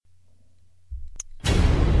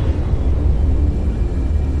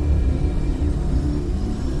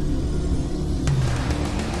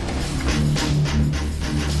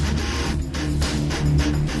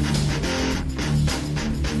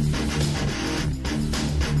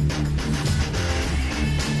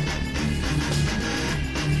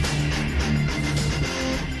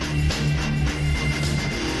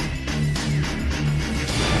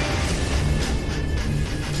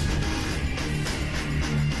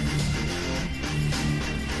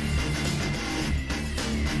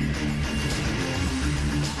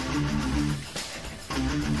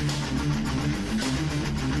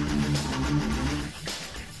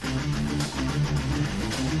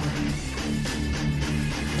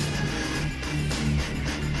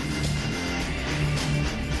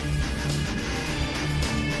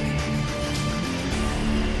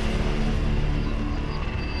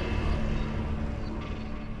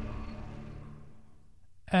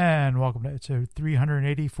And welcome to episode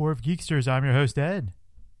 384 of Geeksters. I'm your host, Ed.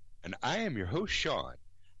 And I am your host, Sean.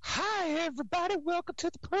 Hi, everybody. Welcome to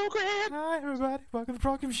the program. Hi, everybody. Welcome to the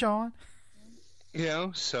program, Sean.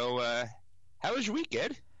 How was your week,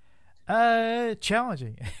 Ed?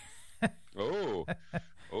 Challenging.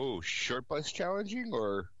 Short bus challenging,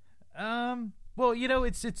 or? Well,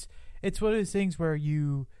 it's one of those things where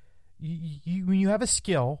you when you have a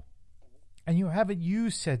skill and you haven't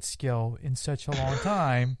used said skill in such a long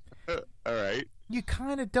time, all right, you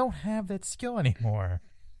kind of don't have that skill anymore.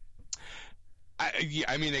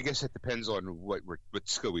 I mean, I guess it depends on what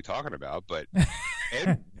skill we're talking about, but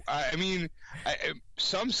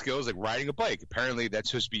some skills like riding a bike. Apparently, that's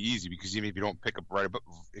supposed to be easy because even if you don't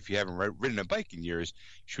if you haven't ridden a bike in years,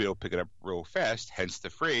 you should be able to pick it up real fast. Hence the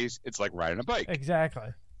phrase, "It's like riding a bike."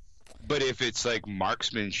 Exactly. But if it's like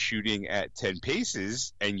marksman shooting at 10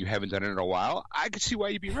 paces and you haven't done it in a while, I could see why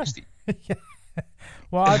you'd be rusty. Yeah.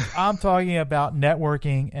 Well, I'm talking about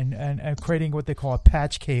networking and creating what they call a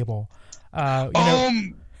patch cable.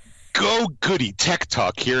 Go goody tech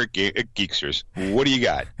talk here at Geeksters. What do you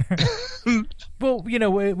got? Well,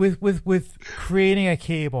 with creating a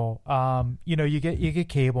cable, you get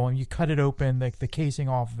cable and you cut it open, the casing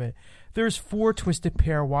off of it. There's 4 twisted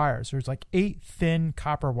pair wires. There's like 8 thin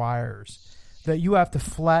copper wires that you have to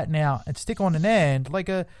flatten out and stick on an end,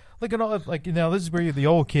 this is where the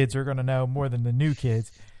old kids are going to know more than the new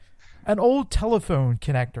kids. An old telephone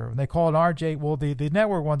connector, and they call it RJ. Well, the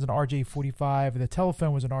network one's an RJ45, and the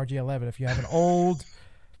telephone was an RJ11. If you have an old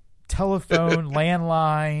telephone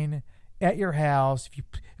landline at your house, if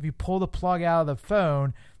you pull the plug out of the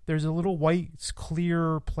phone, there's a little white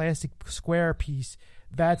clear plastic square piece.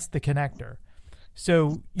 That's the connector.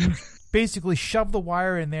 So you basically shove the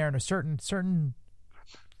wire in there in a certain sequence,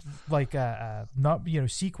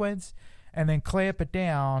 and then clamp it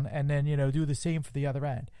down, and then do the same for the other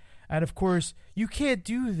end. And of course, you can't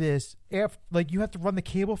do this you have to run the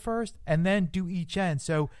cable first and then do each end.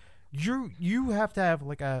 So you have to have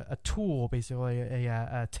like a tool, basically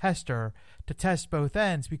a tester to test both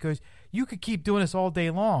ends, because you could keep doing this all day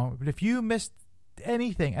long. But if you missed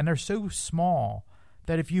anything, and they're so small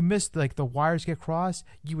that if you missed the wires get crossed,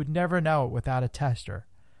 you would never know it without a tester.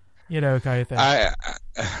 Kind of thing.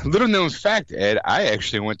 Little known fact, Ed, I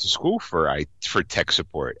actually went to school for tech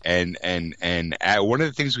support, and one of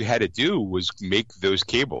the things we had to do was make those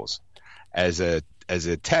cables as a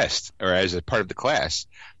test or as a part of the class.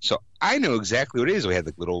 So I know exactly what it is. We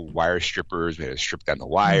had little wire strippers. We had to strip down the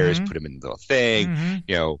wires, put them in the little thing.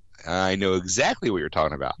 Mm-hmm. I know exactly what you're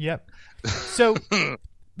talking about. Yep. So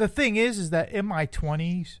the thing is that in my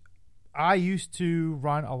 20s, I used to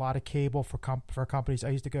run a lot of cable for companies. I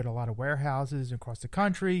used to go to a lot of warehouses across the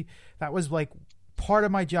country. That was part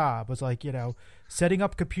of my job, was setting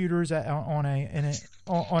up computers on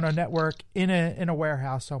a network in a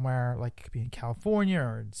warehouse somewhere, like it could be in California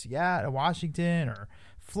or in Seattle, Washington, or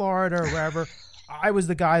Florida, or wherever. I was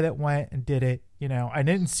the guy that went and did it. I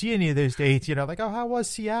didn't see any of those dates. How was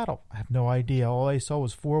Seattle? I have no idea. All I saw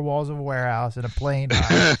was 4 walls of a warehouse and a plane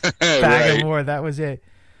back and forth. That was it.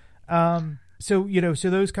 So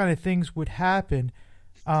those kind of things would happen.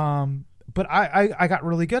 But I got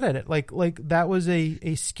really good at it. Like that was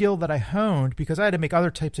a skill that I honed, because I had to make other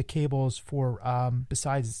types of cables for,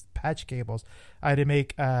 besides patch cables. I had to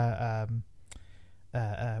make, what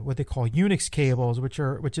they call Unix cables, which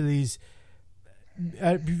are these,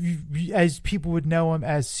 as people would know them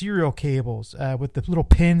as serial cables, with the little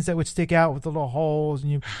pins that would stick out with the little holes,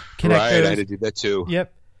 and you connect those. I had to do that too.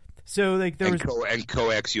 Yep. So there was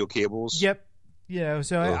coaxial cables. Yep.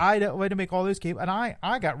 So I had to make all those cables, and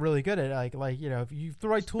I got really good at it. If you have the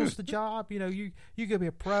right tools for the job, you could be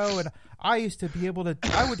a pro. And I used to be able to.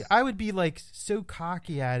 I would be so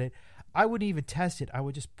cocky at it, I wouldn't even test it. I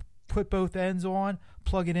would just put both ends on,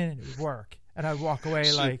 plug it in, and it would work. And I'd walk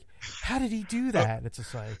away how did he do that? It's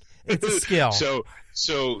just it's a skill. So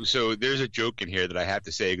there's a joke in here that I have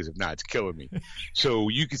to say, because if not, it's killing me. So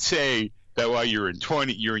you could say that while you're in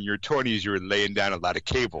your 20s, you were laying down a lot of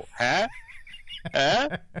cable, huh?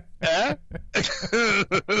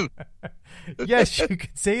 Yes, you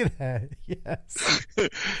could say that. Yes.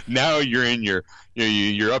 Now you're in you're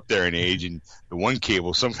up there in age, and the one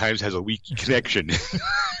cable sometimes has a weak connection.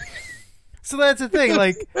 So that's the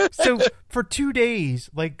thing. So for 2 days,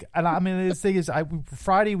 the thing is,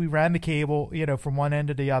 Friday we ran the cable, from one end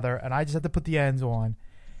to the other, and I just had to put the ends on,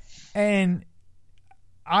 and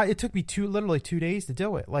it took me literally 2 days to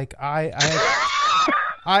do it.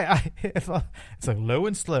 It's low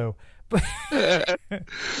and slow, but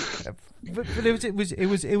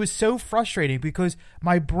it was so frustrating, because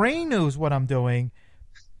my brain knows what I'm doing,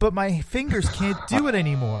 but my fingers can't do it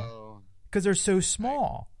anymore because they're so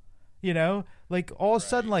small. You know, like all of a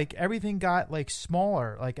sudden, like everything got like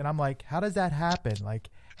smaller. Like, and I'm like, how does that happen? Like,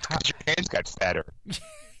 your hands got fatter.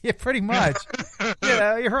 Yeah, pretty much.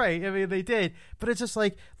 Yeah, you're right. I mean, they did, but it's just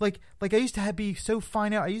like I used to be so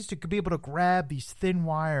fine out. I used to be able to grab these thin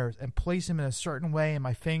wires and place them in a certain way in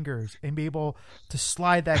my fingers and be able to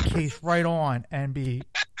slide that case right on and be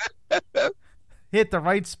hit the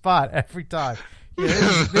right spot every time.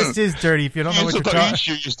 Yeah, this is dirty. If you don't know what you're talking about,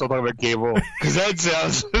 you're still talking about cable because that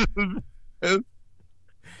sounds.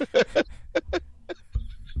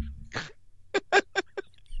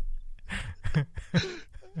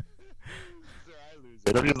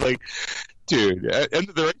 I'm just like, dude,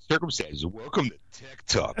 under the right circumstances, welcome to Tech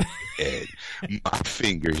Talk. And my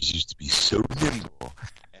fingers used to be so nimble,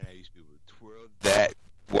 and I used to be able to twirl that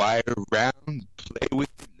wire around, play with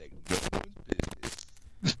it like no one's business.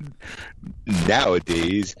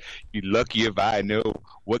 Nowadays, you're lucky if I know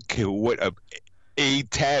what a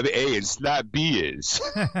tab A and slot B is.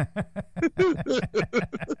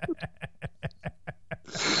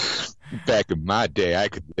 Back in my day, I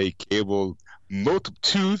could lay cable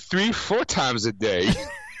 2, 3, 4 times a day.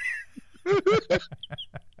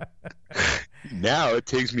 Now it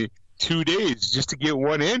takes me 2 days just to get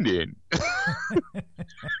one end in.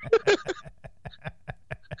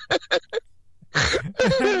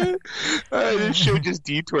 This show just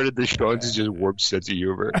detoured into Sean's just warped sense of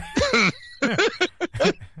humor.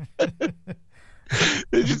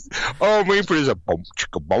 I'm waiting for this a boom,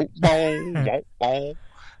 chicka, boom, boom, boom, boom.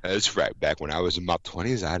 That's right. Back when I was in my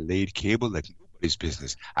 20s, I laid cable like nobody's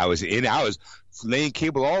business. I was laying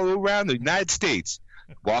cable all around the United States.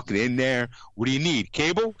 Walking in there, what do you need?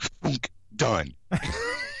 Cable? Done.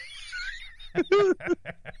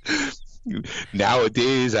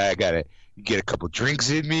 Nowadays, I gotta get a couple drinks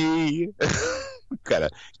in me. Gotta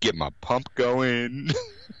get my pump going.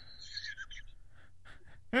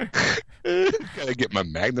 Gotta get my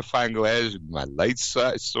magnifying glass, my light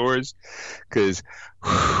source, because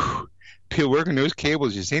working those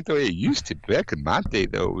cables just ain't the way it used to. Back in my day,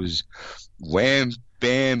 though, it was wham,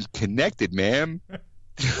 bam, connected, ma'am.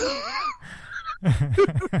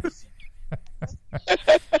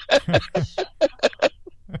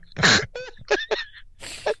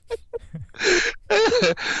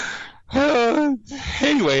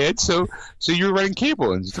 Anyway, Ed, so you were running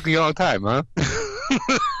cable, and it took you a long time, huh?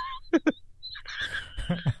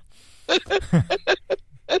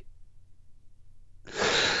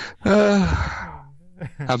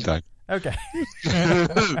 I'm done. Okay.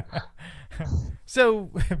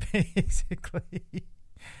 So basically,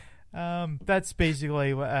 that's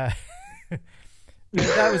basically that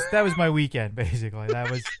was my weekend. Basically,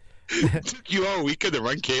 that was. It took you all weekend to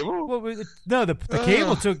run cable? Well, no, the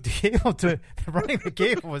cable running the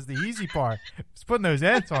cable was the easy part. Just putting those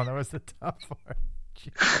ends on that was the tough part.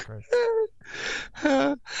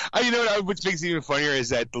 You know what makes it even funnier is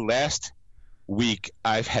that the last week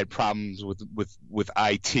I've had problems with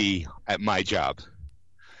IT at my job.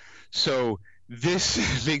 So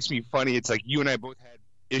this makes me funny. It's like you and I both had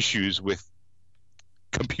issues with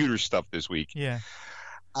computer stuff this week. Yeah.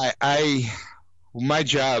 My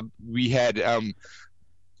job, we had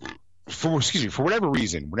for whatever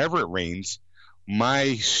reason, whenever it rains,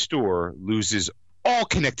 my store loses all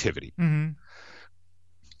connectivity. Mm-hmm.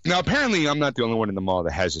 Now, apparently, I'm not the only one in the mall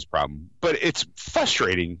that has this problem, but it's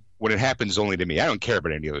frustrating when it happens only to me. I don't care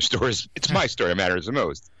about any other stores. It's my store that matters the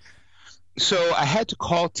most. So I had to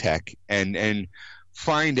call tech and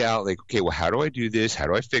find out, like, okay, well, how do I do this? How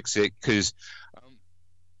do I fix it? Because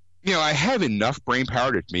I have enough brain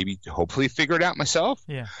power to maybe hopefully figure it out myself.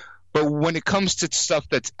 Yeah. But when it comes to stuff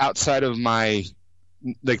that's outside of my,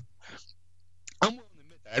 like, I'm willing to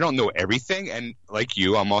admit that I don't know everything. And like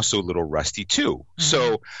you, I'm also a little rusty too. Mm-hmm.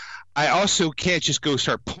 So I also can't just go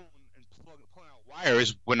start pulling out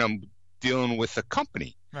wires when I'm dealing with a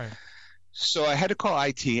company. Right. So I had to call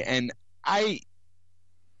IT, and I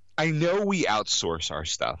know we outsource our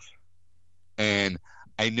stuff. And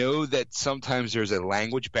I know that sometimes there's a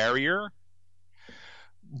language barrier,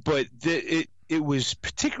 but it was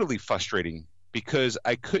particularly frustrating because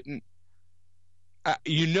I couldn't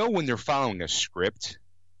when they're following a script,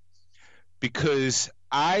 because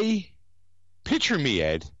I picture me,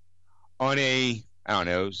 Ed, on a,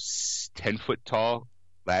 10-foot tall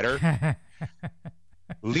ladder,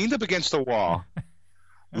 leaned up against the wall,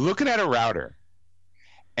 looking at a router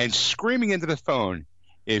and screaming into the phone,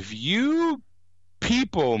 if you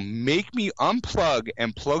people make me unplug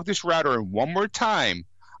and plug this router in one more time,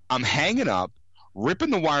 I'm hanging up,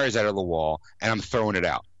 ripping the wires out of the wall, and I'm throwing it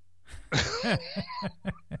out.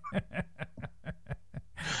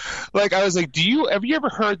 Like, I was like, have you ever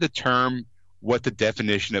heard the term, what the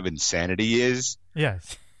definition of insanity is?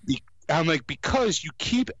 Yes. I'm like, because you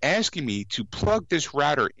keep asking me to plug this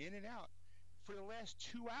router in and out for the last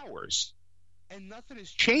 2 hours, and nothing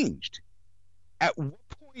has changed. At what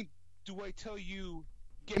point do I tell you,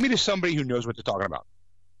 get me to somebody who knows what they're talking about?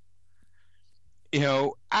 You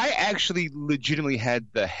know, I actually legitimately had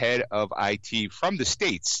the head of IT from the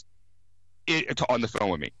States on the phone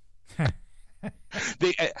with me.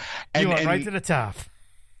 You went right to the top.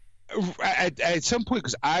 At some point,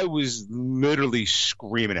 because I was literally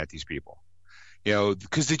screaming at these people, you know,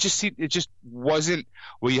 because it just wasn't.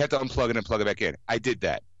 Well, you have to unplug it and plug it back in. I did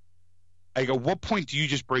that. I go, what point do you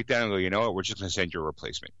just break down and go, you know what, we're just going to send you a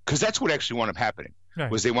replacement? Because that's what actually wound up happening. Right.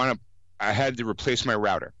 Was I had to replace my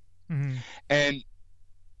router, and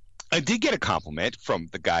I did get a compliment from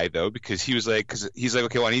the guy though, because he was like,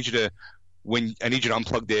 okay, well, I need you to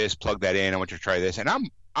unplug this, plug that in. I want you to try this, and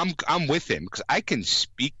I'm with him because I can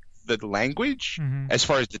speak the language, as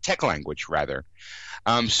far as the tech language rather.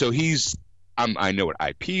 So I know what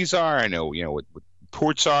IPs are. I know, you know, what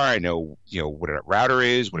ports are. I know, you know, what a router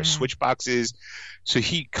is, what a switch box is. So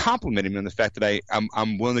he complimented me on the fact that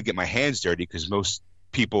I'm willing to get my hands dirty, because most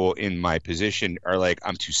people in my position are like,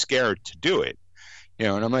 I'm too scared to do it. You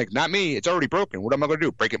know, and I'm like, not me. It's already broken. What am I going to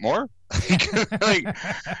do? Break it more? Like,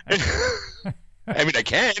 I mean, I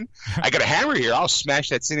can. I got a hammer here. I'll smash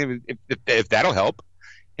that thing if that'll help.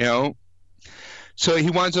 You know, so we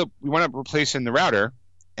wound up replacing the router,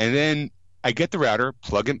 and then I get the router,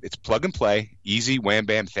 it's plug and play, easy, wham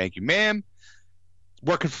bam, thank you, ma'am,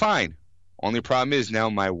 working fine. Only problem is now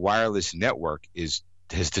my wireless network has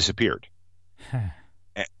disappeared,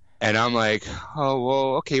 and I'm like, oh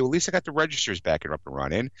well, okay, well at least I got the registers back and up and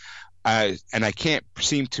running, and I can't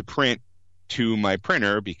seem to print to my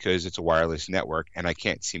printer because it's a wireless network, and I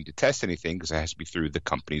can't seem to test anything because it has to be through the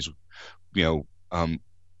company's, you know,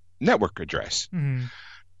 network address.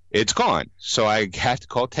 It's gone, so I have to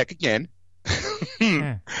call tech again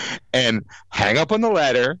and hang up on the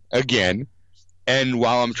ladder again. And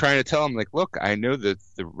while I'm trying to tell them, like, look, I know that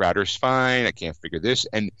the router's fine, I can't figure this,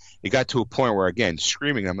 and it got to a point where, again,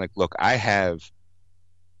 screaming, I'm like, look, I have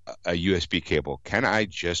a USB cable. Can I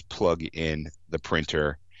just plug in the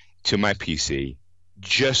printer to my PC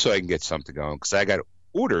just so I can get something going? Because I got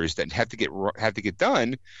orders that have to get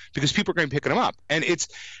done because people are going to be picking them up. And it's,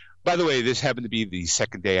 by the way, this happened to be the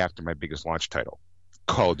second day after my biggest launch title,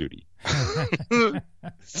 Call of Duty.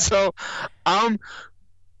 So I'm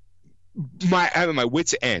at my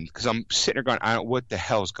wit's end, because I'm sitting there going, I don't know what the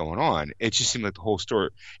hell's going on. It just seemed like the whole story,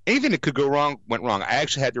 anything that could go wrong went wrong. I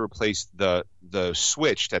actually had to replace the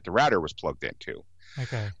switch that the router was plugged into.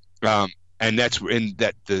 Okay. And that's in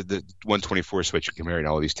that the 124 switch. You can hear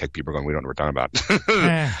all these tech people going, we don't know what we're talking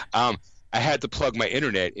about. I had to plug my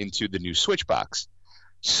internet into the new switch box.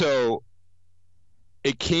 So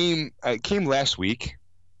it came last week,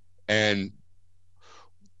 and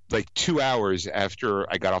like 2 hours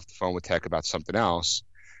after I got off the phone with tech about something else,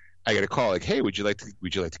 I got a call like, hey, would you like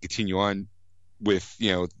to continue on with,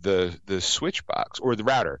 you know, the switch box or the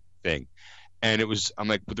router thing? And I'm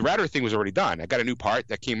like, but the router thing was already done. I got a new part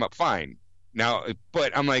that came up fine. Now,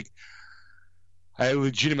 but I'm like, I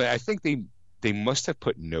think they must have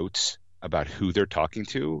put notes about who they're talking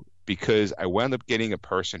to, because I wound up getting a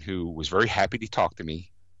person who was very happy to talk to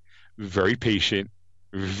me, very patient,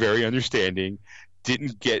 very understanding,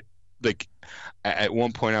 didn't get, like, at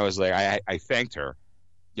one point I was like, I thanked her.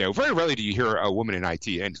 You know, very rarely do you hear a woman in IT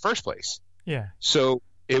in the first place. Yeah. So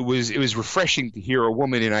it was refreshing to hear a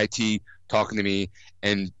woman in IT talking to me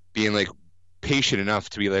and being like patient enough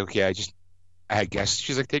to be like, okay, I guess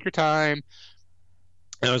she's like, take your time.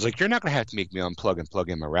 And I was like, you're not going to have to make me unplug and plug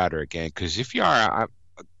in my router again, because if you are,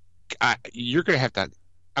 you're going to have to,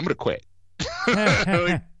 I'm going to quit.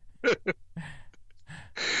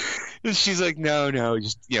 And she's like, no,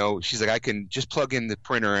 just, you know, she's like, I can just plug in the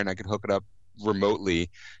printer and I can hook it up remotely,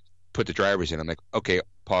 put the drivers in. I'm like, okay,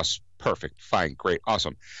 pause, perfect, fine, great,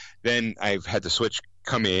 awesome. Then I've had the switch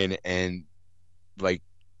come in, and like,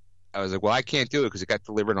 I was like, well, I can't do it because it got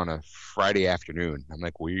delivered on a Friday afternoon. I'm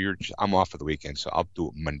like, well, I'm off for the weekend, so I'll do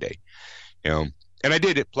it Monday, you know. And I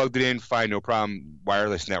did it, plugged it in, fine, no problem.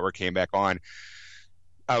 Wireless network came back on.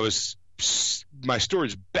 My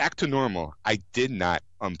storage back to normal. I did not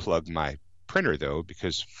unplug my printer though,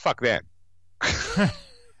 because fuck that.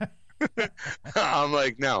 I'm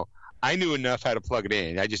like, no, I knew enough how to plug it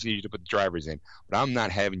in. I just needed to put the drivers in, but I'm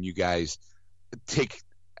not having you guys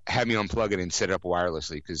have me unplug it and set it up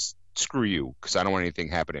wirelessly, because screw you, because I don't want anything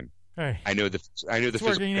happening. Hey, I know the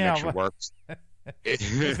physical connection works.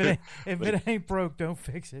 if it ain't broke, don't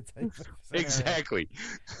fix it. Exactly.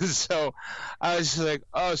 So I was just like,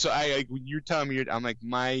 oh, so I like when you're telling me, I'm like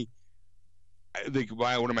one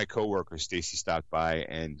of my coworkers, Stacy, stopped by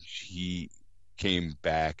and he came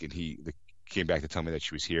back and he came back to tell me that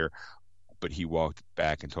she was here, but he walked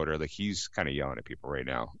back and told her like he's kind of yelling at people right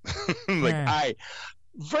now. Like I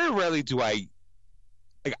very rarely do I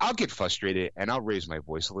like I'll get frustrated and I'll raise my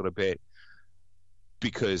voice a little bit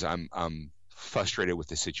because I'm frustrated with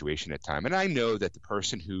the situation at time, and I know that the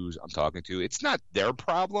person who's I'm talking to, it's not their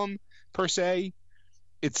problem per se.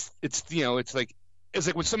 It's you know it's like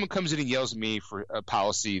when someone comes in and yells at me for a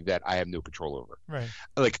policy that I have no control over. Right.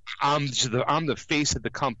 Like I'm the face of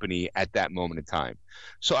the company at that moment in time,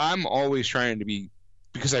 so I'm always trying to be,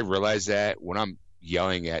 because I realize that when I'm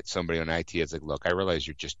yelling at somebody on IT, it's like, look, I realize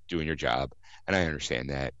you're just doing your job, and I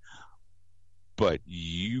understand that, but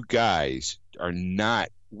you guys are not.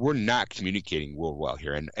 We're not communicating real well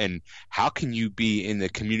here. And how can you be in the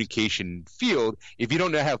communication field if you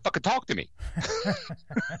don't know how to fucking talk to me?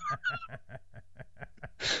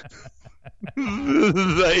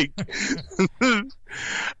 Like,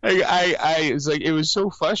 I was like, it was so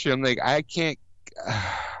frustrating. I'm like, I can't.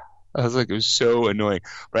 I was like, it was so annoying.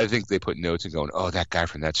 But I think they put notes and going, oh, that guy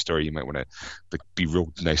from that story, you might want to like be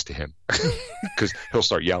real nice to him because he'll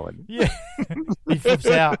start yelling. Yeah, he flips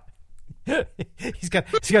out. He's got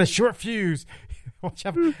a short fuse. Watch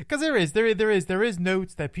out, because there is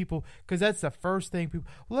notes that people, because that's the first thing people.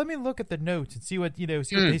 Well, let me look at the notes and see what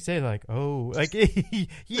they say. Like, oh, like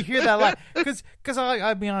you hear that a lot. Because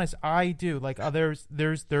I'll be honest, I do. Like, there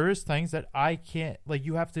is things that I can't. Like,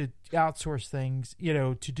 you have to outsource things,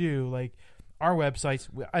 to do. Like our websites,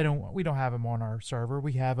 we don't have them on our server.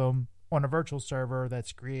 We have them on a virtual server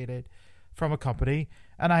that's created from a company,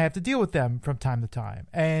 and I have to deal with them from time to time.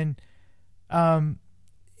 And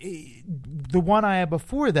the one I had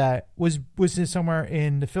before that was somewhere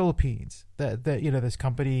in the Philippines that this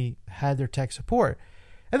company had their tech support,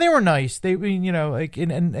 and they were nice. They like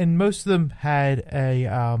and most of them had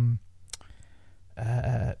a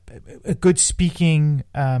good speaking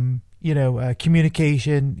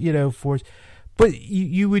communication force, but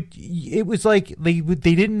it was like they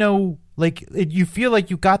didn't know, like you feel like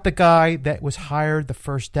you got the guy that was hired the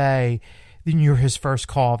first day. Then you're his first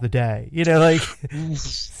call of the day, like.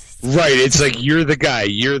 Right, it's like you're the guy,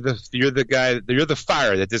 you're the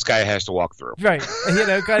fire that this guy has to walk through. Right,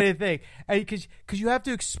 kind of thing, because you have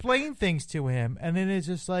to explain things to him, and then it's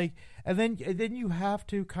just like, and then you have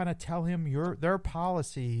to kind of tell him their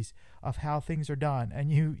policies of how things are done,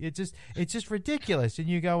 and it's just ridiculous, and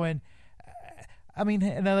you go in. I mean,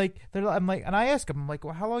 and I'm like, and I ask them, I'm like,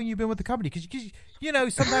 well, how long have you been with the company? Because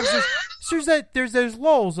sometimes there's those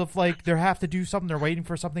lulls of like they have to do something, they're waiting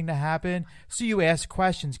for something to happen, so you ask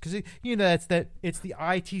questions because it's the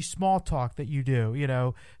IT small talk that you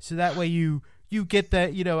do, so that way you get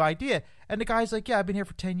that idea. And the guy's like, yeah, I've been here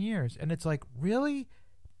for 10 years, and it's like, really?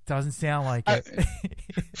 Doesn't sound like it.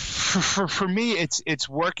 For me, it's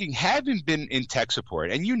working. Having been in tech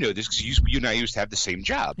support, and this because you and I used to have the same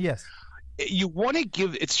job. Yes. You want to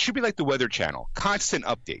give it should be like the Weather Channel, constant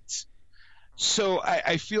updates. So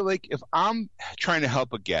I feel like if I'm trying to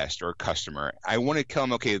help a guest or a customer, I want to tell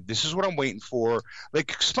them, okay, this is what I'm waiting for. Like,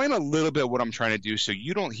 explain a little bit what I'm trying to do so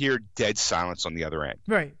you don't hear dead silence on the other end.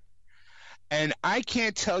 Right. And I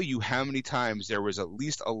can't tell you how many times there was at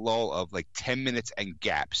least a lull of like 10 minutes and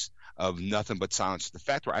gaps of nothing but silence, to the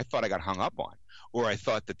fact where I thought I got hung up on. Or I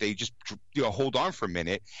thought that they just hold on for a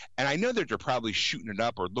minute, and I know that they're probably shooting it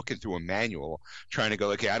up or looking through a manual, trying to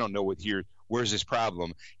go, okay, I don't know where's this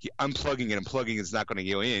problem? I'm plugging it, it's not going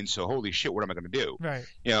to go in. So holy shit, what am I going to do? Right.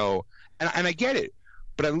 And I get it,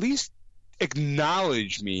 but at least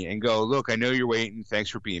acknowledge me and go, look, I know you're waiting. Thanks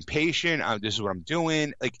for being patient. This is what I'm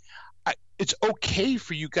doing. Like, it's okay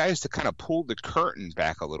for you guys to kind of pull the curtain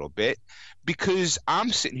back a little bit, because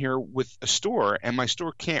I'm sitting here with a store and my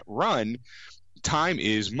store can't run. Time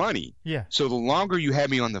is money. Yeah. So the longer you have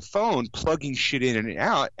me on the phone plugging shit in and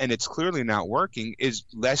out, and it's clearly not working, is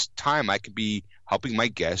less time I could be helping my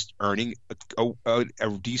guest earning a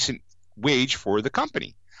decent wage for the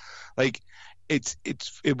company. Like, it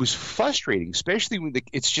was frustrating, especially when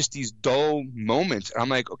it's just these dull moments. And I'm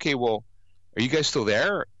like, okay, well, are you guys still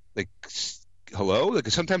there? Like, hello? Like,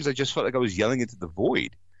 sometimes I just felt like I was yelling into the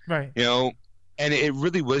void. Right. And it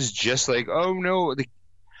really was just like, oh no.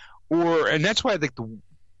 And that's why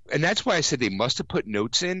I said they must have put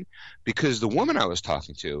notes in, because the woman I was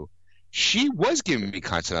talking to, she was giving me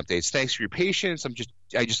constant updates. Thanks for your patience.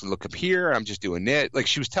 I just look up here. I'm just doing it. Like,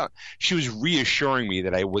 she was reassuring me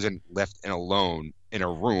that I wasn't left alone in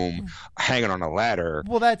a room hanging on a ladder.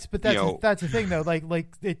 Well, that's the thing though.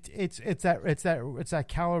 It's that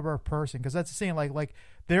caliber of person, because that's the thing. Like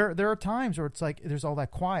there are times where it's like there's all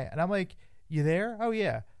that quiet, and I'm like, you there? Oh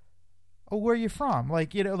yeah. Oh, where are you from?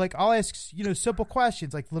 Like, like I'll ask, simple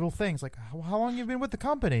questions, like little things, like how long you've been with the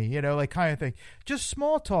company, like kind of thing. Just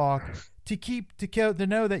small talk to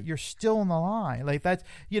know that you're still on the line. Like that's,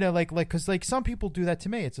 because like some people do that to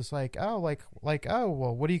me. It's just like, oh, oh,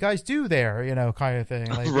 well, what do you guys do there? Kind of thing.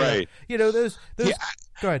 Like, right. Those. Yeah,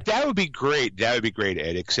 go ahead. That would be great. That would be great,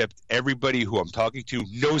 Ed. Except everybody who I'm talking to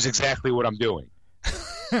knows exactly what I'm doing.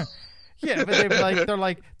 Yeah, but they're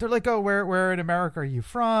like, oh, where in America are you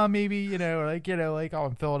from? Maybe, like oh,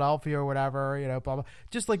 in Philadelphia or whatever, blah blah.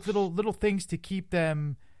 Just like little things to keep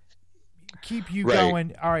you right.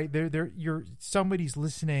 going. All right, you're somebody's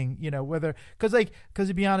listening, whether because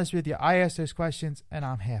to be honest with you, I ask those questions and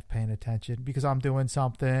I'm half paying attention because I'm doing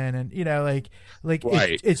something, and right.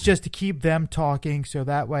 it's just to keep them talking, so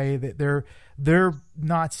that way that they're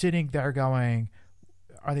not sitting there going,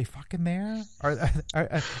 are they fucking there?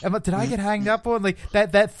 Did I get hanged up on? Like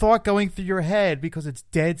that thought going through your head because it's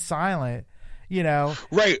dead silent,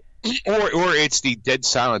 Right. Or it's the dead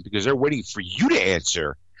silent because they're waiting for you to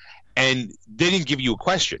answer and they didn't give you a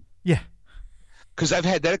question. Yeah. Because I've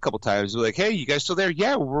had that a couple times. They're like, hey, you guys still there?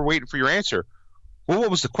 Yeah, we're waiting for your answer. Well,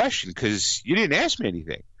 what was the question? Because you didn't ask me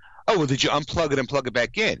anything. Oh, well, did you unplug it and plug it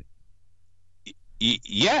back in?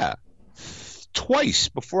 Yeah. Twice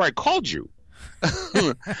before I called you.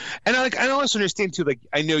 And I also understand too, like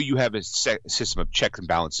I know you have a system of checks and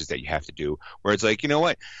balances that you have to do where it's like, you know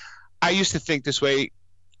what, I used to think this way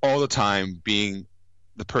all the time, being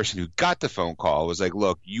the person who got the phone call. Was like,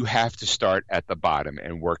 look, you have to start at the bottom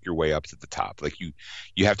and work your way up to the top. Like you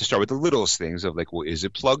have to start with the littlest things of like, well, is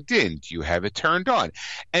it plugged in? Do you have it turned on?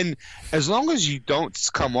 And as long as you don't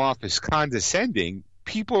come off as condescending,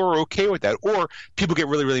 people are okay with that. Or people get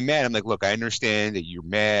really, really mad. I'm like, look, I understand that you're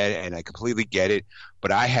mad and I completely get it,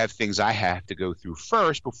 but I have things I have to go through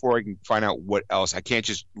first before I can find out what else. I can't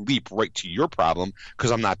just leap right to your problem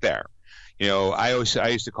because I'm not there. I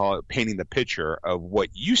used to call it painting the picture of what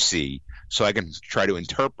you see so I can try to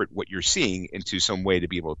interpret what you're seeing into some way to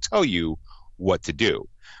be able to tell you what to do.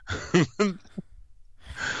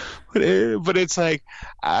 But it's like,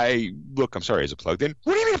 I'm sorry, is it plugged in?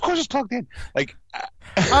 What do you mean? Of course it's plugged in. Like,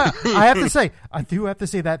 I do have to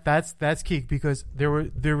say that's key, because there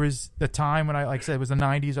was the time when like I said, it was the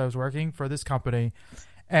 90s. I was working for this company,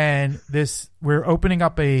 and we're opening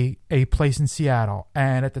up a place in Seattle,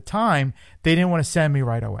 and at the time they didn't want to send me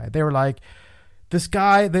right away. They were like, this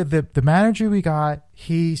guy, the manager we got,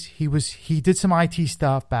 he did some IT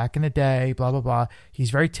stuff back in the day, blah blah blah. He's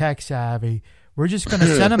very tech savvy. We're just going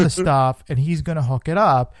to send him the stuff and he's going to hook it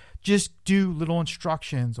up. Just do little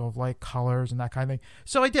instructions of like colors and that kind of thing.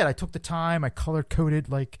 So I did. I took the time. I color coded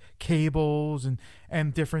like cables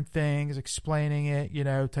and different things, explaining it,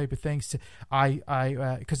 type of things.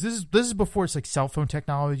 Because this is before it's like cell phone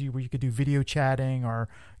technology where you could do video chatting or,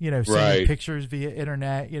 sending pictures via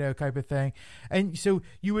internet, type of thing. And so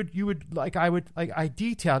I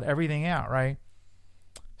detailed everything out, right?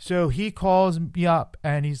 So he calls me up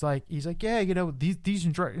and he's like, yeah, these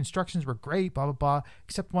instructions were great, blah, blah, blah,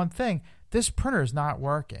 except one thing, this printer is not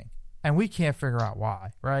working and we can't figure out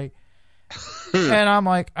why, right? And I'm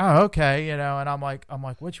like, oh, okay, and I'm like,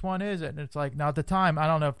 which one is it? And it's like, now at the time, I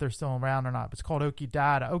don't know if they're still around or not, but it's called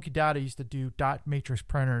Okidata. Okidata used to do dot matrix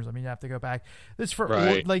printers. I mean, you have to go back. This for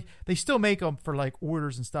like they still make them for like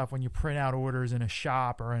orders and stuff when you print out orders in a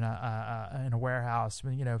shop or in a warehouse,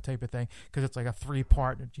 type of thing, because it's like a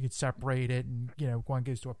 3-part. You could separate it, and one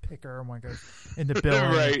goes to a picker and one goes in the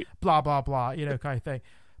billing, right. Blah blah blah, kind of thing.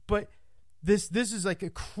 But This is like a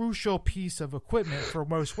crucial piece of equipment for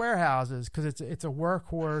most warehouses because it's a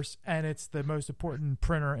workhorse and it's the most important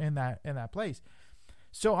printer in that place.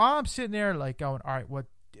 So I'm sitting there like going, all right,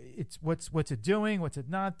 what's it doing? What's it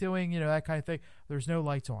not doing? That kind of thing. There's no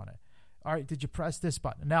lights on it. All right, did you press this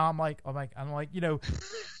button? Now I'm like,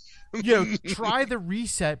 try the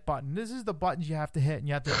reset button. This is the buttons you have to hit, and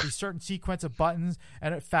you have to have a certain sequence of buttons,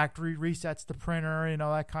 and it factory resets the printer and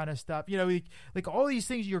all that kind of stuff. Like all these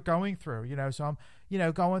things you're going through. So I'm,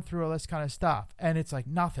 going through all this kind of stuff, and it's like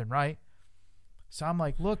nothing, right? So I'm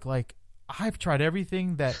like, look, like I've tried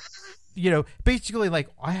everything that, basically, like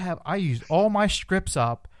I used all my scripts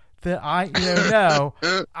up that I know.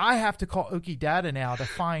 I have to call Okidata now to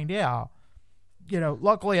find out.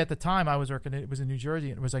 Luckily at the time I was working, it was in New Jersey,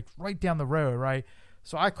 and it was like right down the road, right?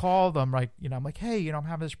 So I called them, right? I'm like, hey, I'm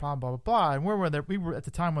having this problem, blah, blah, blah. And we were at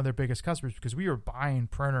the time one of their biggest customers because we were buying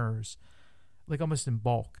printers like almost in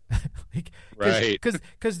bulk. Like, Right.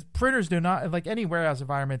 Because printers do not, like any warehouse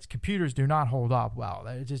environments, computers do not hold up well.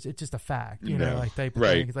 It's just a fact, you know, like type of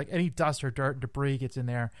thing. It's like any dust or dirt, debris gets in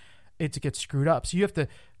there, it gets screwed up. So you have to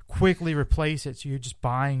quickly replace it. So you're just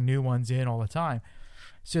buying new ones in all the time.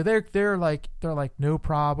 So they're like no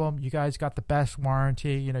problem. You guys got the best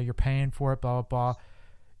warranty. You know, you're paying for it. Blah blah blah.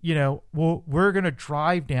 You know, we're gonna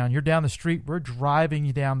drive down. You're down the street. We're driving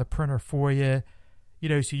you down the printer for you. You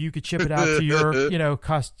know, so you could ship it out to your, you know,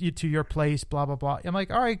 to your place. Blah blah blah. I'm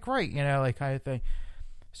like, all right, great. You know, like kind of thing.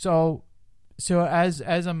 So as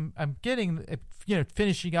I'm getting, you know,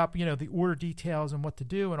 finishing up, you know, the order details and what to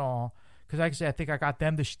do and all. Because actually, I think I got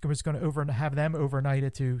them. Was going to have them overnight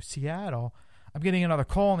it to Seattle. I'm getting another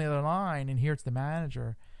call on the other line, and here it's the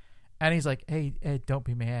manager, and he's like, "Hey, Ed, don't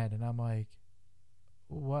be mad." And I'm like,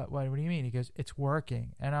 "What? What do you mean?" He goes, "It's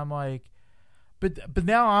working." And I'm like, "But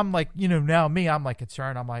now I'm like, you know, I'm like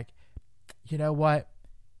concerned. I'm like, you know what?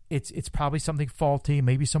 It's probably something faulty,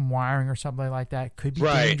 maybe some wiring or something like that. Could be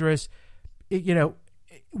dangerous. You know,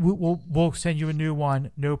 we'll send you a new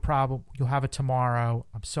one, no problem. You'll have it tomorrow.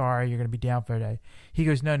 I'm sorry, you're going to be down for a day." He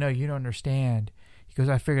goes, "No, you don't understand." He goes,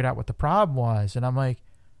 "I figured out what the problem was." And I'm like,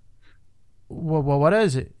 well, what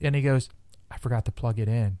is it? And he goes, "I forgot to plug it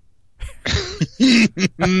in."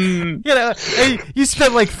 You know, you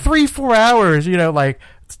spend like 3-4 hours, you know, like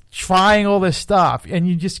trying all this stuff, and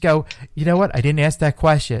you just go, you know what? I didn't ask that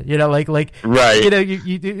question. You know, like right. You know,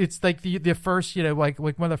 you it's like the first, you know, like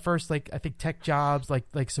one of the first, like I think tech jobs,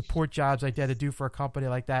 like support jobs I had to do for a company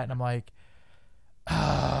like that, and I'm like,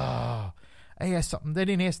 oh. I asked something. They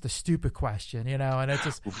didn't ask the stupid question, you know, and it's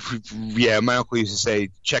just. Yeah, my uncle used to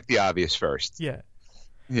say, "Check the obvious first." Yeah.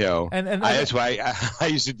 You know, and that's why I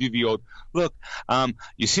used to do the old look.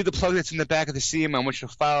 You see the plug that's in the back of the seam. I want you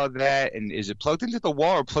to follow that. And is it plugged into the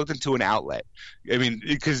wall or plugged into an outlet? I mean,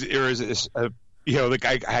 because there is you know, like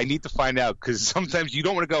I need to find out, because sometimes you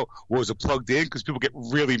don't want to go, "Well, is it plugged in?" Because people get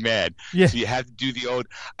really mad. Yeah. So you have to do the old.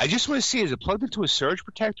 I just want to see, is it plugged into a surge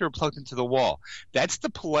protector or plugged into the wall? That's the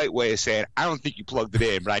polite way of saying, "I don't think you plugged it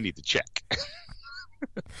in, but I need to check."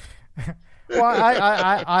 Well,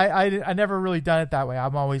 I never really done it that way.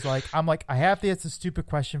 I'm always like, I have to ask the stupid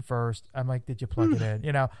question first. I'm like, "Did you plug it in?"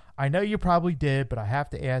 You know, I know you probably did, but I have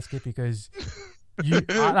to ask it because.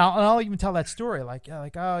 I'll even tell that story, like,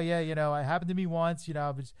 oh yeah, you know, it happened to me once, you know,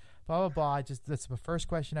 I was blah blah blah. That's the first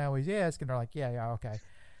question I always ask, and they're like, yeah, okay.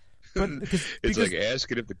 But it's like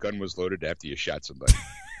asking if the gun was loaded after you shot somebody.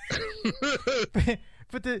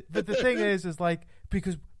 but the thing is like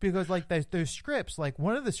because like those scripts, like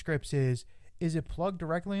one of the scripts is it plugged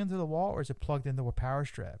directly into the wall or is it plugged into a power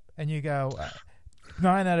strip? And you go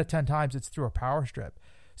 9 out of 10 times it's through a power strip.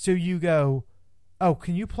 So you go, "Oh,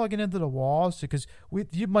 can you plug it into the walls? Because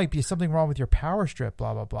you might be something wrong with your power strip,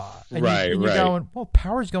 blah, blah, blah." And you're going, "Well,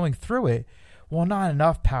 power's going through it." Well, not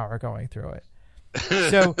enough power going through it.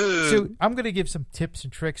 So I'm going to give some tips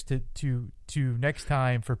and tricks to next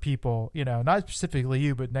time for people, you know, not specifically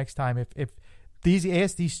you, but next time if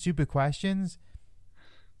ask these stupid questions,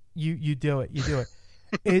 you do it. You do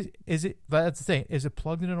it. Is it? That's the thing. Is it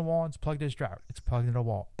plugged into the wall? It's plugged into a strap. It's plugged into a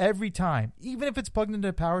wall every time, even if it's plugged into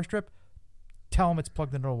a power strip. Tell them it's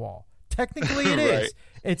plugged into a wall. Technically, it is. Right.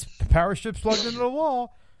 It's power strips plugged into the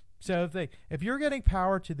wall. So if you're getting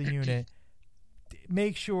power to the unit,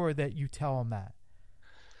 make sure that you tell them that.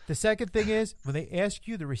 The second thing is, when they ask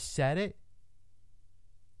you to reset it,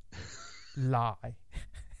 lie.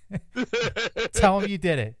 Tell them you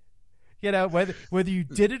did it. You know, whether you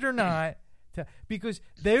did it or not, because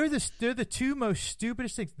they're the two most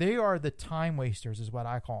stupidest things. They are the time wasters, is what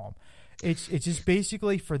I call them. It's just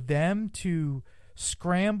basically for them to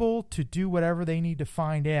scramble to do whatever they need to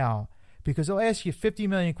find out, because they'll ask you 50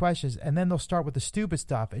 million questions and then they'll start with the stupid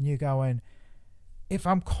stuff, and you're going, if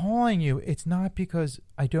I'm calling you, it's not because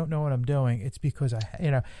I don't know what I'm doing. It's because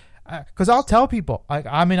because I'll tell people, like,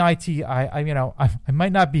 I'm in IT. I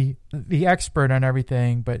might not be the expert on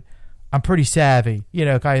everything, but I'm pretty savvy, you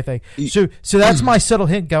know, kind of thing. So that's my subtle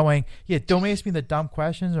hint going, yeah, don't ask me the dumb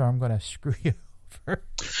questions or I'm going to screw you.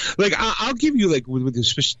 Like I'll give you, like with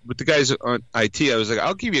the guys on IT, I was like,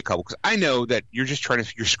 I'll give you a couple, because I know that you're just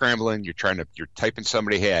you're scrambling, you're typing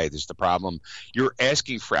somebody, "Hey, this is the problem." You're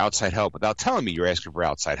asking for outside help without telling me you're asking for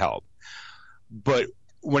outside help. But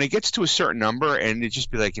when it gets to a certain number, and it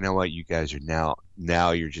just be like, "You know what, you guys are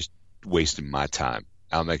now you're just wasting my time."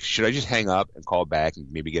 I'm like, should I just hang up and call back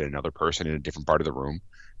and maybe get another person in a different part of the room?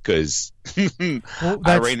 Because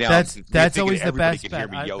right now, that's always the best can bet. Hear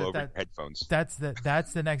me yell over headphones. That's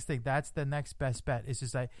the next thing. That's the next best bet. Is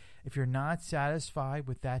just like, if you're not satisfied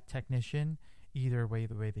with that technician, either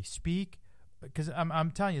the way they speak, because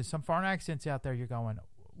I'm telling you, some foreign accents out there, you're going,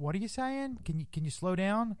 what are you saying? Can you slow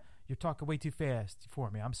down? You're talking way too fast for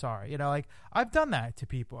me. I'm sorry. Like I've done that to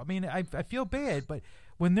people. I mean, I feel bad, but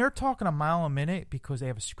when they're talking a mile a minute because they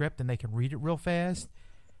have a script and they can read it real fast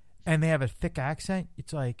and they have a thick accent,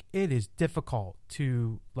 it's like it is difficult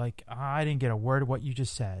to like. I didn't get a word of what you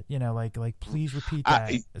just said. Like please repeat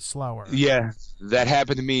that slower. Yeah, that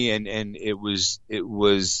happened to me, and it was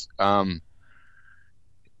a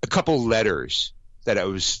couple letters that it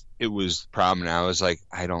was the problem, and I was like,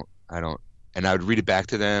 I don't. And I would read it back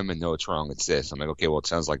to them and no, it's wrong. It's this. I'm like, okay, well, it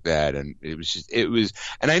sounds like that. And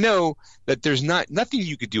and I know that there's nothing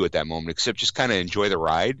you could do at that moment except just kind of enjoy the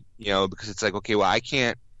ride, because it's like, okay, well, I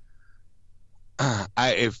can't,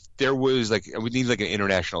 if there was like, I would need like an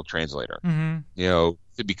international translator, to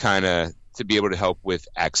be able to help with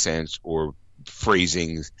accents or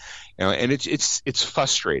phrasings, and it's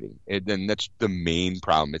frustrating, and that's the main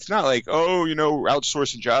problem. It's not like,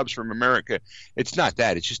 outsourcing jobs from America. It's not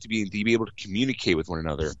that. It's just to be able to communicate with one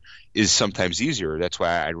another is sometimes easier. That's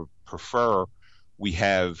why I prefer we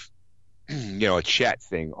have a chat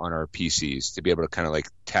thing on our PCs to be able to kind of like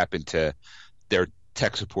tap into their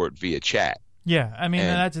tech support via chat. Yeah, I mean,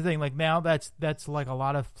 and that's the thing. Like now, that's like a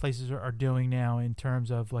lot of places are doing now in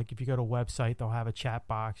terms of like if you go to a website, they'll have a chat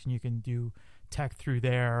box and you can do tech through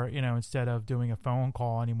there, instead of doing a phone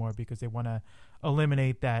call anymore because they want to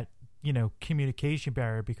eliminate that, communication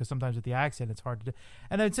barrier because sometimes with the accent it's hard to do.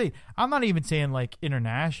 And I'd say I'm not even saying like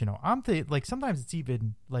international. I'm like sometimes it's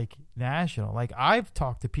even like national. Like I've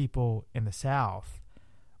talked to people in the South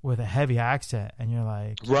with a heavy accent, and you're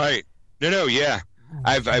like, right? No, yeah.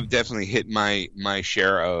 I've definitely hit my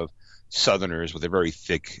share of Southerners with a very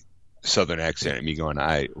thick Southern accent, and me going,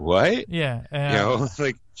 what? Yeah,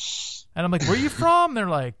 like. And I'm like, where are you from? They're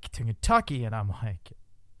like, to Kentucky. And I'm like,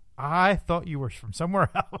 I thought you were from somewhere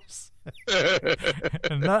else.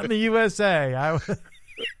 Not in the USA. All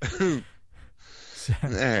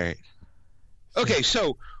right. Okay,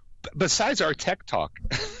 so besides our tech talk,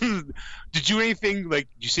 did you do anything, like,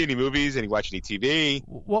 did you see any movies? Any watch any TV?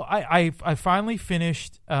 Well, I finally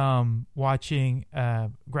finished watching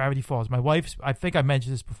Gravity Falls. My wife's, I think I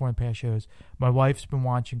mentioned this before in past shows, my wife's been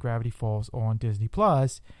watching Gravity Falls on Disney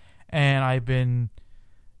Plus. And I've been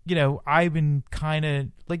kind of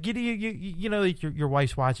like, like your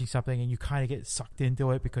wife's watching something and you kind of get sucked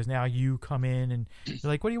into it because now you come in and you're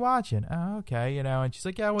like, what are you watching? Oh, okay. And she's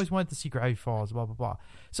like, yeah, I always wanted to see Gravity Falls, blah, blah, blah.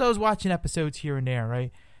 So I was watching episodes here and there,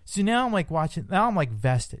 right? So now I'm like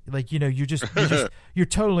vested. Like, you're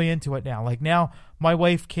totally into it now. Like now my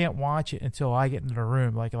wife can't watch it until I get into the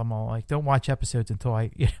room. Like I'm all like, don't watch episodes until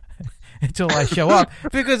until I show up,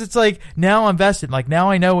 because it's like now I'm vested. Like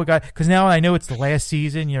now I know because now I know it's the last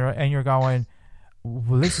season. And you're going,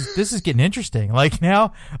 well, this is getting interesting. Like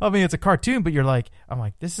now, I mean, it's a cartoon, but I'm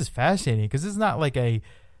like, this is fascinating because it's not like a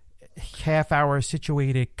half-hour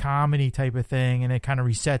situated comedy type of thing, and it kind of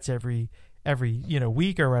resets every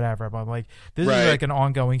week or whatever. But I'm like, this is like an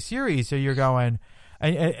ongoing series. So you're going,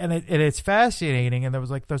 and it's fascinating. And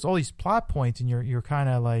there's all these plot points, and you're kind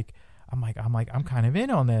of like. I'm kind of in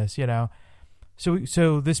on this,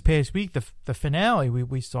 So this past week, the finale,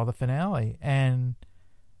 we saw the finale, and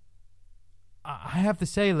I have to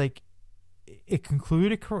say, like, it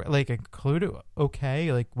concluded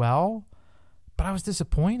okay, like, well, but I was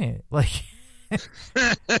disappointed. Like,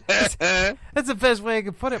 that's the best way I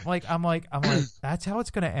could put it. I'm like, that's how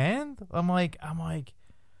it's gonna end. I'm like,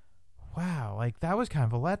 wow, like that was kind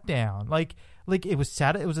of a letdown. Like it was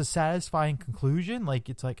sad. It was a satisfying conclusion. Like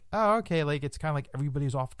it's like, oh, okay. Like it's kind of like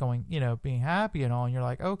everybody's off going, being happy and all. And you're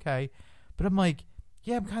like, okay, but I'm like,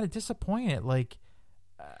 yeah, I'm kind of disappointed. Like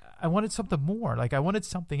I wanted something more. Like I wanted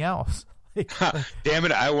something else. Damn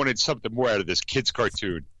it! I wanted something more out of this kid's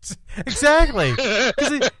cartoon. Exactly,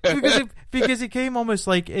 because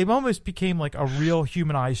it almost became like a real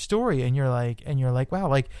humanized story, and you're like, wow,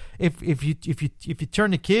 like if you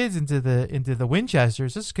turn the kids into the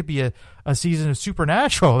Winchesters, this could be a season of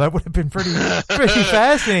Supernatural. That would have been pretty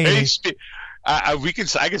fascinating. I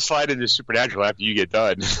can slide into Supernatural after you get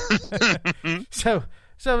done. So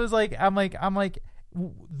it was like I'm like.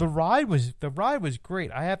 The ride was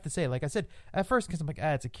great. I have to say, like I said at first, because I'm like,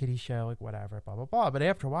 it's a kiddie show, like whatever, blah blah blah. But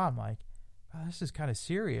after a while, I'm like, oh, this is kind of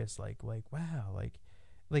serious. Like wow,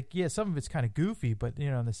 like yeah, some of it's kind of goofy, but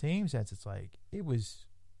in the same sense, it's like it was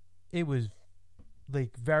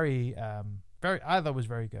like very I thought it was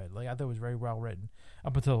very good. Like I thought it was very well written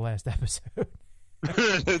up until the last episode.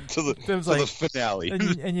 to the finale,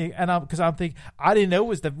 because I'm thinking I didn't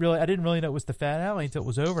really know it was the finale until it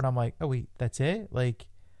was over, and I'm like, oh wait, that's it? Like,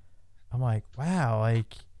 I'm like, wow,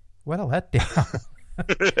 like what a letdown.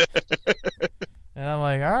 And I'm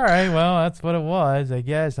like, all right, well, that's what it was, I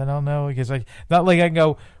guess. I don't know, because like not like I can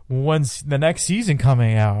go when's the next season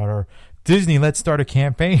coming out, or Disney, let's start a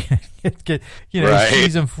campaign, get Right.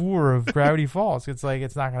 season 4 of Gravity Falls. It's like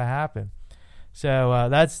it's not going to happen. So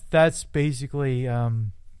that's basically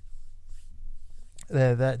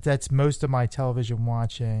that's most of my television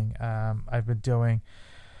watching. I've been doing.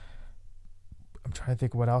 I'm trying to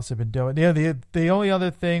think what else I've been doing. The only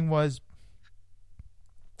other thing was.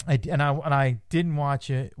 I didn't watch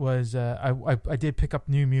it was I did pick up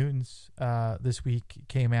New Mutants this week. It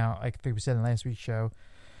came out, I think we said in last week's show,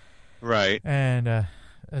 Right. and I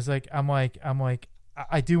was like I'm like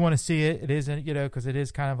I do want to see it. It isn't because it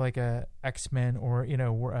is kind of like a X-Men or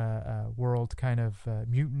world kind of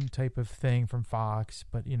mutant type of thing from Fox,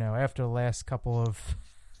 but after the last couple of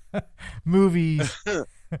movies.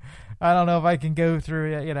 I don't know if I can go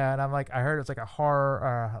through it, and I'm like, I heard it's like a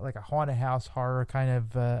horror, like a haunted house horror kind of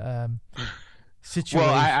situation.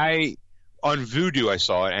 Well, I on Vudu I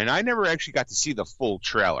saw it, and I never actually got to see the full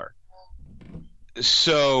trailer.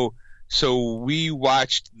 So we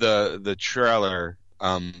watched the trailer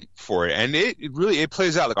for it, and it really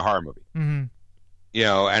plays out like a horror movie. Mm-hmm.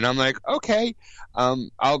 And I'm like, okay,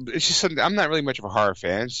 it's just something, I'm not really much of a horror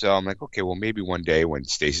fan, so I'm like, okay, well, maybe one day when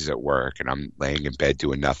Stacy's at work and I'm laying in bed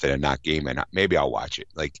doing nothing and not gaming, maybe I'll watch it.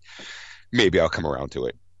 Like, maybe I'll come around to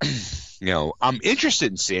it. I'm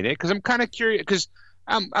interested in seeing it because I'm kind of curious, because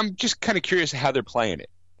I'm just kind of curious how they're playing it.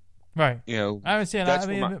 Right. I understand. I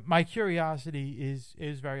mean, my curiosity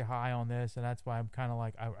is very high on this, and that's why I'm kind of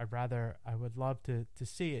like, I would love to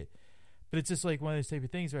see it, but it's just like one of those type of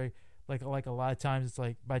things where. Like a lot of times it's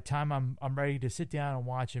like by the time I'm ready to sit down and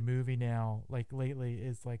watch a movie now, like lately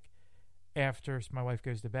it's like after my wife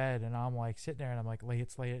goes to bed and I'm like sitting there and I'm like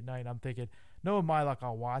it's late at night and I'm thinking, no, my luck,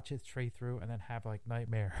 I'll watch it straight through and then have like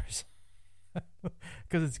nightmares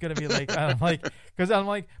because it's gonna be like I'm like but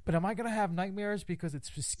am I gonna have nightmares because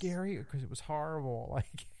it's scary or because it was horrible?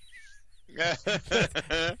 Like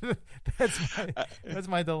that's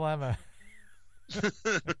my dilemma.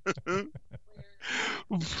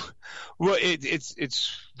 Well, it's.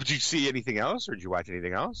 Did you see anything else, or did you watch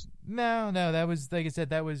anything else? No. That was, like I said,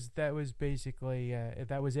 that was basically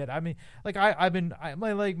that was it. I mean, like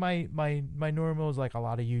my normal is like a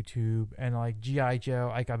lot of YouTube and like GI Joe.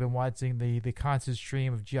 Like I've been watching the constant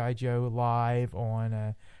stream of GI Joe live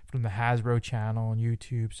on from the Hasbro channel on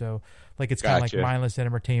YouTube. So like it's kind of like mindless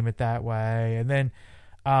entertainment that way. And then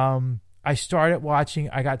I started watching.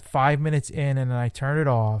 I got 5 minutes in and then I turned it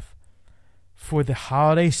off. For the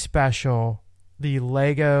holiday special, the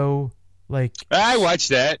Lego, like... I watched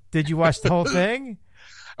that. Did you watch the whole thing?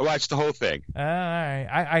 I watched the whole thing. All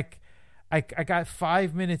right. I got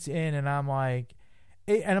 5 minutes in, and I'm like...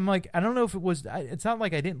 I don't know if it was... It's not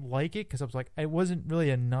like I didn't like it, because I was like, it wasn't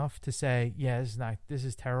really enough to say, yeah, this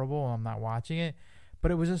is terrible, and I'm not watching it.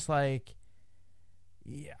 But it was just like...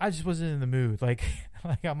 I just wasn't in the mood. Like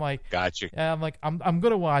I'm like... Gotcha. I'm like, I'm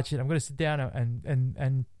going to watch it. I'm going to sit down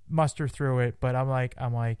and muster through it, but I'm like,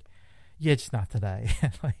 yeah, it's not today.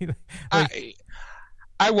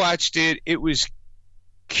 I watched it. It was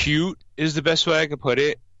cute, is the best way I could put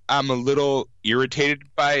it. I'm a little irritated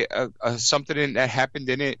by something that happened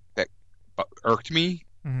in it that irked me.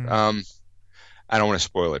 Mm-hmm. I don't want to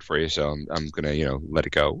spoil it for you, so I'm gonna let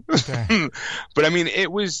it go. Okay. But I mean,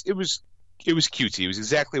 it was cutesy. It was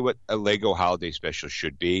exactly what a Lego holiday special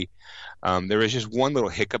should be. There was just one little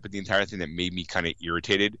hiccup in the entire thing that made me kind of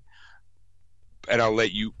irritated. And I'll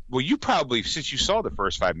let you. Well, you probably, since you saw the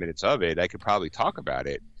first 5 minutes of it, I could probably talk about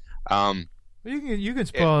it. You can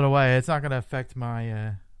spoil it away. It's not going to affect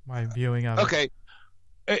my my viewing of it. Okay,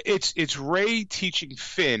 it's Rey teaching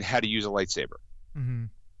Finn how to use a lightsaber. Mm-hmm.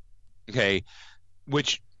 Okay,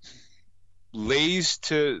 which lays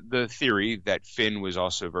to the theory that Finn was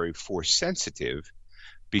also very force sensitive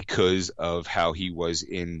because of how he was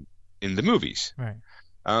in the movies. Right.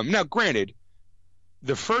 Now, granted,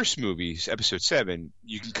 the first movies, Episode 7,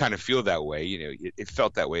 you can kind of feel that way. It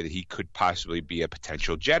felt that way, that he could possibly be a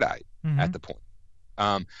potential Jedi at the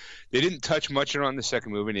point. They didn't touch much on it the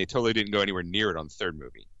second movie, and they totally didn't go anywhere near it on the third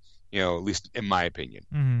movie. At least in my opinion.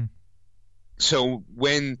 Mm-hmm. So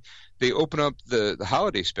when they open up the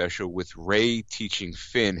holiday special with Rey teaching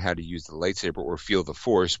Finn how to use the lightsaber or feel the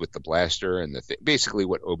Force with the blaster and basically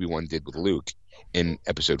what Obi-Wan did with Luke in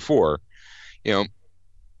Episode 4,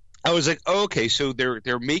 I was like, oh, okay, so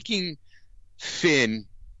they're making Finn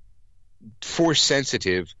Force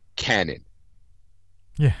sensitive canon.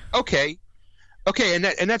 Yeah. Okay, and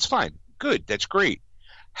that's fine. Good, that's great.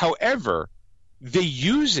 However, they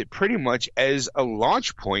use it pretty much as a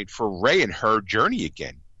launch point for Rey and her journey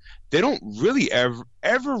again. they don't really ever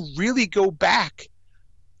really go back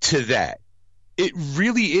to that. It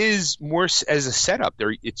really is more as a setup.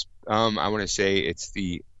 There, it's I want to say it's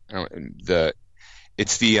the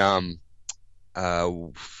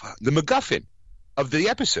MacGuffin of the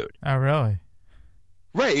episode. Oh, really?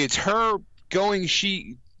 Right. It's her going.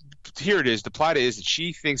 Here it is. The plot is that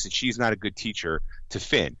she thinks that she's not a good teacher to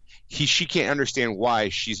Finn. She can't understand why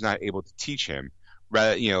she's not able to teach him.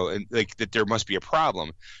 Rather, and like that there must be a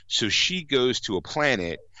problem. So she goes to a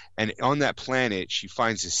planet, and on that planet she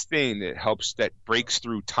finds this thing that breaks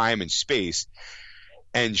through time and space,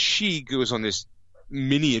 and she goes on this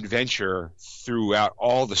mini adventure throughout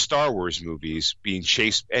all the Star Wars movies, being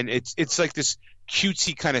chased, and it's like this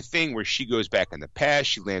cutesy kind of thing where she goes back in the past.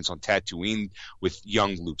 She lands on Tatooine with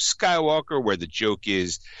young Luke Skywalker, where the joke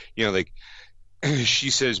is, like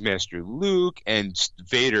she says Master Luke, and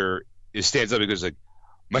Vader stands up and goes like,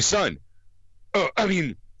 my son,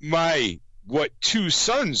 two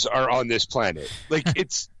sons are on this planet. Like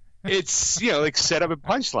it's like set up a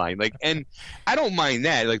punchline. Like, and I don't mind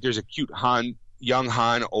that. Like there's a cute young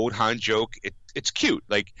Han, old Han joke. It's cute.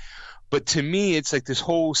 Like, but to me, it's like this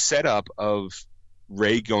whole setup of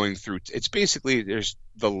Rey going through. It's basically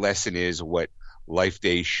the lesson is what Life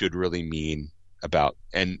Day should really mean about,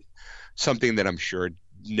 and something that I'm sure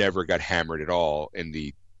never got hammered at all in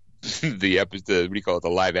the episode, what do you call it, the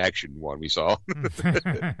live action one we saw. They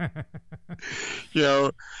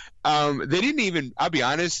didn't even, I'll be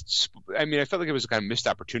honest, I mean, I felt like it was a kind of missed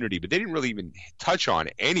opportunity, but they didn't really even touch on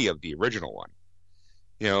any of the original one.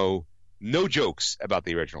 No jokes about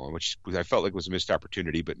the original one, which I felt like was a missed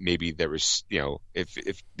opportunity, but maybe there was,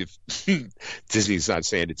 if Disney's not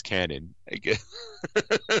saying it's canon, I guess.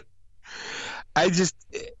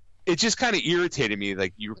 It just kind of irritated me.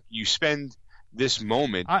 Like you spend this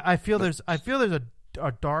moment. I feel there's a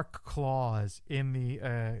dark clause in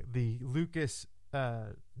the Lucas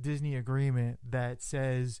Disney agreement that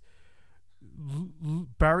says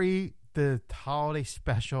bury the holiday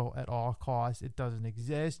special at all costs. It doesn't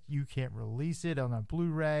exist. You can't release it on a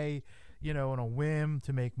Blu-ray, on a whim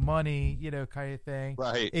to make money, kind of thing.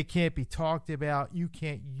 Right. It can't be talked about. You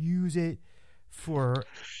can't use it for,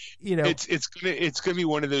 it's gonna be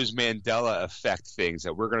one of those Mandela effect things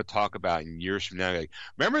that we're gonna talk about in years from now. Like,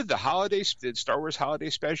 remember the Star Wars holiday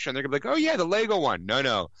special? And they're gonna be like, oh yeah, the Lego one.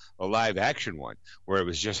 No, a live action one where it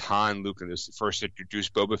was just Han, Luke, and this first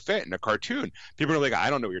introduced Boba Fett in a cartoon. People are like, I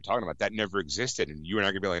don't know what you're talking about. That never existed. And you and I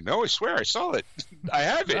are gonna be like, no, I swear I saw it. I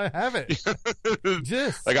have it.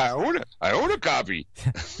 Just like I own a copy.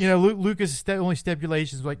 Lucas' only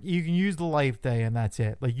stipulations like you can use the Life Day and that's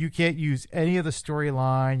it. Like you can't use any of the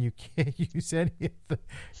storyline. You can't use any of the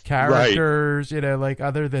characters, right. Like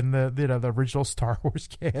other than the original Star Wars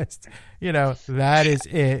cast. That is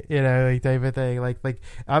it. Like type of thing. Like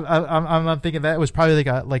I'm thinking that was probably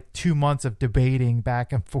like 2 months of debating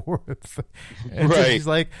back and forth. And right. She's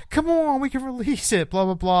like, "Come on, we can release it." Blah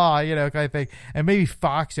blah blah. Kind of thing. And maybe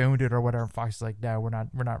Fox owned it or whatever. Fox is like, "No, we're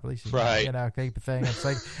not releasing right. it." Type of thing. It's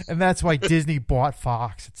like, and that's why Disney bought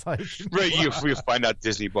Fox. It's like, right. We find out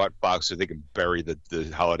Disney bought Fox so they can bury the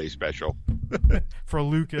holiday special for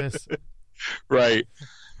Lucas. Right.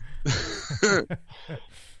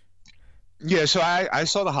 Yeah, so I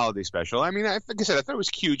saw the holiday special. I mean, like I said, I thought it was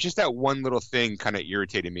cute. Just that one little thing kind of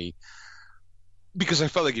irritated me because I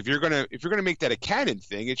felt like if you're gonna make that a canon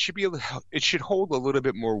thing, it should hold a little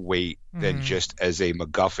bit more weight than just as a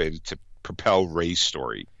MacGuffin to propel Rey's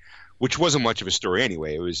story, which wasn't much of a story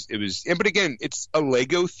anyway. It was, but again, it's a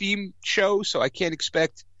Lego themed show, so I can't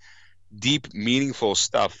expect deep, meaningful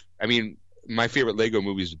stuff. I mean, my favorite Lego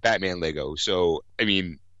movie is Batman Lego, so I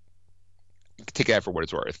mean, take that for what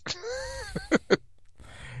it's worth.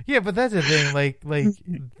 Yeah, but that's the thing. Like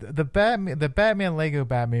the Batman Lego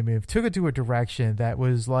Batman movie took it to a direction that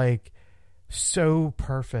was like so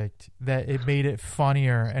perfect that it made it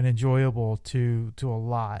funnier and enjoyable to a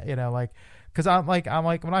lot. Because I'm like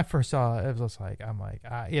when I first saw it, it was just like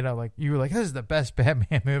like you were like, this is the best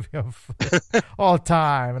Batman movie of all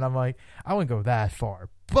time, and I'm like, I wouldn't go that far,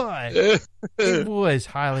 but it was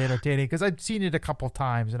highly entertaining because I've seen it a couple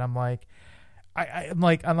times, and I'm like, I'm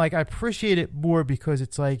like I appreciate it more because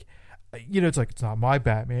it's like, it's like it's not my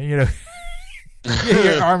Batman, your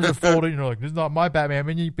arms are folded, like this is not my Batman,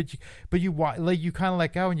 but you kind of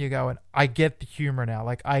let go and you go, and I get the humor now,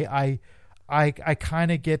 like I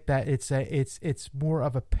kind of get that it's more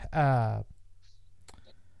of not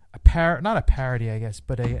a parody, I guess,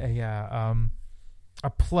 but a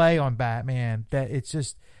play on Batman that it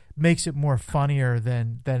just makes it more funnier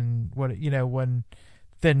than what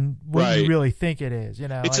right. You really think it is.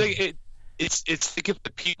 It's like it's like if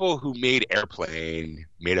the people who made Airplane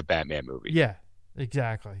made a Batman movie. Yeah,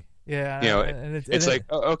 exactly. Yeah, You know, and it's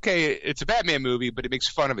like, okay, it's a Batman movie, but it makes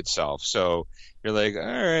fun of itself. So you're like, all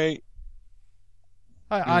right.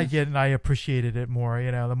 I get it, and I appreciated it more.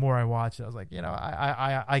 You know, the more I watched it, I was like,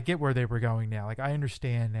 I get where they were going now. Like, I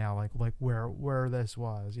understand now, like where this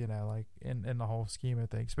was. You know, like in the whole scheme of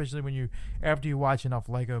things. Especially when after you watch enough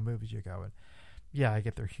Lego movies, you're going, yeah, I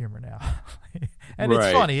get their humor now, and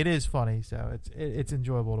it's funny. It is funny, so it's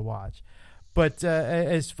enjoyable to watch. But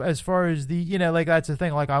as far as the, like, that's the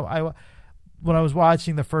thing. Like I when I was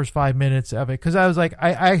watching the first 5 minutes of it, because I was like,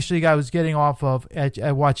 I was getting off of at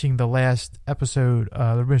watching the last episode,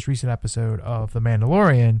 the most recent episode of The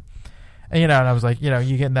Mandalorian, and I was like, you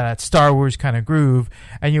get in that Star Wars kind of groove,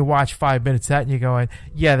 and you watch 5 minutes of that, and you're going,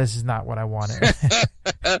 yeah, this is not what I wanted.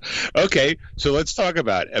 Okay, so let's talk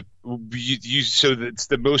about it. So it's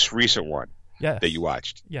the most recent one that you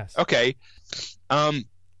watched. Yes. Okay.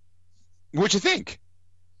 What'd you think?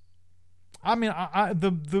 I mean,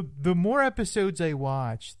 the more episodes I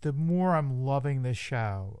watch, the more I'm loving this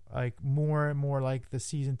show. Like, more and more, like the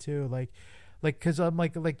season 2, like, because I'm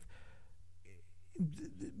like the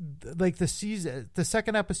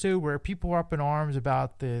second episode where people are up in arms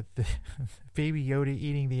about the Baby Yoda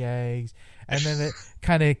eating the eggs, and then it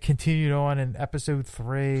kind of continued on in episode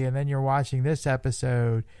 3, and then you're watching this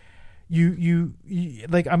episode. You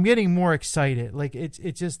like, I'm getting more excited. Like, it's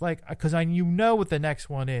just like, because I what the next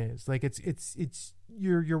one is. Like, it's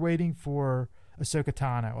you're waiting for Ahsoka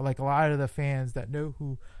Tano. Like, a lot of the fans that know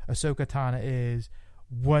who Ahsoka Tano is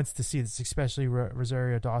wants to see this, especially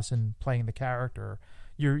Rosario Dawson playing the character.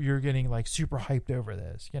 You're getting like super hyped over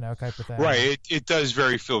this, type of thing. Right. It does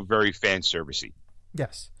feel very fan servicey.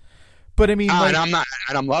 Yes. But I mean, and I'm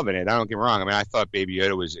loving it. I don't get me wrong. I mean, I thought Baby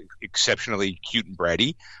Yoda was exceptionally cute and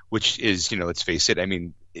bratty, which is, let's face it. I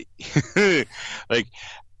mean, like,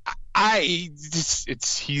 he's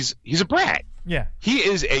a brat. Yeah, he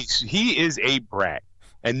is a brat,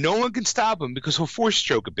 and no one can stop him because he'll force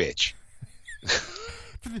choke a bitch.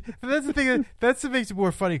 But that's the thing. That's what makes it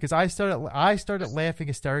more funny, because I started laughing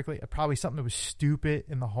hysterically at probably something that was stupid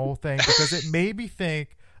in the whole thing, because it made me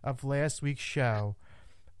think of last week's show,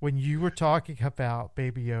 when you were talking about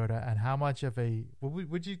Baby Yoda and how much of a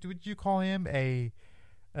would you call him a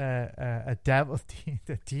devil,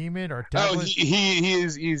 a demon, or devil? Oh,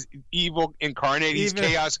 he's evil incarnate. He's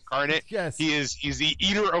chaos incarnate. Yes, he's the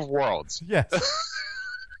eater of worlds. Yes,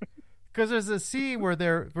 because there's a scene where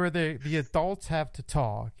the adults have to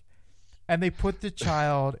talk, and they put the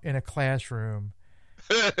child in a classroom.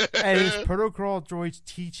 And his protocol droid's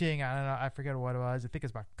teaching, I don't know, I forget what it was. I think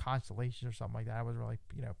it's about constellation or something like that. I wasn't really,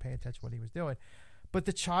 paying attention to what he was doing. But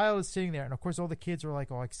the child is sitting there, and of course all the kids are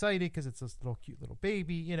like all excited because it's this little cute little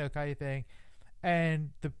baby, kind of thing. And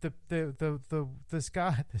this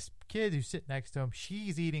kid who's sitting next to him,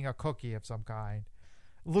 she's eating a cookie of some kind.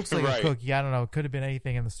 It looks like a cookie. I don't know. It could have been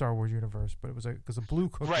anything in the Star Wars universe, but it was a blue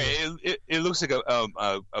cookie. Right. It looks like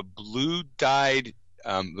a blue dyed.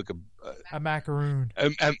 Like a macaroon.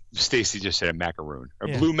 Stacy just said a macaroon,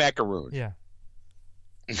 blue macaroon. Yeah,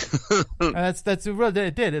 and that's what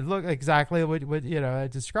it did. It looked exactly what I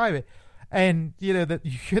describe it, and that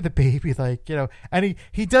you hear the baby, like, and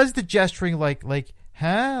he does the gesturing like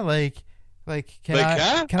huh, like can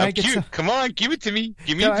I get cute. some? Come on, give it to me.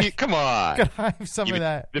 Come on. Can I have some of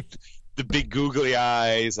that? The big googly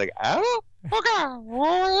eyes, like, oh.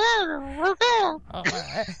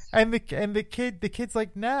 And the kid's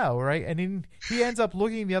like, no, right? And then he ends up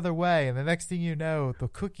looking the other way, and the next thing you know, the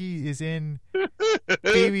cookie is in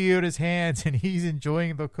Baby Yoda's hands, and he's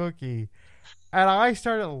enjoying the cookie. And I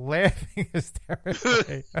started laughing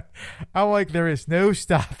hysterically. I'm like, there is no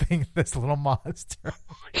stopping this little monster.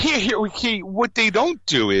 Here, what they don't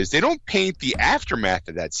do is they don't paint the aftermath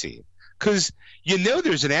of that scene, because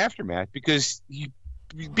there's an aftermath, because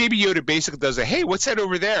Baby Yoda basically does a, hey, what's that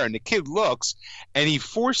over there? And the kid looks, and he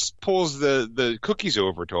pulls the cookies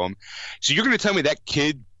over to him. So you're going to tell me that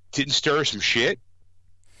kid didn't stir some shit?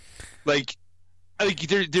 Like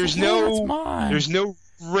there's no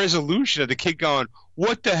resolution of the kid going,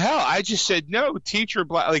 what the hell? I just said no, teacher,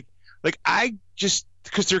 like I just,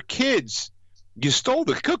 because they're kids. You stole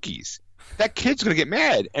the cookies. That kid's going to get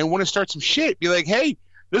mad and want to start some shit. Be like, hey,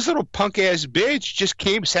 this little punk ass bitch just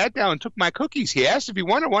sat down and took my cookies. He asked if he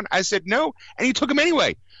wanted one. I said no, and he took them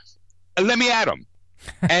anyway. And let me at him.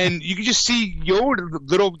 And you can just see Yoda,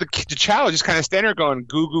 the child, just kind of standing there going,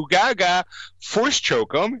 goo goo gaga, force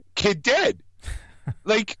choke him, kid dead.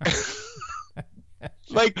 Like,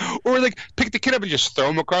 or pick the kid up and just throw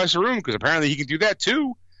him across the room, because apparently he can do that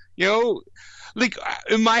too. like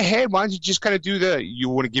in my head, why don't you just kind of do the "you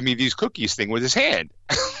want to give me these cookies" thing with his hand?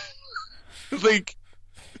 Like,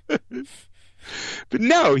 but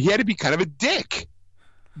no, he had to be kind of a dick.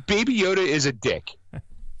 Baby Yoda is a dick.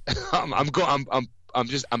 I'm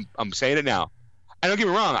saying it now. And don't get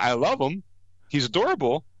me wrong, I love him. He's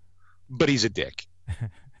adorable, but he's a dick.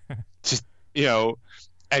 Just,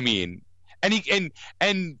 I mean, and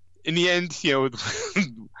in the end,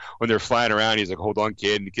 when they're flying around, he's like, "Hold on,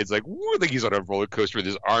 kid," and the kid's like, "Woo!" Like he's on a roller coaster with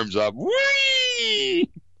his arms up. Whee!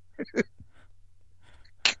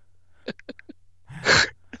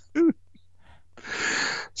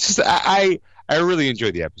 Just, I really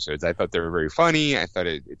enjoyed the episodes. I thought they were very funny. I thought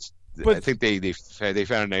I think they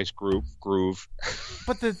found a nice groove.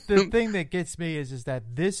 But the thing that gets me is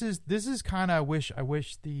that this is kind of I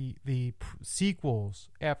wish the sequels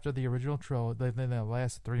after the original trilogy, the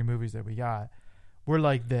last 3 movies that we got, were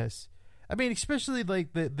like this. I mean, especially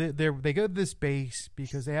like they go to this base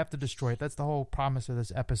because they have to destroy it. That's the whole promise of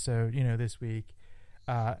this episode, this week.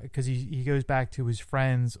 Because he goes back to his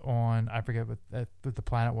friends on, I forget what the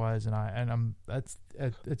planet was, it's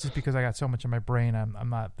just because I got so much in my brain I'm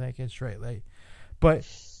not thinking straight. But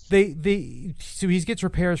so he gets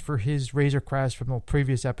repairs for his Razor Crest from the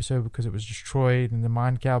previous episode because it was destroyed in the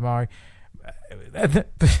Mon Calamari.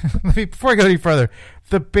 Before I go any further,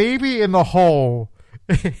 the baby in the hole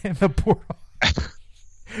in the portal,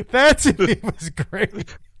 it was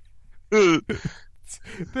great.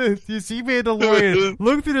 You see Mandalorian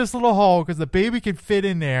look through this little hole because the baby can fit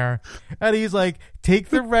in there, and he's like, take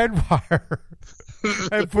the red wire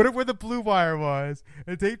and put it where the blue wire was,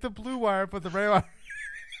 and take the blue wire, put the red wire.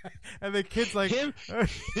 And the kid's like him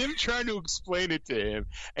trying to explain it to him,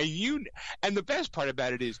 and the best part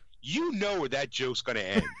about it is where that joke's going to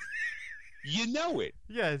end. You know it.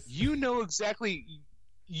 Yes. You know exactly.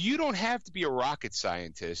 You don't have to be a rocket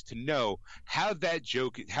scientist to know how that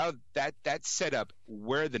setup,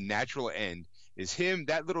 where the natural end is him,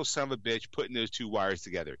 that little son of a bitch, putting those 2 wires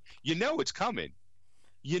together. You know it's coming.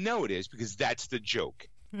 You know it is because that's the joke.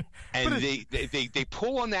 And they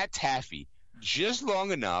pull on that taffy just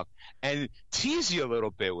long enough and tease you a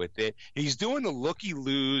little bit with it. He's doing the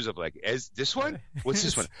looky-loos of like, is this one? What's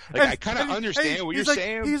this one? Like, I kind of understand what you're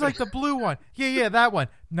saying. He's like, the blue one. Yeah, that one.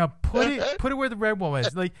 Now put it where the red one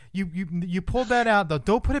was. Like you pulled that out though.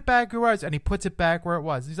 Don't put it back where it was. And he puts it back where it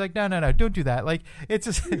was. He's like, no, don't do that. Like it's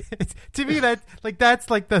just to me that's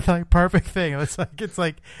like the perfect thing. It's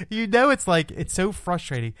like it's so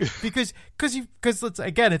frustrating because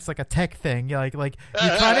it's like a tech thing. You're like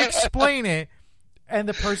you're trying to explain it. And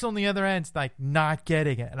the person on the other end's like not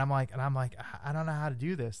getting it, and I'm like, I don't know how to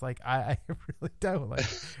do this. Like, I really don't.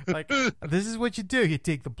 Like this is what you do. You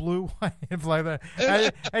take the blue one and fly that,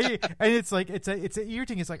 and it's like it's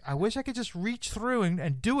irritating. It's like I wish I could just reach through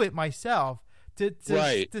and do it myself to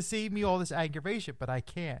save me all this aggravation, but I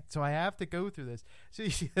can't. So I have to go through this. So you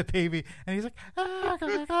see the baby, and he's like,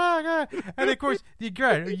 and of course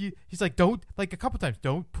he's like, don't, like a couple times,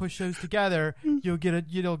 don't push those together. You'll get a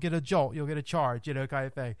jolt, you'll get a charge, kind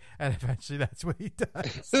of thing. And eventually that's what he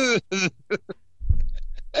does.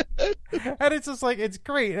 And it's just like, it's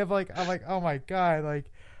great. I'm like, oh my God, like.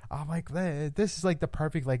 I'm like, man, this is like the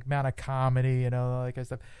perfect like amount of comedy, like kind of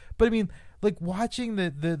stuff. But I mean, like watching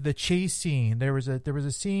the chase scene, there was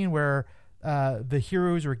a scene where the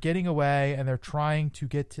heroes are getting away and they're trying to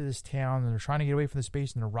get to this town and they're trying to get away from the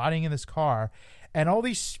space and they're riding in this car, and all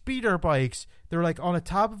these speeder bikes, they're like on the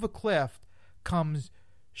top of a cliff, comes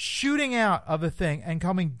shooting out of the thing and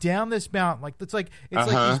coming down this mountain. Like it's like these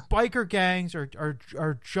biker gangs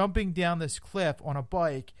are jumping down this cliff on a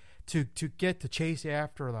bike to get to chase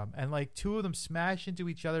after them, and like 2 of them smash into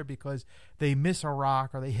each other because they miss a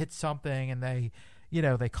rock or they hit something and they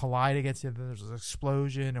collide against it. There's an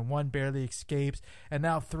explosion and one barely escapes, and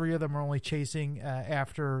now 3 of them are only chasing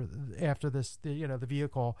after this the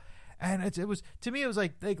vehicle. And it was, to me, it was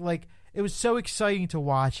like it was so exciting to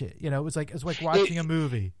watch it. It was like watching a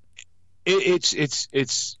movie. It's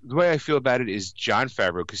the way I feel about it is Jon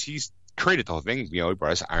Favreau, because he's created the whole thing. He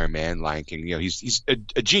brought us Iron Man, Lion King. He's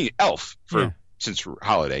a genius elf since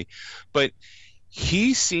Holiday, but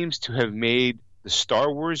he seems to have made the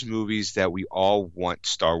Star Wars movies that we all want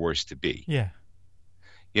Star Wars to be. Yeah.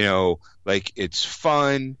 Like it's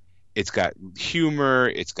fun, it's got humor,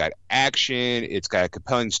 it's got action, it's got a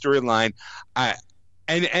compelling storyline.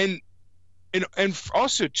 And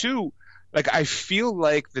also too, like I feel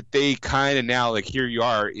like that they kind of now, like here you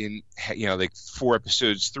are in like 3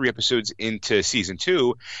 episodes into season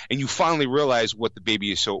 2, and you finally realize why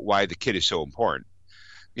the kid is so important.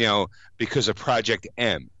 Because of Project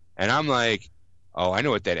M. And I'm like, Oh, I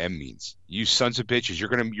know what that M means. You sons of bitches.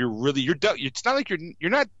 It's not like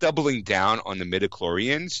you're not doubling down on the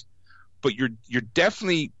midichlorians, but you're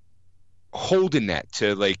definitely holding that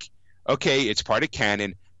to like, okay, it's part of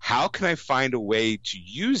canon. How can I find a way to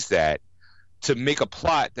use that to make a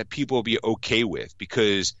plot that people will be okay with?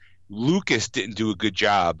 Because Lucas didn't do a good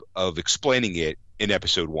job of explaining it in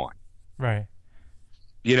episode 1. Right.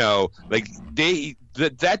 You know, like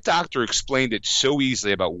that doctor explained it so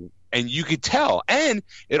easily and you could tell. And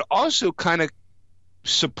it also kind of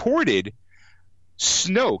supported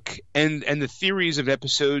Snoke and the theories of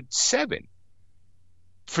episode 7.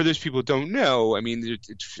 For those people who don't know, I mean,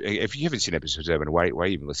 if you haven't seen episode 7, why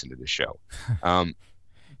even listen to this show?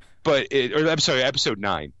 Episode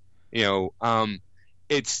 9. You know,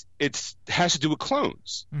 it has to do with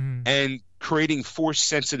clones and creating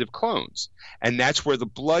force-sensitive clones, and that's where the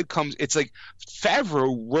blood comes. It's like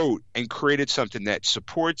Favreau wrote and created something that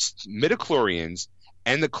supports midichlorians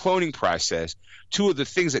and the cloning process, two of the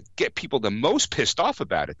things that get people the most pissed off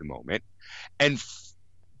about at the moment, and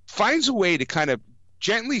finds a way to kind of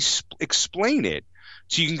gently explain it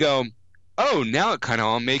so you can go, oh, now it kind of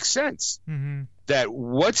all makes sense. That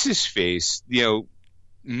what's his face, you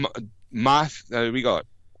know, Moff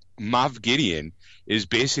Gideon is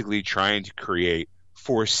basically trying to create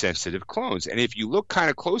force-sensitive clones. And if you look kind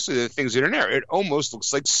of closely at the things that are there, it almost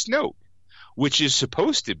looks like Snoke, which is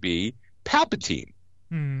supposed to be Palpatine.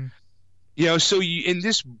 You know, so in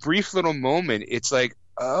this brief little moment, it's like,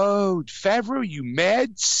 oh, Favreau, you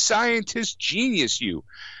mad scientist genius, you.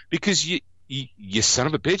 Because you son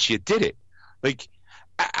of a bitch, you did it. Like,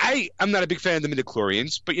 I'm not a big fan of the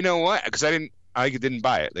midichlorians, but you know what? Because I didn't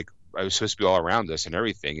buy it. Like, I was supposed to be all around us and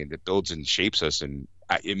everything, and it builds and shapes us, and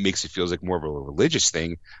it makes it feel like more of a religious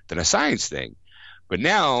thing than a science thing. But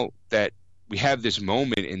now that we have this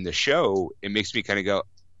moment in the show, it makes me kind of go,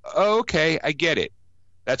 oh, okay, I get it.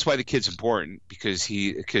 That's why the kid's important, because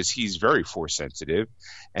he's very force sensitive,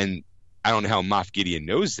 and I don't know how Moff Gideon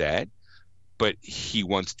knows that, but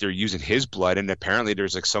they're using his blood, and apparently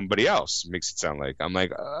there's like somebody else. It makes it sound like I'm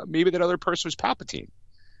like maybe that other person was Palpatine.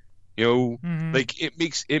 You know, like it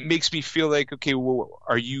makes me feel like, okay, well,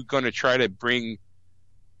 are you going to try to bring,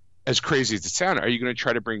 as crazy as it sounds, are you going to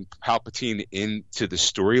try to bring Palpatine into the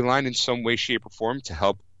storyline in some way, shape, or form to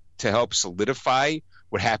help solidify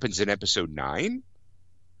what happens in episode 9?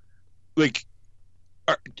 Like,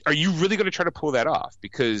 are you really going to try to pull that off?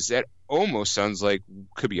 Because that almost sounds like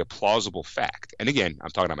could be a plausible fact. And again, I'm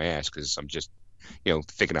talking out my ass because I'm just, you know,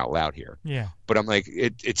 thinking out loud here. Yeah. But I'm like,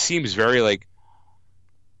 it seems very like,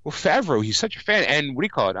 well, Favreau, he's such a fan, and what do you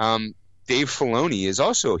call it? Dave Filoni is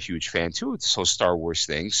also a huge fan too of this whole Star Wars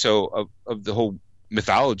thing. So of the whole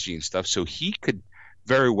mythology and stuff. So he could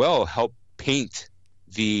very well help paint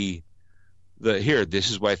this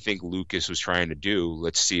is what I think Lucas was trying to do.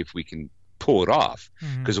 Let's see if we can pull it off.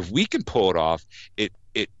 Because if we can pull it off, it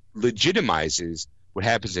legitimizes what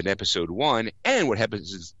happens in episode 1 and what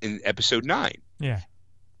happens in episode 9. Yeah.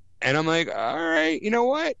 And I'm like, all right, you know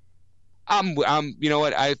what? You know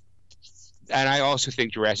what? I also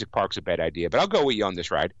think Jurassic Park's a bad idea, but I'll go with you on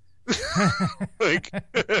this ride. Like,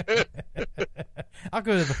 I'll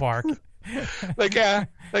go to the park. Okay.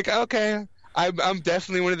 I'm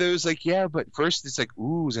definitely one of those, like, yeah, but first it's like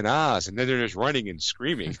oohs and ahs, and then they're just running and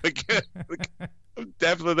screaming. Like I'm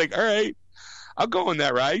definitely like, all right, I'll go on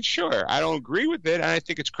that ride. Sure, I don't agree with it, and I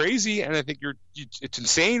think it's crazy, and I think it's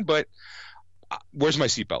insane, but where's my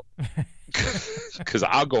seatbelt? Because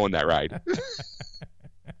I'll go on that ride.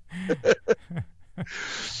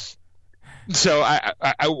 So I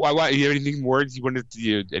you have anything more?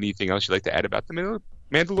 Anything else you'd like to add about the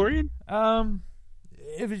Mandalorian?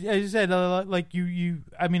 As you said, like you,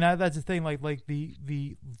 I mean, that's the thing. Like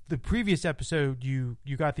the previous episode, you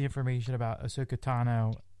got the information about Ahsoka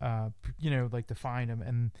Tano, like to find him,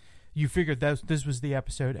 and you figured this was the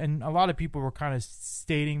episode. And a lot of people were kind of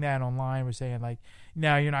stating that online, were saying like,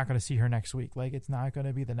 no, you're not going to see her next week. Like, it's not going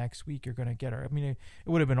to be the next week you're going to get her. I mean, it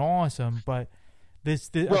would have been awesome, but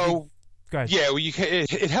well, go ahead. Yeah, well,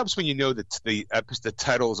 it helps when you know that the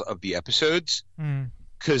titles of the episodes.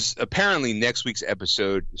 Because apparently next week's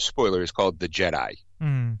episode, spoiler, is called The Jedi.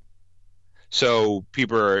 So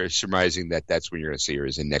people are surmising that that's when you're going to see her,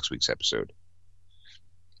 is in next week's episode.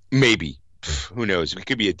 Maybe. Who knows? It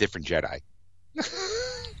could be a different Jedi.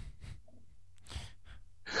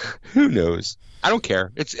 Who knows? I don't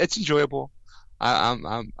care. It's enjoyable.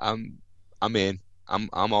 I'm in. I'm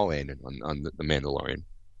all in on the Mandalorian.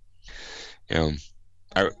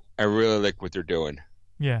 I really like what they're doing.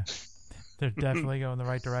 Yeah. They're definitely going the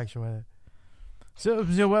right direction with it. So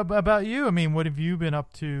what about you? I mean, what have you been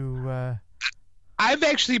up to? I've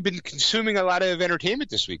actually been consuming a lot of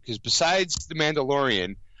entertainment this week because besides The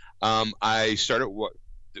Mandalorian, I started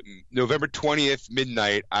November 20th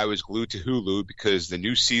midnight. I was glued to Hulu because the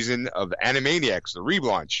new season of the Animaniacs, the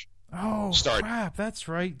relaunch, started. Crap! That's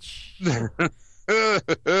right.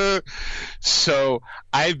 So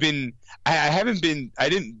I didn't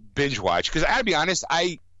binge watch because I gotta be honest,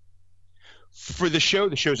 for the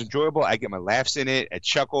show's enjoyable. I get my laughs in it, at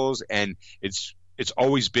chuckles, and it's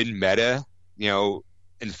always been meta.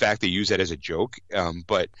 In fact, they use that as a joke.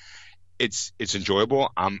 But it's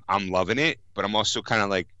enjoyable. I'm loving it, but I'm also kind of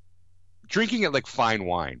like drinking it like fine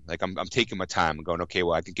wine. Like I'm taking my time. I'm going, okay,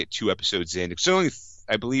 well, I can get 2 episodes in. It's only,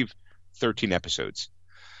 I believe, 13 episodes.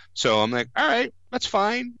 So I'm like, all right, that's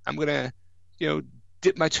fine. I'm gonna,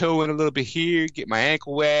 dip my toe in a little bit here, get my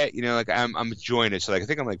ankle wet. I'm enjoying it. So like I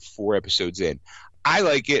think I'm like 4 episodes in. I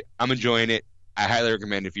like it. I'm enjoying it. I highly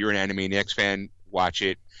recommend if you're an Animaniacs fan, watch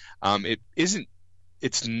it.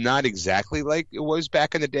 It's not exactly like it was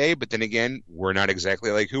back in the day, but then again, we're not exactly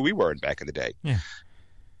like who we were back in the day. Yeah.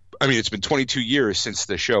 I mean, it's been 22 years since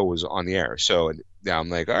the show was on the air. So now I'm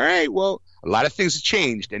like, all right, well, a lot of things have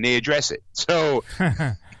changed and they address it. So,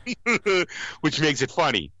 which makes it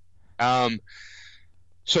funny.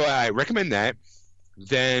 So I recommend that.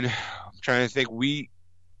 Then I'm trying to think,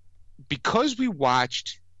 because we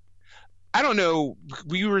watched, I don't know,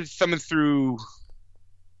 we were thumbing through.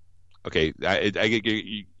 Okay,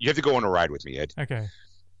 you have to go on a ride with me, Ed. Okay.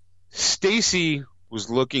 Stacy was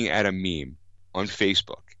looking at a meme on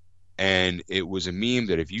Facebook, and it was a meme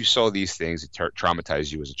that if you saw these things, it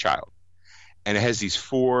traumatized you as a child. And it has these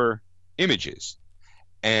 4 images.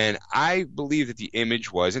 And I believe that the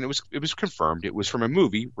image was, and it was confirmed, it was from a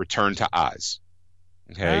movie, Return to Oz.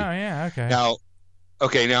 Okay? Oh, yeah,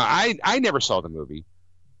 okay. Now, I never saw the movie.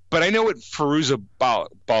 But I know what Fairuza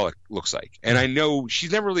Balk looks like, and I know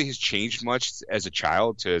she's never really has changed much as a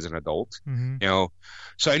child to as an adult,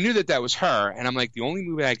 So I knew that was her, and I'm like, the only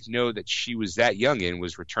movie I know that she was that young in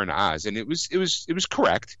was Return to Oz, and it was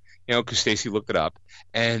correct, because Stacey looked it up,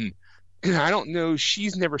 and I don't know,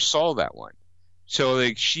 she's never saw that one, so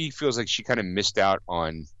like she feels like she kind of missed out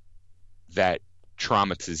on that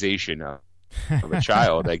traumatization of a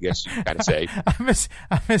child, I guess you kind of say. I'm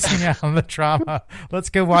missing out on the trauma. Let's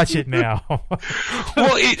go watch it now.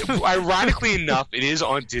 Well, ironically enough, it is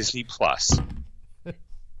on Disney Plus.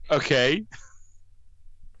 Okay.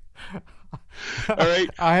 All right.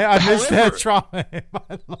 I missed that trauma in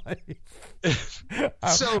my life.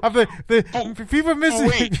 So people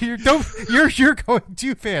missing. You're going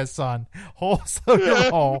too fast, son. Slow your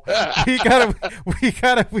roll. We gotta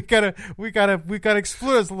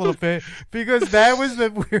explore this a little bit because that was the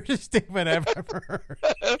weirdest statement I've ever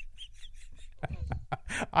heard.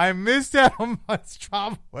 I missed out on much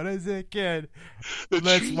trauma when I was a kid.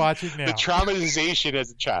 Let's watch it now. The traumatization as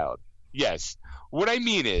a child. Yes. What I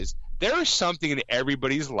mean is, there is something in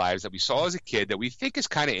everybody's lives that we saw as a kid that we think is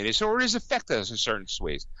kind of innocent or has affected us in certain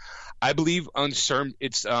ways. I believe on certain,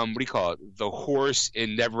 it's what do you call it? The horse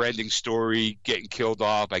in Neverending Story getting killed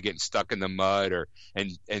off by getting stuck in the mud,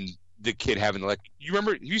 and the kid having you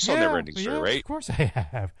remember you saw Neverending Story, right? Of course I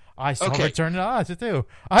have. I saw Return to Oz too.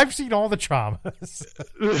 I've seen all the traumas,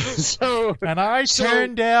 and I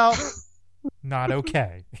turned out not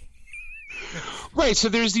okay. Right, so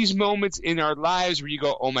there's these moments in our lives where you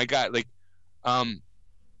go, oh my God,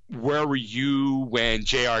 where were you when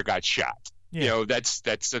JR got shot? Yeah. That's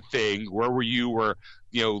the thing. Where were you where,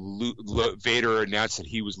 Vader announced that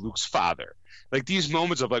he was Luke's father? Like these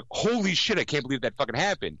moments of holy shit, I can't believe that fucking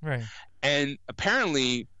happened. Right. And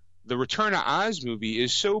apparently the Return to Oz movie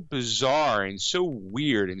is so bizarre and so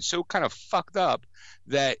weird and so kind of fucked up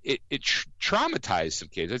that it traumatized some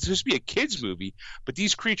kids. It's supposed to be a kids movie, but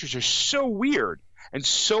these creatures are so weird and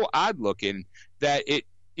so odd looking that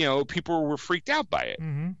people were freaked out by it.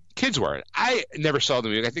 Mm-hmm. Kids were. I never saw the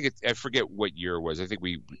movie. I think I forget what year it was. I think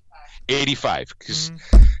 85 because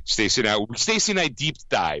Stacey and I deep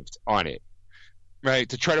dived on it, right,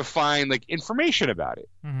 to try to find information about it.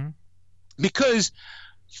 Mm-hmm. Because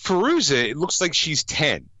Fairuza, it looks like she's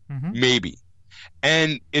 10, maybe.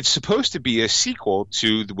 And it's supposed to be a sequel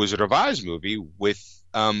to the Wizard of Oz movie with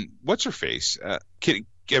what's-her-face?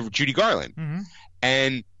 Judy Garland. Mm-hmm.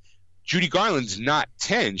 And Judy Garland's not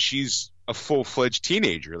 10. She's a full-fledged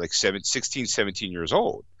teenager, 16, 17 years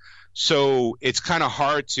old. So it's kind of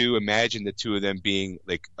hard to imagine the two of them being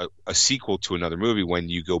a sequel to another movie when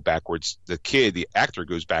you go backwards. The actor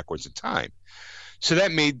goes backwards in time. So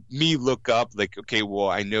that made me look up okay, well,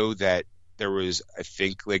 I know that there was, I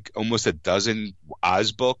think, almost a dozen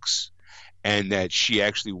Oz books, and that she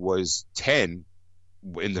actually was 10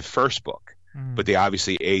 in the first book. but they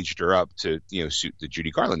obviously aged her up to, suit the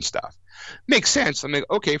Judy Garland stuff. Makes sense. I'm like,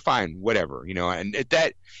 okay, fine, whatever, and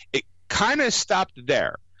it kind of stopped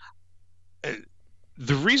there.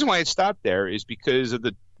 The reason why it stopped there is because of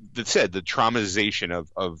the traumatization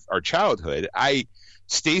of our childhood.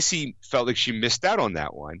 Stacy felt like she missed out on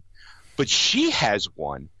that one, but she has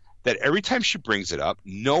one that every time she brings it up,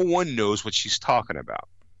 no one knows what she's talking about.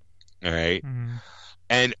 All right. Mm-hmm.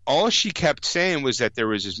 And all she kept saying was that there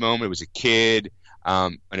was this moment, it was a kid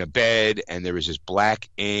in a bed, and there was this black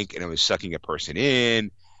ink, and it was sucking a person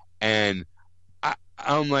in. And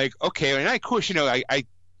I'm like, okay. And of course, I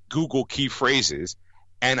Google key phrases,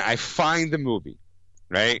 and I find the movie,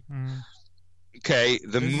 right? Mm-hmm. Okay.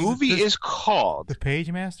 The movie is called The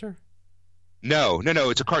Page Master? No.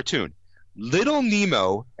 It's a cartoon. Little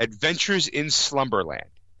Nemo Adventures in Slumberland.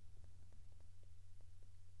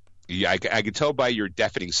 Yeah, I can tell by your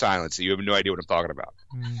deafening silence that you have no idea what I'm talking about.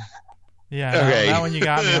 Yeah, okay. that one you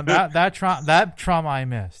got me on. That trauma I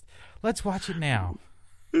missed. Let's watch it now.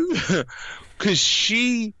 Because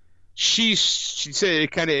she said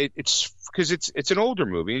it's because it's an older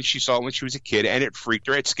movie, and she saw it when she was a kid, and it freaked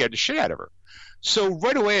her. It scared the shit out of her. So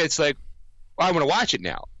right away, it's like, well, I want to watch it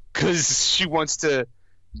now because she wants to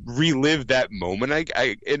relive that moment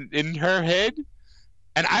in her head,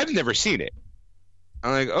 and I've never seen it.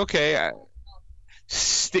 I'm like, okay.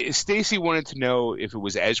 Stacy wanted to know if it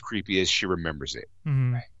was as creepy as she remembers it.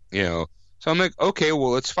 Mm-hmm. So I'm like, okay, well,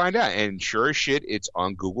 let's find out. And sure as shit, it's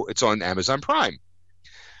on Google. It's on Amazon Prime.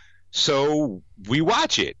 So we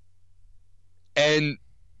watch it, and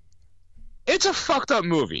it's a fucked up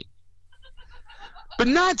movie. But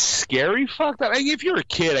not scary fucked up. I mean, if you're a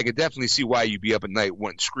kid, I could definitely see why you'd be up at night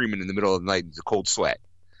screaming in the middle of the night in the cold sweat.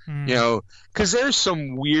 Because there's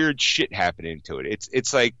some weird shit happening to it.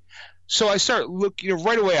 It's like, so I start looking,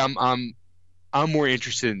 right away I'm more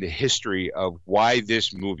interested in the history of why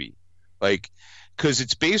this movie, like, because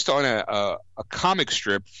it's based on a comic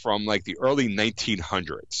strip from like the early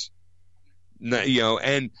 1900s.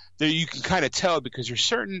 And there you can kind of tell because there's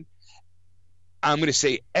certain, I'm going to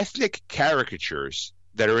say, ethnic caricatures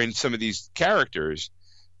that are in some of these characters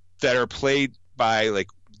that are played by like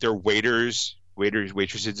their waitresses.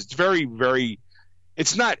 It's very, very,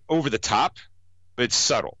 it's not over the top, but it's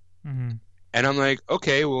subtle. Mm-hmm. And I'm like,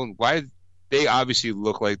 okay, well, why? They obviously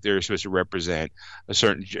look like they're supposed to represent a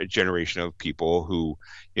certain generation of people who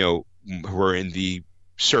are in the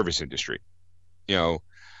service industry.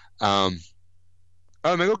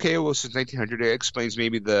 I'm like, okay, well, since 1900, it explains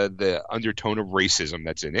maybe the undertone of racism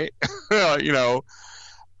that's in it,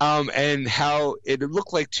 and how it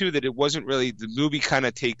looked like too that it wasn't really, the movie kind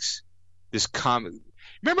of takes this comic.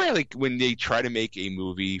 Remember, like when they try to make a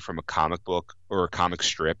movie from a comic book or a comic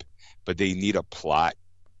strip, but they need a plot.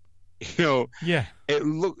 Yeah. It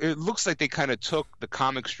looks like they kind of took the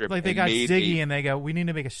comic strip, like they got Ziggy, and they go, we need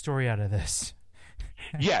to make a story out of this.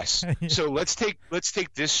 Yes. So let's take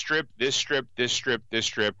this strip,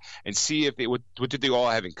 and see if what did they all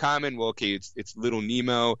have in common? Well, okay, it's Little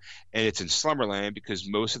Nemo, and it's in Slumberland because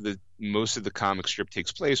most of the comic strip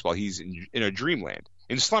takes place while he's in a dreamland,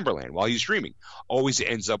 in Slumberland, while he's dreaming. Always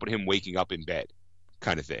ends up with him waking up in bed,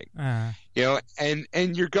 kind of thing. And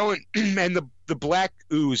you're going, and the black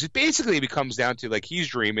ooze. It basically becomes down to like he's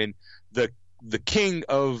dreaming. The king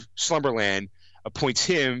of Slumberland appoints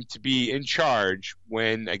him to be in charge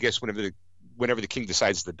whenever the king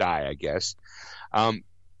decides to die, I guess.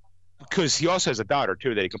 Because he also has a daughter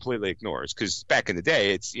too that he completely ignores. Because back in the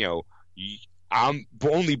day, it's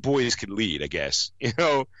only boys could lead, I guess.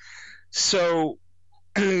 So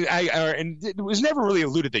and it was never really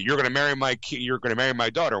alluded that you're going to marry my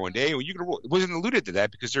daughter one day. It wasn't alluded to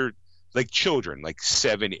that because they're like children, like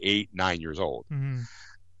 7, 8, 9 years old.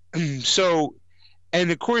 Mm-hmm. So,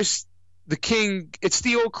 and of course, the king, it's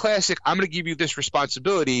the old classic, I'm going to give you this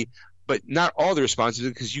responsibility, but not all the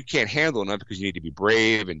responsibility because you can't handle enough because you need to be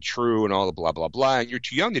brave and true and all the blah, blah, blah, and you're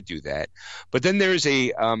too young to do that. But then there's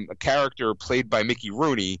a character played by Mickey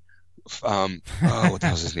Rooney. What the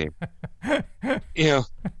hell's his name?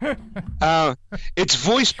 It's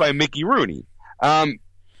voiced by Mickey Rooney. And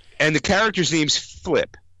the character's name's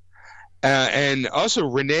Flip. And also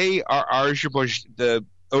Renee Arjabouch, the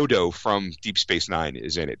Odo from Deep Space Nine,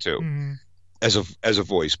 is in it too, Mm-hmm. as a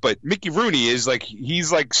voice. But Mickey Rooney is like,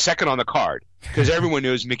 he's like second on the card because everyone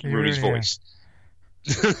knows Mickey Rooney's voice.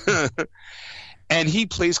 And he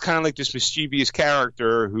plays kind of like this mischievous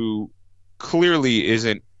character who clearly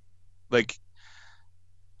isn't like,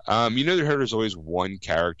 there's always one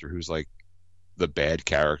character who's like the bad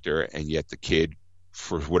character, and yet the kid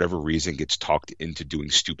for whatever reason gets talked into doing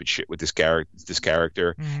stupid shit with this character,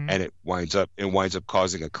 Mm-hmm. and it winds up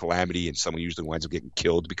causing a calamity, and someone usually winds up getting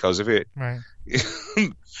killed because of it. Right.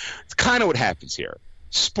 It's kind of what happens here.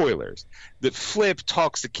 Spoilers. The Flip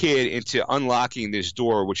talks the kid into unlocking this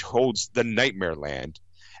door which holds the Nightmare Land,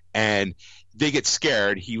 and they get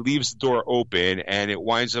scared. He leaves the door open, and it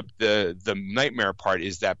winds up the nightmare part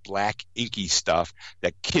is that black inky stuff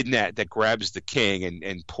that grabs the king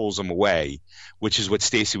and pulls him away, which is what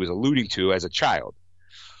Stacy was alluding to as a child.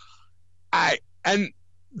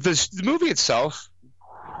 The movie itself,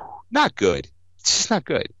 not good. It's just not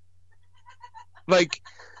good. Like,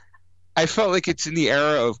 I felt like it's in the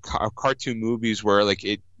era of cartoon movies where like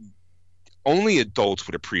only adults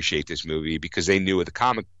would appreciate this movie because they knew of the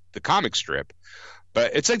comic strip,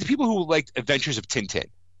 but it's like the people who liked Adventures of Tintin.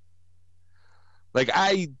 Like,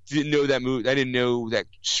 I didn't know that movie. I didn't know that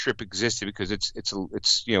strip existed because it's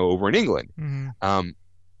over in England. Mm-hmm.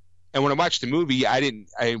 And when I watched the movie,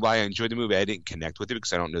 while I enjoyed the movie, I didn't connect with it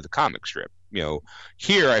because I don't know the comic strip.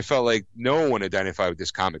 Here I felt like no one identified with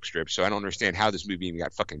this comic strip, so I don't understand how this movie even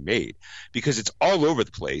got fucking made because it's all over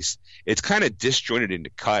the place. It's kind of disjointed into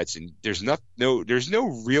cuts, and there's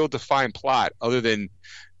no real defined plot other than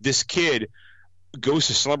this kid goes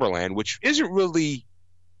to Slumberland, which isn't really.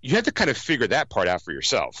 You have to kind of figure that part out for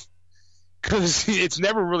yourself. Because it's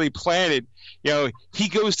never really planted. He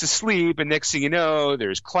goes to sleep, and next thing you know,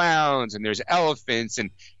 there's clowns and there's elephants, and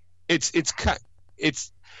it's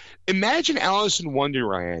imagine Alice in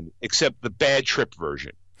Wonderland except the bad trip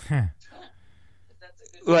version.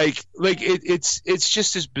 It's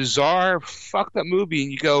just this bizarre, fucked up movie,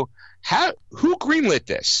 and you go, who greenlit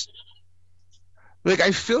this? Like,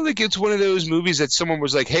 I feel like it's one of those movies that someone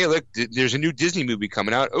was like, hey, look, there's a new Disney movie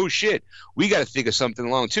coming out. Oh, shit. We got to think of something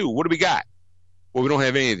along, too. What do we got? Well, we don't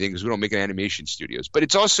have anything because we don't make an animation studios. But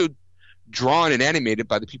it's also drawn and animated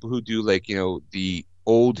by the people who do, like, the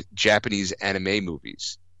old Japanese anime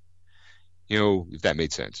movies. If that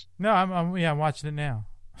made sense. No, I'm watching it now.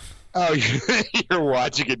 Oh, you're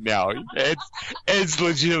watching it now. It's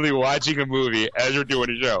legitimately watching a movie as we're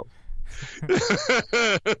doing a show.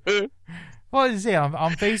 Well, as I say,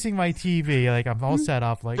 I'm facing my TV, like I'm all set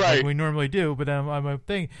up, like we normally do. But then I'm a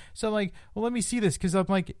thing, so I'm like, well, let me see this because I'm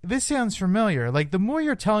like, this sounds familiar. Like the more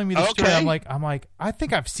you're telling me the story, I'm like, I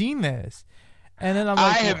think I've seen this, and then I'm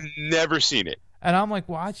like, I have never seen it, and I'm like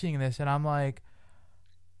watching this, and I'm like,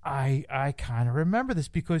 I kind of remember this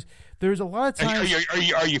because there's a lot of times.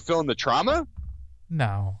 Are you feeling the trauma?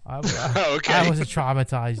 No, okay. I wasn't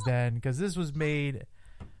traumatized then because this was made.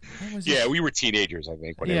 We were teenagers, I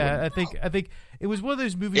think. I think it was one of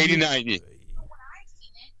those movies. 89. When I seen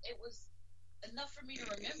it was enough for me to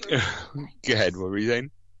remember. Go ahead. What were you saying?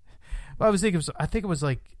 Well, I was thinking. I think it was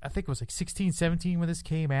like 16, 17 when this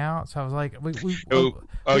came out. So I was like,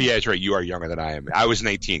 yeah, that's right. You are younger than I am. I was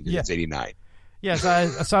 19 because it's 89. Yeah, so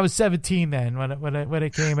I was 17 then when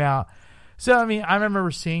it came out. So I mean, I remember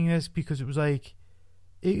seeing this because it was like.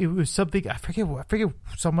 It was something I forget.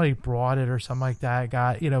 Somebody brought it or something like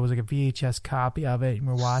that. It was like a VHS copy of it, and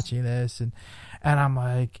we're watching this, and I'm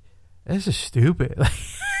like, this is stupid.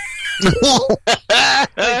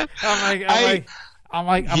 I'm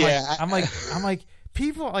like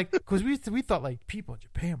people like because we thought like people in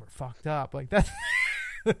Japan were fucked up like that.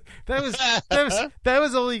 that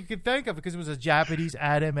was all you could think of because it was a Japanese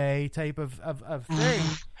anime type of thing.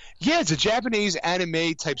 Yeah, it's a Japanese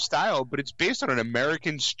anime type style, but it's based on an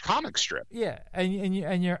American comic strip. Yeah, and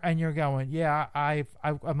you're going, yeah,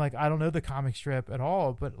 I'm like, I don't know the comic strip at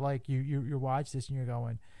all, but like you watch this and you're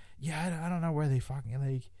going, yeah, I don't know where they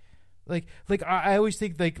fucking like I always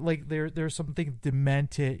think like there's something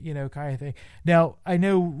demented, kind of thing. Now I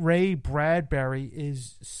know Ray Bradbury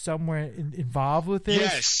is somewhere involved with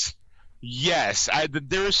this. Yes.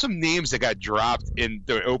 There were some names that got dropped in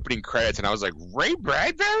the opening credits, and I was like, Ray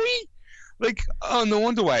Bradbury? Like, oh, no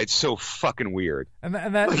wonder why it's so fucking weird. And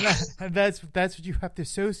that's what you have to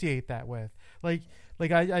associate that with. Like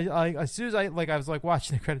I as soon as I was like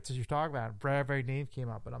watching the credits as you're talking about it, Bradbury name came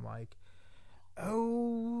up, and I'm like,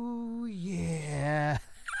 oh yeah.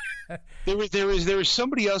 There was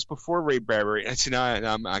somebody else before Ray Bradbury. And see, now I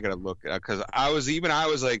gotta look because I was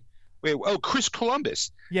like, wait, Chris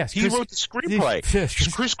Columbus. Yes, he wrote the screenplay.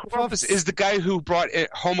 Chris Columbus is the guy who brought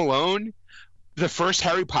Home Alone, the first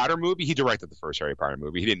Harry Potter movie. He directed the first Harry Potter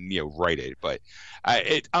movie. He didn't write it, but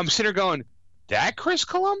I'm sitting there going, that Chris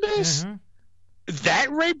Columbus, that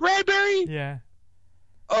Ray Bradbury, yeah.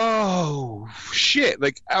 Oh shit!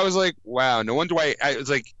 Like I was like, wow. No wonder why. I was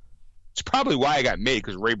like, it's probably why I got made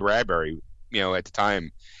because Ray Bradbury, at the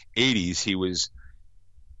time, 80s, he was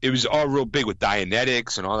it was all real big with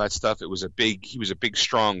Dianetics and all that stuff. He was a big,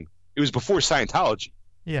 strong. It was before Scientology.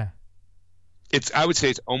 Yeah. I would say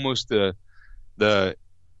it's almost his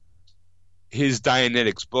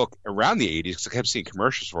Dianetics book around the 80s, because I kept seeing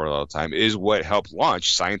commercials for it all the time, is what helped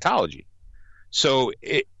launch Scientology. So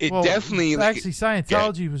it definitely actually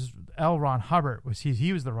Scientology was L. Ron Hubbard.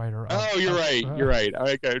 He was the writer. You're right. You're right.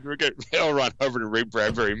 I get L. Ron Hubbard and Ray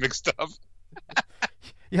Bradbury mixed up.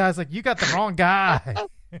 Yeah, I was like, you got the wrong guy.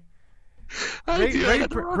 Ray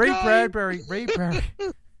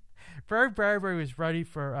Bradbury was ready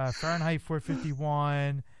for Fahrenheit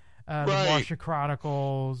 451, the Martian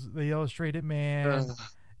Chronicles, The Illustrated Man,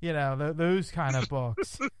 those kind of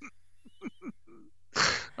books.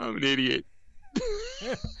 I'm an idiot.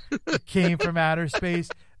 Came from outer space.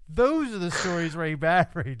 Those are the stories Ray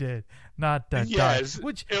Bradbury did, not that. Yes,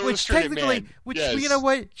 which technically, yes. You know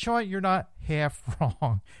what, Sean, you're not half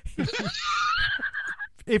wrong.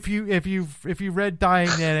 if you read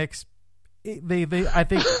Dianetics,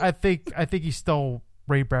 I think he stole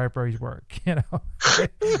Ray Bradbury's work.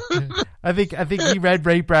 I think he read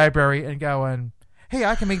Ray Bradbury and going, "Hey,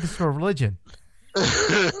 I can make this for a religion."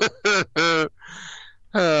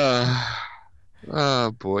 Oh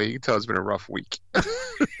boy, you can tell it's been a rough week.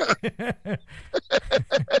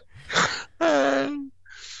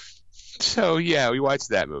 So yeah, we watched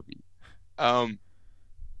that movie.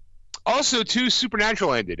 Also, too,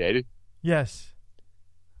 Supernatural ended, Ed. Yes.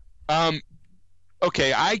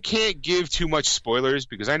 Okay, I can't give too much spoilers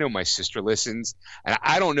because I know my sister listens, and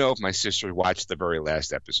I don't know if my sister watched the very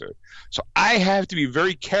last episode. So I have to be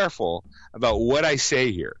very careful about what I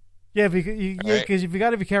say here. Yeah, because you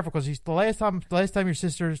got to be careful, because the last time your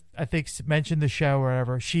sister, I think, mentioned the show or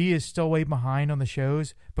whatever, she is still way behind on the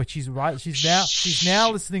shows, but she's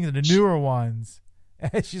now listening to the newer ones.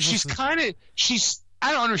 I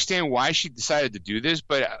don't understand why she decided to do this,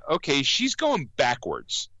 but okay, she's going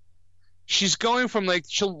backwards. She's going from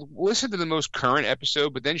she'll listen to the most current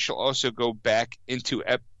episode, but then she'll also go back into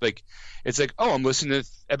it's like, oh, I'm listening to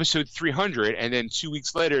episode 300, and then 2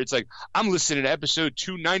 weeks later it's like I'm listening to episode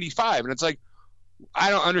 295, and it's like I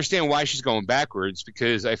don't understand why she's going backwards,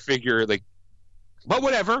 because I figure but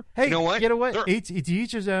whatever. Hey, you know what? It's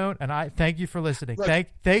each his own, and I thank you for listening. Thank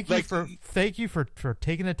you for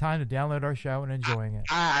taking the time to download our show and enjoying it.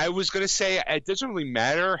 I was going to say it doesn't really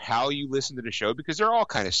matter how you listen to the show, because they're all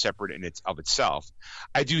kind of separate in itself.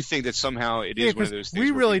 I do think that somehow it is one of those things.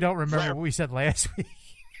 We really don't remember what we said last week.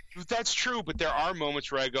 That's true, but there are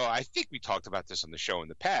moments where I go, I think we talked about this on the show in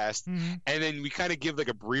the past, and then we kind of give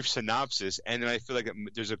a brief synopsis, and then I feel like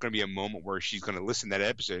there's going to be a moment where she's going to listen to that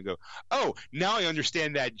episode and go, oh, now I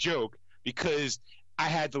understand that joke because I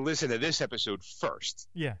had to listen to this episode first.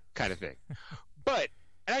 Yeah. Kind of thing. But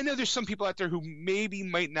and I know there's some people out there who maybe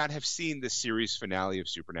might not have seen the series finale of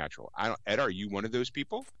Supernatural. Ed, are you one of those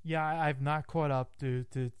people? Yeah, I've not caught up to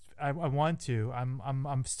I want to.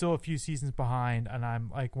 I'm still a few seasons behind, and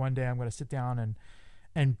I'm like, one day I'm going to sit down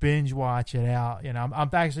and binge watch it out. I'm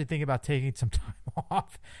actually thinking about taking some time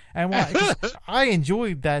off and watch. I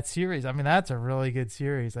enjoyed that series. I mean, that's a really good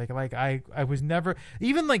series. I was never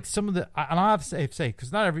even some of the. And I'll have to say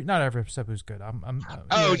because not every episode was good.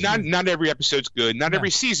 Not every episode's good. Not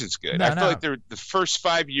every season's good. I feel like the first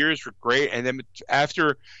 5 years were great, and then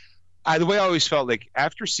after. The way I always felt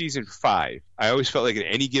after season 5, I always felt like at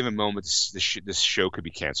any given moment this show could be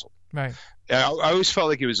canceled. Right. I always felt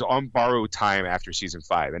like it was on borrowed time after season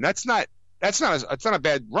 5, and that's not a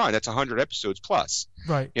bad run. That's 100 episodes plus.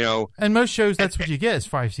 Right. And most shows that's what you get is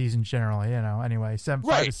 5 seasons generally. Anyway, 5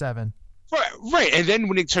 to 7. Right, and then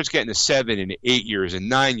when it starts getting to 7 and 8 years and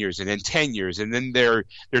 9 years and then 10 years, and then they're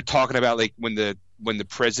talking about when the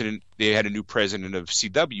president, they had a new president of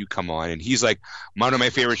CW come on, and he's like, one of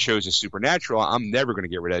my favorite shows is Supernatural. I'm never going to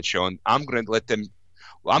get rid of that show, and I'm going to let them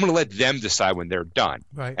decide when they're done.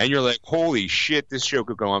 Right. And you're like, holy shit, this show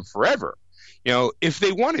could go on forever, if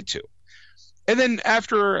they wanted to. And then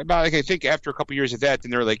after I think after a couple years of that,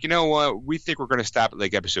 then they're like, you know what, we think we're going to stop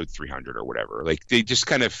at episode 300 or whatever. They just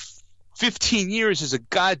kind of 15 years is a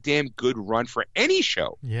goddamn good run for any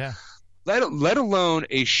show. Yeah. Let alone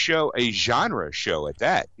a genre show at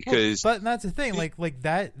that, because but that's the thing,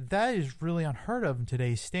 that is really unheard of in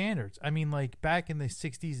today's standards. I mean, back in the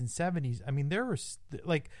 60s and 70s, I mean, there was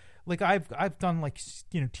I've done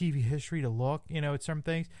TV history to look, at some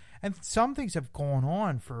things, and some things have gone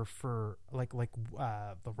on for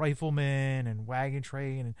the Rifleman and Wagon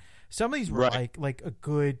Train, and some of these were like a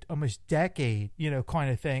good almost decade,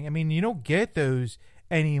 kind of thing. I mean, you don't get those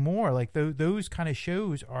anymore. Those kind of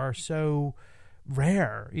shows are so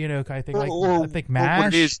rare, kind of thing. I think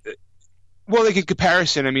MASH. In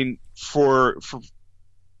comparison, I mean, for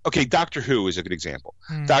okay, Doctor Who is a good example.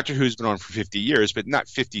 Doctor Who's been on for 50 years, but not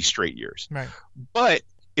 50 straight years. Right. But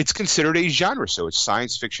it's considered a genre, so it's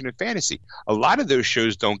science fiction and fantasy. A lot of those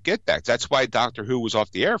shows don't get that. That's why Doctor Who was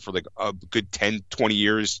off the air for like a good 10, 20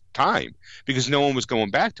 years time, because no one was going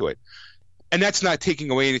back to it. And that's not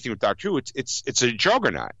taking away anything with Doctor Who. It's a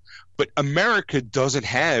juggernaut. But America doesn't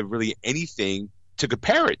have really anything to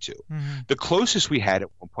compare it to. The closest we had at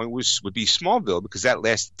one point would be Smallville, because that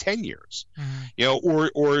lasted 10 years. You know,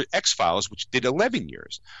 or X-Files, which did 11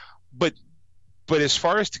 years. But as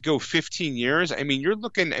far as to go 15 years, I mean, you're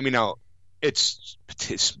looking. I mean, now it's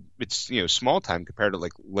you know, small time compared to,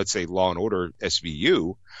 like, let's say Law and Order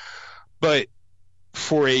SVU, but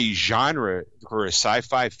for a genre or a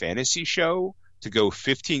sci-fi fantasy show to go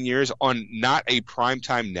 15 years on not a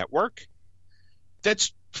primetime network,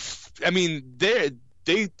 that's, I mean,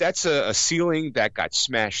 that's a ceiling that got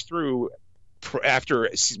smashed through after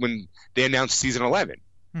when they announced season 11.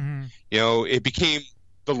 You know, it became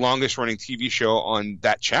the longest running TV show on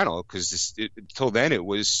that channel, because until then it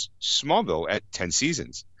was Smallville at 10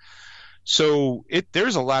 seasons. So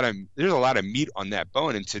there's a lot of meat on that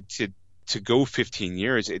bone, and to go 15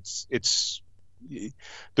 years, it's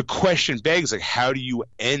the question begs, like, how do you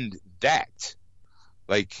end that?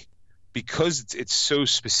 Like, because it's so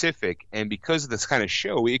specific, and because of this kind of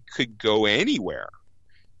show, it could go anywhere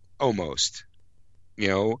almost, you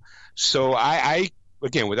know. So I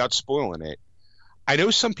again, without spoiling it, I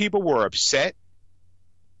know some people were upset,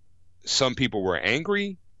 some people were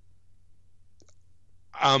angry.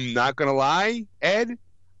 I'm not gonna lie, Ed,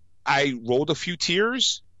 I rolled a few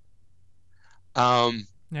tears. Yeah,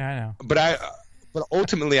 I know. But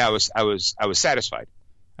ultimately I was satisfied.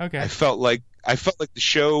 Okay. I felt like the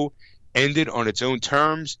show ended on its own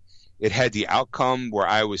terms. It had the outcome where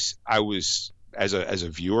I was as a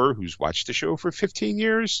viewer who's watched the show for 15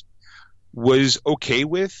 years was okay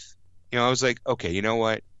with. You know, I was like, okay, you know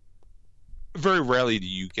what? Very rarely do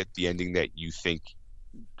you get the ending that you think.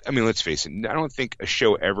 I mean, let's face it. I don't think a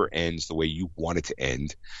show ever ends the way you want it to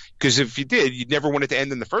end, because if you did, you'd never want it to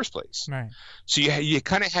end in the first place. Right. So you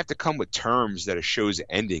kind of have to come with terms that a show's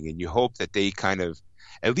ending, and you hope that they kind of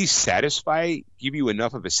at least give you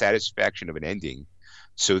enough of a satisfaction of an ending,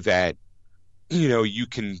 so that, you know, you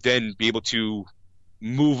can then be able to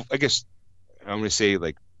move. I guess I'm going to say,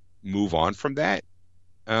 like, move on from that.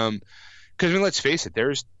 Because, I mean, let's face it,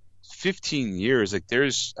 there's 15 years. Like,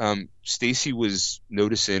 there's Stacy was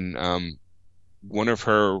noticing one of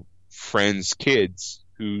her friend's kids,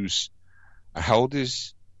 who's how old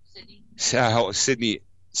is Sydney.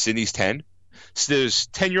 Sydney's 10. So this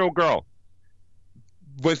 10-year-old girl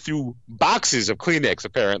went through boxes of Kleenex,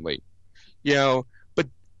 apparently, you know. But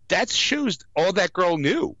that shows all that girl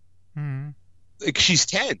knew. Like, she's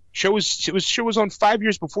 10. Show was on 5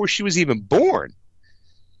 years before she was even born.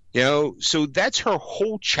 You know, so that's her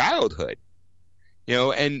whole childhood. You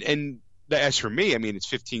know, and as for me, I mean, it's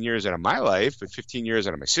 15 years out of my life, but 15 years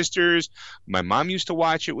out of my sister's. My mom used to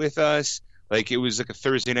watch it with us. Like, it was like a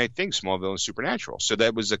Thursday night thing, Smallville and Supernatural. So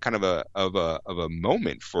that was a kind of a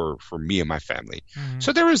moment for me and my family.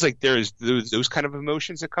 So there's those kind of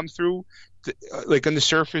emotions that come through, like, on the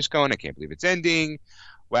surface, going, I can't believe it's ending.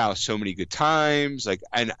 Wow, so many good times. Like,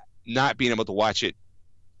 and not being able to watch it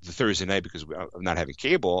the Thursday night because of not having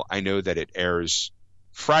cable. I know that it airs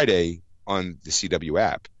Friday on the CW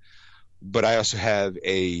app, but I also have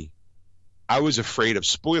I was afraid of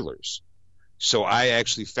spoilers, so I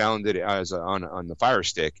actually found it as on the Fire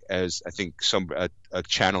Stick, as I think a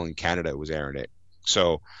channel in Canada was airing it.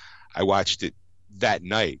 So I watched it that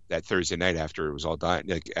Thursday night after it was all done,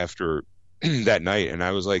 like after that night, and I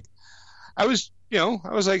was like, I wasn't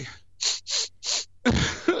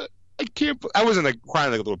like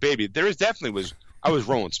crying like a little baby. I was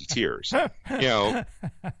rolling some tears. You know,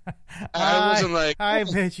 I wasn't like. I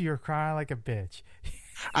bet you were crying like a bitch.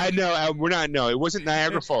 I know. No, it wasn't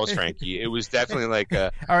Niagara Falls, Frankie. It was definitely like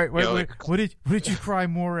a. All right, what did you cry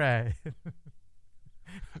more at?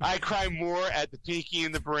 I cry more at the Pinky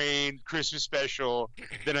and the Brain Christmas special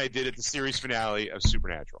than I did at the series finale of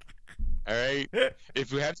Supernatural. All right,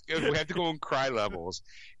 if we have to go on cry levels,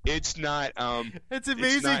 it's not. It's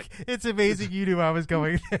amazing. It's amazing you knew I was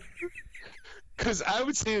going there. Because I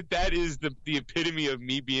would say that is the epitome of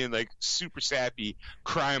me being like super sappy,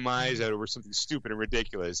 crying my eyes out over something stupid and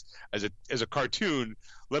ridiculous as a cartoon,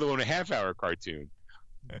 let alone a half-hour cartoon.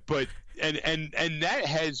 But and that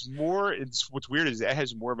has more. What's weird is that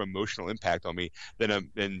has more of an emotional impact on me than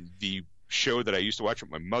the show that I used to watch with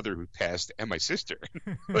my mother who passed and my sister.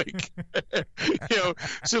 Like,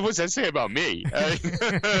 so what's that say about me?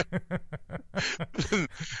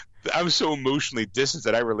 I'm so emotionally distant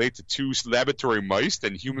that I relate to two laboratory mice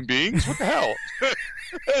than human beings. What the hell?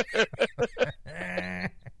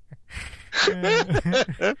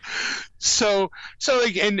 so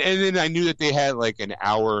like, and then I knew that they had like an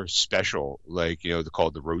hour special, like,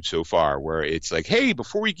 called The Road So Far, where it's like, hey,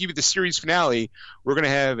 before we give you the series finale, we're going to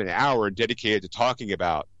have an hour dedicated to talking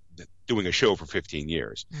about doing a show for 15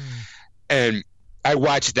 years. And I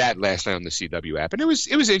watched that last night on the CW app, and it was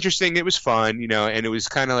interesting. It was fun, and it was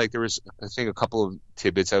kind of like there was, I think, a couple of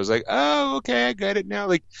tidbits. I was like, oh, okay, I get it now.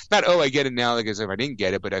 Like, not, oh, I get it now, like as if I didn't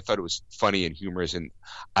get it, but I thought it was funny and humorous and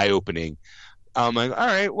eye-opening. Like, all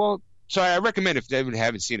right, well, so I recommend if they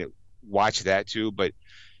haven't seen it, watch that too. But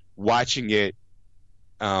watching it,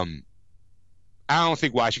 I don't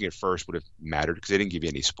think watching it first would have mattered because they didn't give you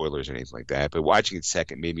any spoilers or anything like that. But watching it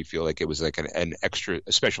second made me feel like it was like an extra,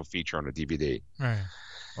 a special feature on a DVD. Right.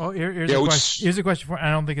 Well, here's a question for.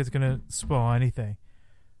 I don't think it's going to spoil anything.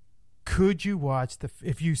 Could you watch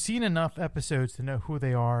if you've seen enough episodes to know who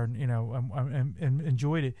they are, and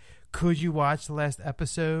enjoyed it? Could you watch the last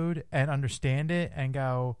episode and understand it and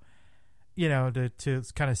go, to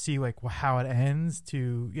kind of see like how it ends?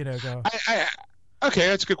 To go. Okay,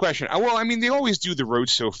 that's a good question. Well, I mean, they always do The Road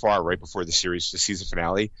So Far right before the season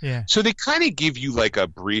finale. Yeah. So they kind of give you like a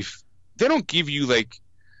brief. They don't give you like.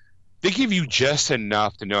 They give you just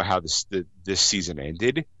enough to know how this season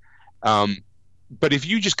ended. But if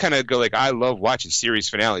you just kind of go like, I love watching series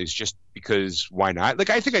finales just because why not? Like,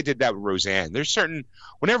 I think I did that with Roseanne. There's certain,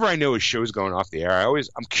 whenever I know a show's going off the air,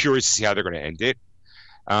 I'm curious to see how they're going to end it.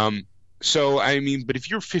 So, I mean, but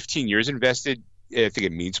if you're 15 years invested, I think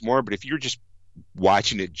it means more. But if you're just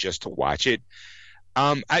watching it just to watch it,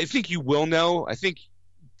 I think you will know. I think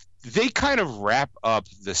they kind of wrap up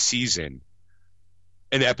the season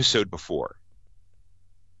an episode before.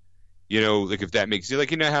 Like if that makes it,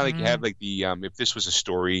 like, how like you have like the if this was a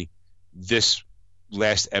story, this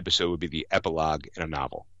last episode would be the epilogue in a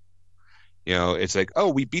novel. It's like,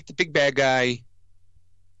 oh, we beat the big bad guy,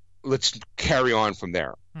 let's carry on from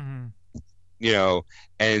there. And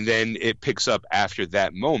then it picks up after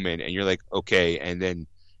that moment, and you're like, okay, and then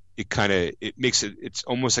it makes it's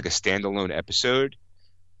almost like a standalone episode,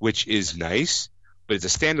 which is nice, but it's a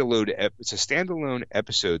standalone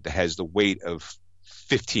episode that has the weight of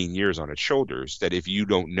 15 years on its shoulders, that if you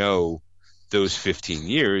don't know those 15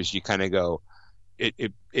 years, you kind of go, I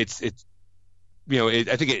think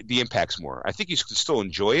the impact's more. I think you can still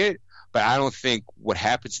enjoy it, but I don't think what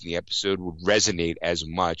happens in the episode would resonate as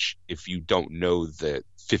much if you don't know the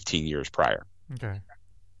 15 years prior. Okay.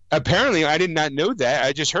 Apparently, I did not know that.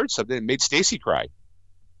 I just heard something that made Stacy cry.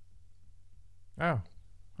 Oh,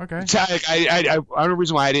 okay. So the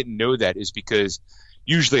reason why I didn't know that is because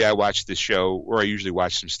usually I watch the show, or I usually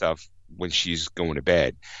watch some stuff when she's going to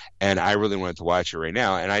bed, and I really wanted to watch it right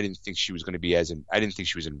now, and I didn't think she was going to be I didn't think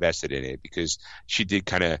she was invested in it, because she did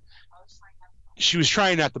she was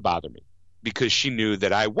trying not to bother me, because she knew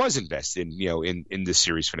that I was invested, in this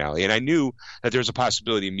series finale, and I knew that there was a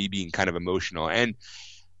possibility of me being kind of emotional. And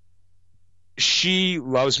she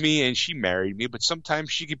loves me and she married me, but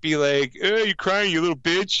sometimes she could be like, "Oh, you crying, you little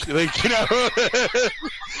bitch!" Like,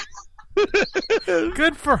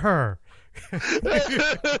 Good for her.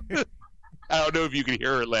 I don't know if you can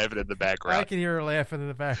hear her laughing in the background. I can hear her laughing in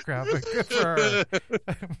the background, but good for her.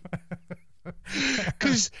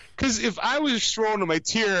 Because if I was throwing my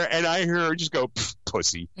tear and I hear her just go,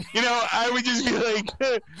 pussy, I would just be like,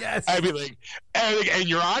 yes. I'd be like, and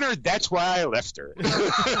Your Honor, that's why I left her.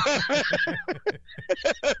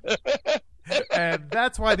 And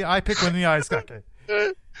that's why the eye pick when the eye's cocked.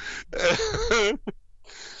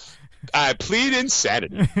 I plead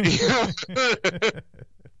insanity.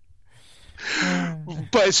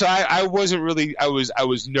 But so I wasn't really, I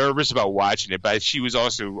was nervous about watching it, but she was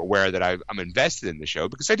also aware that I'm invested in the show,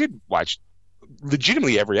 because I did watch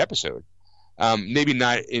legitimately every episode. Maybe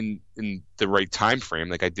not in the right time frame.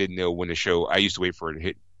 Like, I didn't know when the show, I used to wait for it to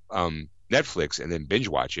hit Netflix and then binge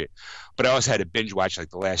watch it. But I also had to binge watch like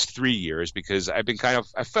the last 3 years, because I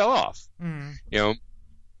fell off,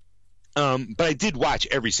 but I did watch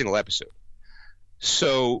every single episode.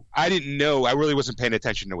 So I didn't know, I really wasn't paying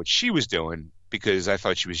attention to what she was doing, because I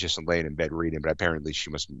thought she was just laying in bed reading, but apparently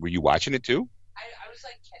were you watching it too? I was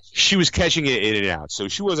like catching. She was catching it in and out. So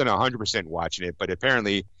she wasn't 100% watching it, but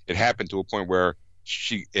apparently it happened to a point where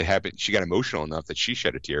she got emotional enough that she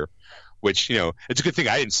shed a tear. which, it's a good thing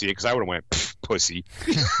I didn't see it because I would have went, "Pff, pussy,"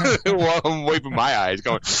 while I'm wiping my eyes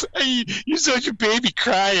going, hey, you're such a baby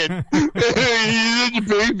crying. You're such a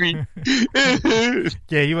baby.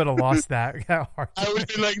 Yeah, you would have lost that. I would have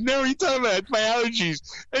been like, no, what are you talking about? It's my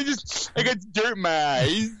allergies. I got dirt in my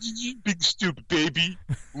eye. You big stupid baby.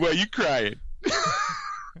 Why are you crying?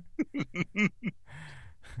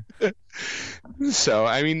 So,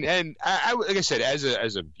 I mean, and I like I said,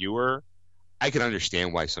 as a viewer, I can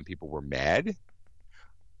understand why some people were mad.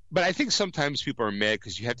 But I think sometimes people are mad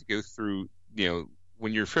because you have to go through,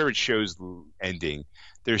 when your favorite show's ending,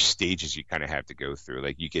 there's stages you kind of have to go through.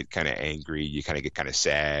 Like, you get kind of angry, you kind of get kind of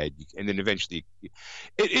sad, and then eventually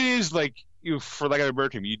it is like, for lack of a better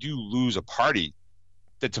term, you do lose a party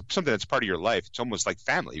that's something that's part of your life. It's almost like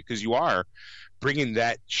family because you are bringing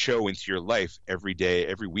that show into your life every day,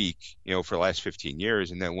 every week, for the last 15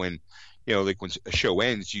 years. And then when, like when a show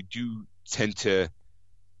ends, you do tend to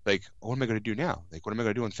like, what am I going to do now? Like, what am I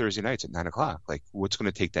going to do on Thursday nights at 9:00? Like, what's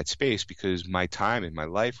going to take that space? Because my time in my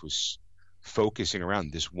life was focusing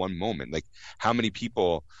around this one moment. Like, how many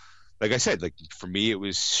people, like I said, like for me, it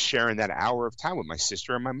was sharing that hour of time with my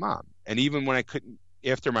sister and my mom. And even when I couldn't,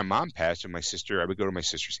 after my mom passed and my sister, I would go to my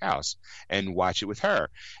sister's house and watch it with her.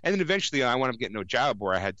 And then eventually I wound up getting a job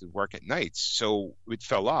where I had to work at nights. So it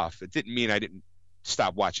fell off. It didn't mean I didn't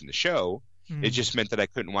stop watching the show. It just meant that I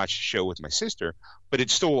couldn't watch the show with my sister, but it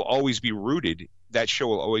still will always be rooted. That show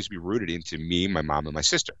will always be rooted into me, my mom, and my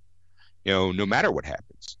sister, no matter what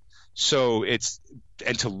happens. So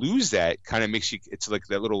and to lose that kind of makes you, it's like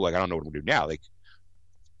that little, like, I don't know what I'm going to do now. Like,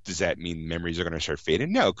 does that mean memories are going to start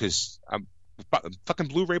fading? No, because I'm fucking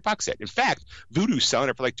Blu-ray box set. In fact, Vudu's selling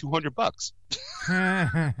it for like $200.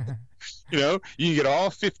 You can get all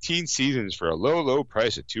 15 seasons for a low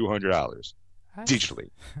price of $200 digitally.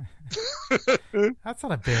 That's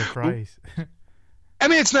not a bad price. I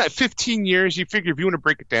mean, it's not 15 years. You figure if you want to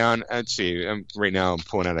break it down, let's see. Right now, I'm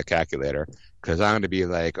pulling out a calculator because I'm going to be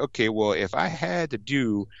like, okay, well, if I had to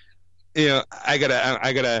do, I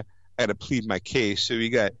gotta plead my case. So we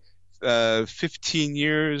got 15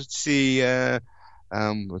 years. Let's see,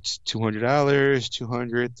 what's $200?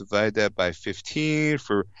 200 divide that by 15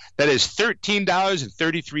 that is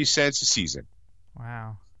 $13.33 a season.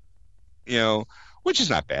 Wow. Which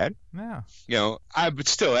is not bad. No. But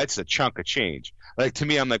still, that's a chunk of change. Like, to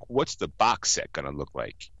me, I'm like, what's the box set going to look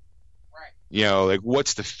like? Right. Like,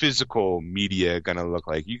 what's the physical media going to look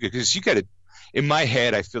like? Because you got to, in my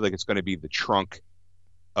head, I feel like it's going to be the trunk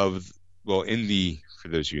of, for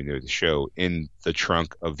those of you who know the show, in the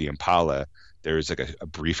trunk of the Impala, there's like a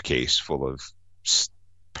briefcase full of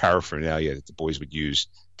paraphernalia that the boys would use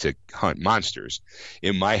to hunt monsters.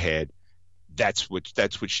 In my head, that's what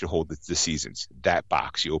should hold the seasons. That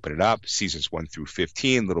box, you open it up, seasons 1 through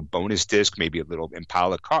 15, little bonus disc, maybe a little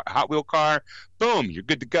Impala car, Hot Wheel car. Boom, you're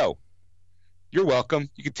good to go. You're welcome.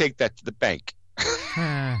 You can take that to the bank. But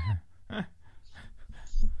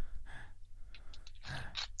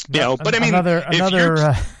I mean,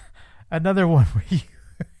 another one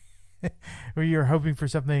where you're hoping for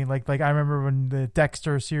something like I remember when the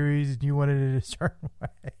Dexter series and you wanted it a certain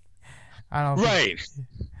way. I don't. Right.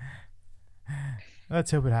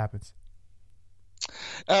 Let's hope it happens.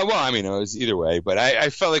 Well, I mean, it was either way, but I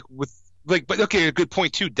felt but okay, a good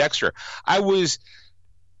point too, Dexter. I was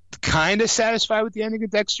kind of satisfied with the ending of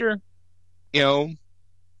Dexter. I'm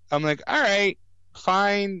like, all right,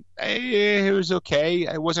 fine. It was okay.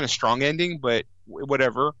 It wasn't a strong ending, but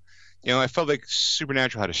whatever. I felt like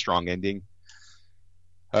Supernatural had a strong ending.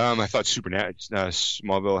 I thought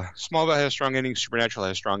Smallville had a strong ending. Supernatural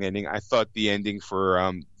had a strong ending. I thought the ending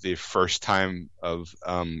for the first time of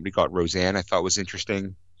we call it Roseanne, I thought was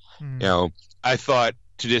interesting. I thought,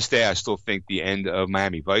 to this day, I still think the end of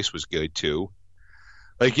Miami Vice was good too.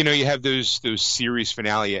 Like, you have those series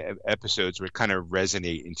finale episodes where it kind of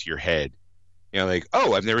resonate into your head. Like,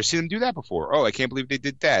 oh, I've never seen them do that before. Oh, I can't believe they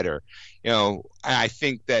did that. Or, I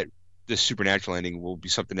think that the Supernatural ending will be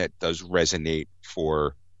something that does resonate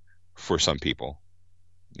for some people.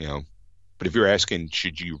 But if you're asking,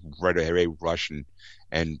 should you right away rush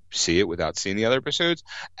and see it without seeing the other episodes?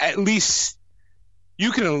 At least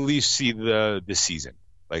you can at least see the season,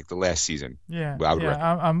 like the last season. Yeah,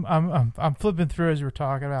 I'm flipping through as we're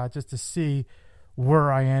talking about just to see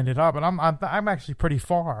where I ended up, and I'm actually pretty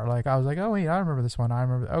far. Like, I was like, oh wait, I remember this one. I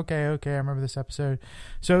remember. Okay, I remember this episode.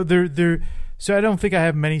 So So I don't think I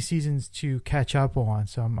have many seasons to catch up on.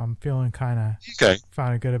 So I'm feeling kind of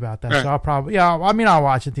good about that. Right. So I'll probably I'll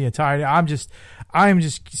watch it the entirety. I'm just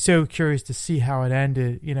so curious to see how it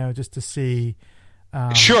ended. Just to see.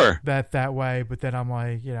 That way. But then I'm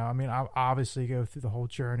like, I'll obviously go through the whole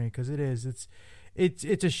journey because it's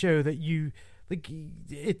it's a show that you like.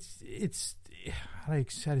 It's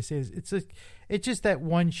like how to say this. It's like it's just that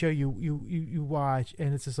one show you watch,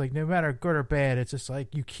 and it's just like no matter good or bad, it's just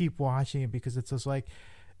like you keep watching it because it's just like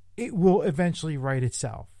it will eventually right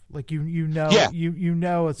itself. Like you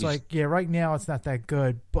know it's like right now it's not that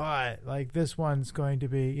good, but like this one's going to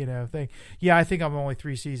be thing. Yeah, I think I'm only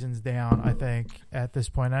 3 seasons down. I think at this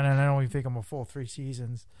point, and I don't even think I'm a full 3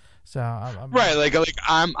 seasons. So I'm right, like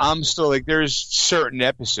I'm still like there's certain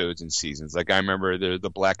episodes and seasons. Like I remember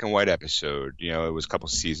the black and white episode. It was a couple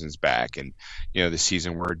seasons back, and the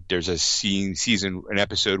season where there's an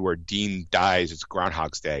episode where Dean dies. It's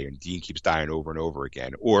Groundhog's Day, and Dean keeps dying over and over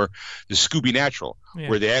again. Or the Scooby Natural,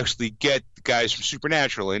 where they actually get the guys from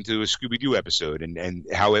Supernatural into a Scooby Doo episode, and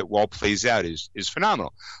how it all plays out is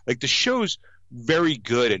phenomenal. Like the show's very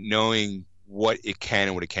good at knowing what it can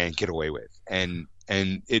and what it can't get away with, and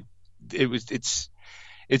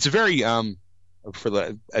it's a very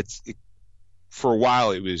for a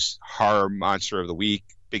while it was horror monster of the week,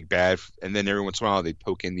 big bad, and then every once in a while they'd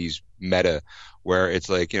poke in these meta where it's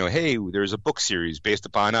like hey, there's a book series based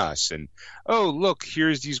upon us, and oh look,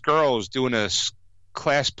 here's these girls doing a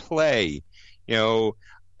class play,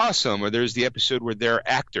 awesome. Or there's the episode where they're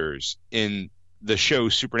actors in the show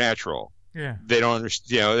Supernatural. Yeah, they don't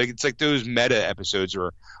understand. It's like those meta episodes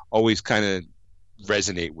are always kind of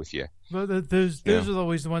resonate with you. Well, those are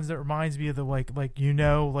always the ones that reminds me of the like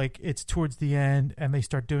it's towards the end and they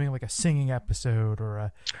start doing like a singing episode or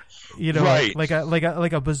a right. like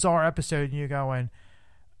a bizarre episode, and you're going,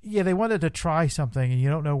 yeah, they wanted to try something and you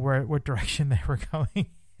don't know what direction they were going.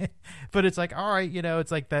 But it's like, all right,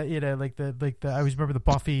 it's like that, like the I always remember the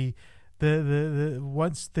Buffy. The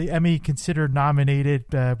once the Emmy considered nominated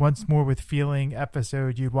Once More with Feeling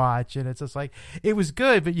episode you'd watch, and it's just like it was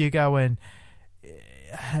good, but you go and it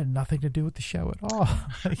had nothing to do with the show at all.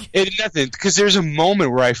 It had nothing, because there's a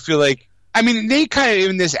moment where I feel like, I mean, they kind of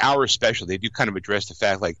in this hour special they do kind of address the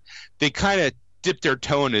fact like they kind of dipped their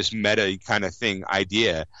toe in this meta kind of thing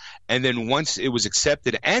idea, and then once it was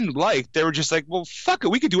accepted and liked, they were just like, well, fuck it,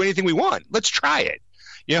 we could do anything we want, let's try it.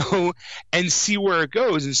 And see where it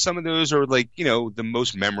goes. And some of those are like, the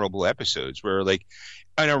most memorable episodes where like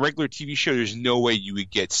on a regular TV show, there's no way you would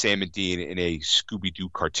get Sam and Dean in a Scooby-Doo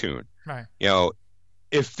cartoon. Right.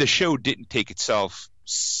 If the show didn't take itself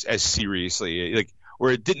as seriously, like,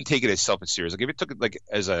 or it didn't take it as serious, like if it took it like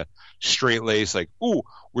as a straight lace, like, ooh,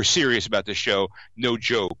 we're serious about this show, no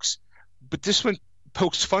jokes. But this one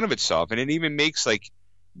pokes fun of itself, and it even makes like,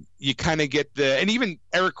 you kind of get and even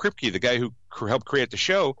Eric Kripke, the guy who helped create the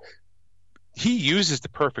show, he uses the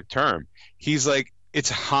perfect term. He's like, it's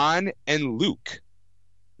Han and Luke,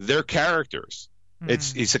 their characters.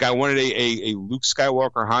 It's like I wanted a Luke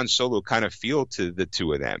Skywalker, Han Solo kind of feel to the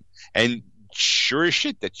two of them, and sure as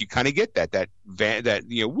shit that you kind of get that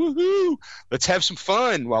woohoo, let's have some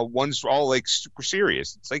fun while one's all like super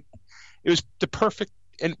serious. It's like it was the perfect,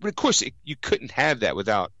 and of course you couldn't have that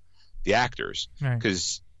without the actors,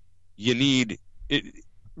 because you need it.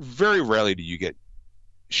 Very rarely do you get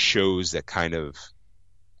shows that kind of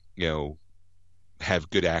have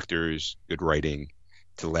good actors, good writing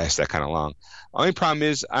to last that kind of long. Only problem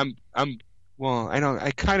is I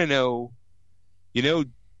kind of know,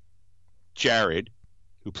 Jared,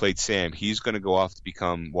 who played Sam, he's going to go off to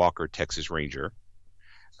become Walker, Texas Ranger,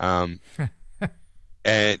 and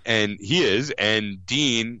he is, and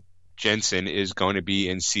Dean Jensen is going to be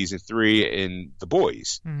in season 3 in The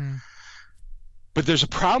Boys. Mm-hmm. But there's a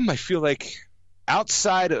problem, I feel like,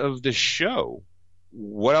 outside of the show.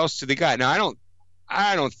 What else do they got? Now,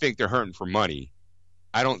 I don't think they're hurting for money.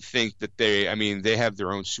 I don't think that they have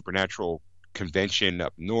their own Supernatural convention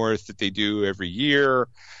up north that they do every year.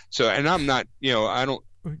 So, and I'm not, I don't,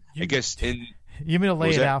 I guess you mean to lay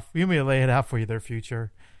it out? You mean to lay it out for you, their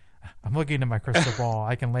future? I'm looking at my crystal ball.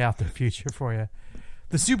 I can lay out their future for you.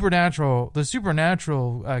 The supernatural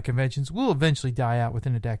conventions will eventually die out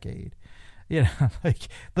within a decade. Like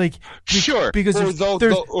sure, because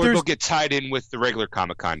they'll get tied in with the regular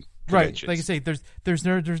Comic-Con conventions. Right. Like I say, there's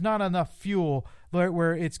not enough fuel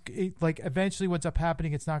where it's like eventually what's up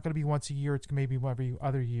happening. It's not going to be once a year. It's maybe every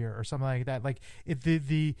other year or something like that. Like if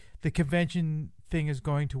the convention thing is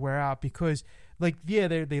going to wear out because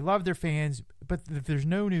they love their fans, but if there's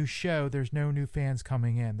no new show, there's no new fans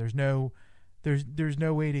coming in. There's no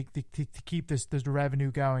way to keep this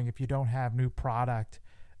revenue going if you don't have new product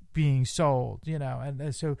being sold,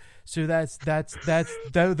 and so that's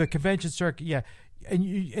the convention circuit, yeah,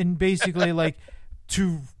 and basically like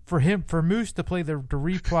for Moose to play the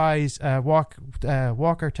reprise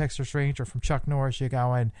Walker Texas Ranger from Chuck Norris, you're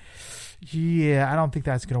going, yeah, I don't think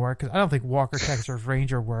that's gonna work because I don't think Walker Texas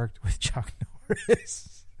Ranger worked with Chuck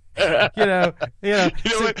is. You know. You know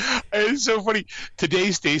what? It's so funny.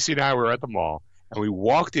 Today, Stacy and I were at the mall, and we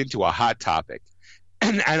walked into a Hot Topic,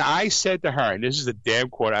 and I said to her, and this is a damn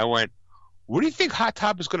quote. I went, "What do you think Hot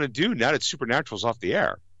Topic is going to do now that Supernatural's off the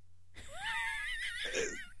air?"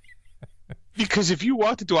 Because if you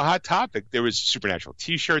walked into a Hot Topic, there was Supernatural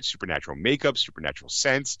T-shirts, Supernatural makeup, Supernatural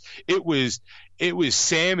scents. It was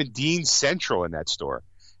Sam and Dean Central in that store,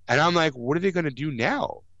 and I'm like, what are they going to do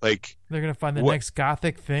now? Like, they're going to find the next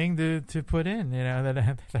gothic thing to put in. You know,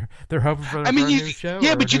 that they're hoping for. A new show.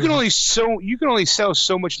 Yeah, but you can only sell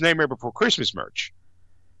so much Nightmare Before Christmas merch.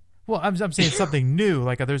 Well, I'm saying something new.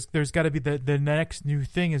 Like there's got to be the next new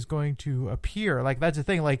thing is going to appear. Like that's the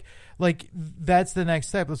thing. Like that's the next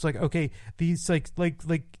step. It's like, okay, these like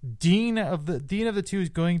Dean of the two is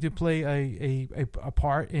going to play a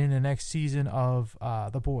part in the next season of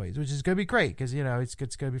The Boys, which is going to be great because you know it's going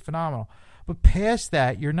to be phenomenal. But past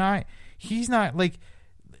that, he's not like.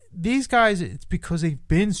 These guys, it's because they've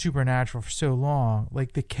been Supernatural for so long.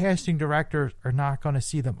 Like the casting directors are not going to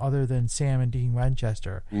see them other than Sam and Dean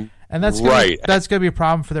Winchester, and that's going to be a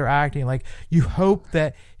problem for their acting. Like you hope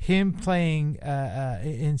that him playing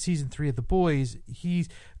in season 3 of The Boys, he's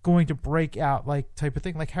going to break out like type of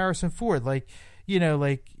thing, like Harrison Ford. Like you know,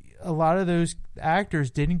 like a lot of those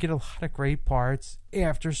actors didn't get a lot of great parts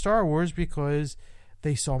after Star Wars because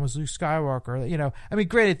they saw him as Luke Skywalker. You know, I mean,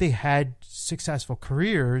 granted, they had successful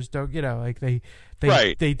careers. Don't you know? Like they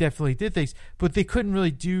definitely did things, but they couldn't really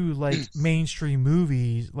do like mainstream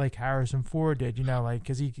movies like Harrison Ford did. You know, like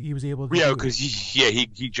because he was able to. Yeah, because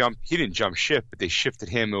he jumped. He didn't jump ship, but they shifted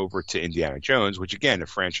him over to Indiana Jones, which again, a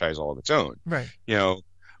franchise all of its own. Right. You know,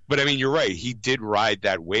 but I mean, you're right. He did ride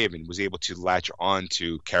that wave and was able to latch on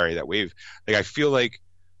to carry that wave. Like I feel like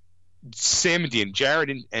Sam and Dean, Jared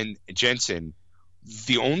and Jensen.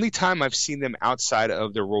 The only time I've seen them outside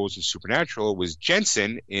of their roles in Supernatural was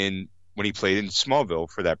Jensen when he played in Smallville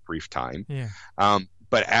for that brief time. Yeah.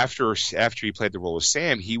 But after he played the role of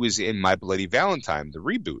Sam, he was in My Bloody Valentine, the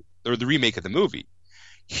reboot or the remake of the movie.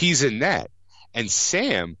 He's in that, and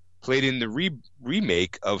Sam played in the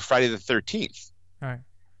remake of Friday the 13th. All right.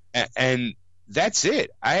 And that's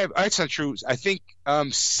it. It's not true. I think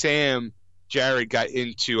Jared got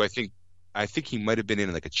into. I think he might have been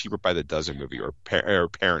in like a Cheaper by the Dozen movie or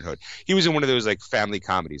Parenthood. He was in one of those like family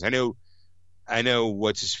comedies. I know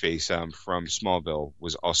what's his face from Smallville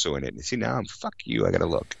was also in it. And see now fuck you. I gotta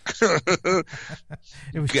look.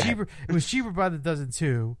 It was Cheaper by the Dozen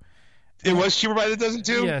too. It was Cheaper by the Dozen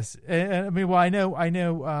too. Yes, and I mean, well, I know.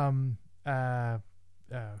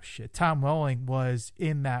 Tom Welling was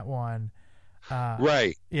in that one.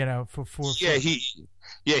 Right. You know, for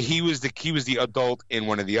he was the adult in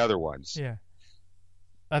one of the other ones. Yeah.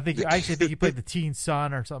 I actually think he played the teen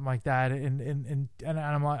son or something like that, and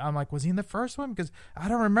I'm like, was he in the first one? Because I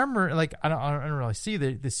don't remember. Like, I don't really see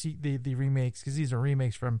the remakes because these are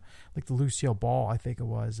remakes from like the Lucille Ball, I think it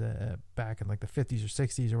was back in like the 50s or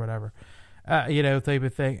 60s or whatever, you know, type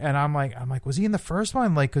of thing. And I'm like, was he in the first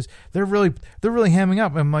one? Like, because they're really hamming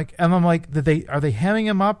up. I'm like, are they hamming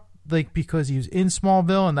him up? Like because he was in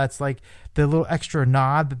Smallville, and that's like the little extra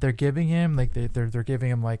nod that they're giving him. Like they're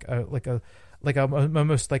giving him like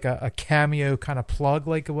almost like a cameo kind of plug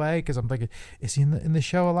like away. Because I'm thinking, is he in the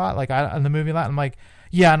show a lot? Like in the movie a lot? I'm like,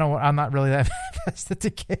 yeah, I know. I'm not really that invested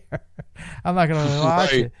to care. I'm not gonna really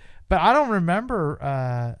watch it. But I don't remember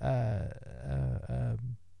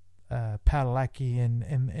Padalecki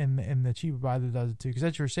in the Cheaper by the Dozen too. Because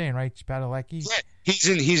that's what you're saying, right? Padalecki. Yeah,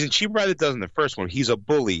 he's in Cheaper by the Dozen, the first one. He's a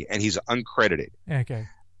bully and he's uncredited.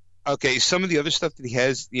 Okay, some of the other stuff that he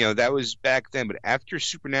has, you know, that was back then. But after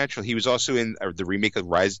Supernatural, he was also in the remake of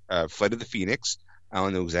Flight of the Phoenix. I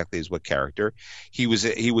don't know exactly as what character. He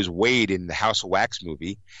was Wade in the House of Wax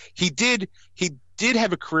movie. He did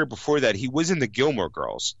have a career before that. He was in the Gilmore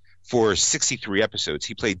Girls for 63 episodes.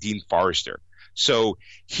 He played Dean Forrester. So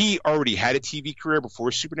he already had a TV career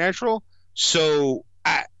before Supernatural. So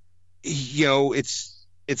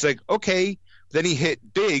it's like, okay, then he hit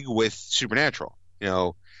big with Supernatural. You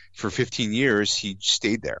know, for 15 years he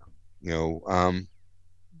stayed there. You know,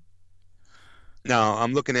 now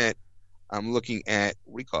I'm looking at what do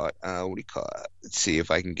you call it? Let's see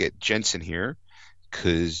if I can get Jensen here,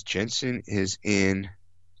 because Jensen is in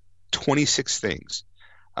 26 things.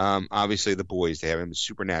 Obviously, The Boys, they have him in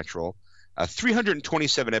Supernatural.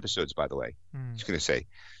 327 episodes, by the way. I was going to say.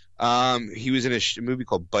 He was in a movie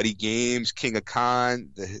called Buddy Games, King of Con,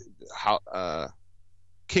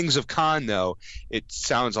 Kings of Con. Though it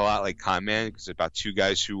sounds a lot like Con Man, because it's about two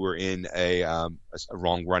guys who were in a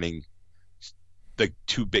wrong running like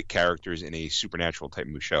 2-bit characters in a Supernatural type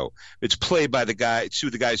of show. It's played by two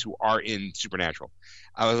of the guys who are in Supernatural.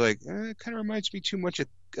 I was like, it kind of reminds me too much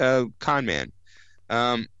of Con Man.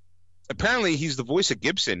 Apparently, he's the voice of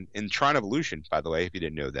Gibson in Tron Evolution, by the way, if you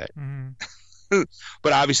didn't know that. Mm-hmm.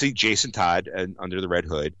 But obviously, Jason Todd under the Red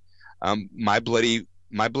Hood. My Bloody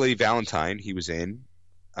Valentine, he was in.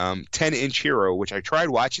 10-Inch Hero, which I tried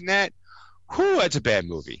watching that. Whew, that's a bad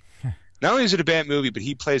movie. Not only is it a bad movie, but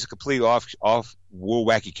he plays a completely off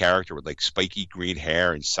wacky character with like spiky green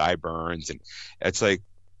hair and sideburns, and it's like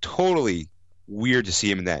totally weird to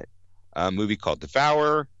see him in that movie called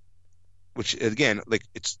Devour, which again, like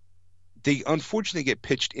they unfortunately get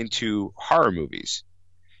pitched into horror movies.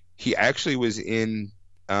 He actually was in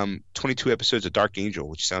 22 episodes of Dark Angel,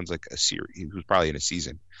 which sounds like a series. He was probably in a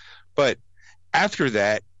season, but after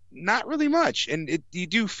that, not really much. And you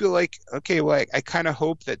do feel like, okay, well, I kind of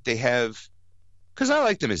hope that they have, because I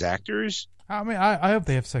like them as actors. I mean, I hope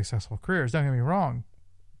they have successful careers. Don't get me wrong,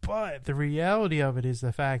 but the reality of it is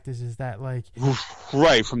the fact is that like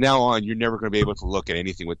right from now on, you're never going to be able to look at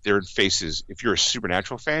anything with their faces. If you're a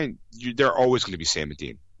Supernatural fan, they're always going to be Sam and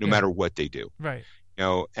Dean, no matter what they do. Right. You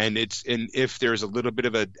know, and if there's a little bit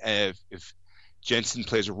of if Jensen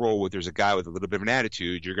plays a role where there's a guy with a little bit of an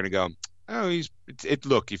attitude, you're going to go, oh,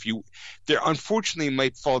 look, if you, there unfortunately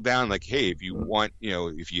might fall down like, hey, if you want, you know,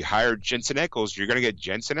 if you hire Jensen Ackles, you're going to get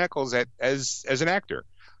Jensen Ackles as an actor,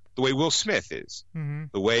 the way Will Smith is,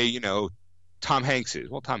 the way, you know, Tom Hanks is.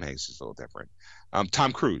 Well, Tom Hanks is a little different.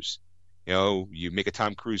 Tom Cruise, you know, you make a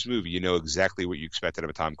Tom Cruise movie, you know exactly what you expected of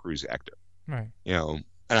a Tom Cruise actor. Right. You know,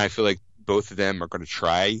 and I feel like both of them are going to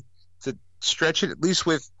try to stretch it, at least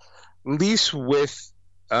with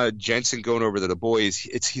Jensen going over to The Boys.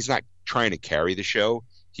 He's not trying to carry the show.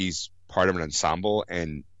 He's part of an ensemble,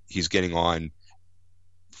 and he's getting on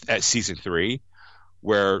at season 3,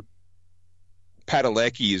 where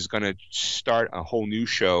Padalecki is going to start a whole new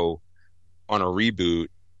show on a reboot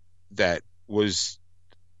that was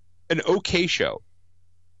an okay show.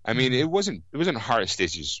 I mean, it wasn't hard.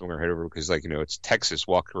 Stacey just swung her head over because, like, you know, it's Texas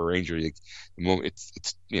Walker Ranger. Like, the moment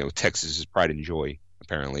it's you know, Texas's pride and joy,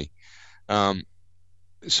 apparently.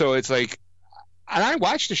 So it's like, and I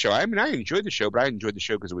watched the show. I mean, I enjoyed the show, but I enjoyed the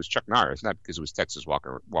show because it was Chuck Norris, not because it was Texas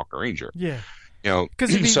Walker Ranger. Yeah. You know,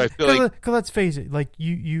 so I feel like, because let's face it, like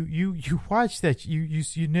you watched that,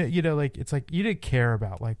 you know, like it's like you didn't care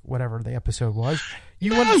about like whatever the episode was. You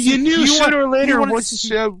knew sooner or later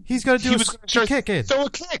he's going to do a kick in. Throw a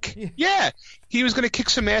kick. Yeah. He was going to kick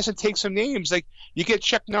some ass and take some names. Like, you get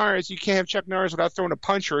Chuck Norris, you can't have Chuck Norris without throwing a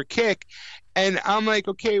punch or a kick. And I'm like,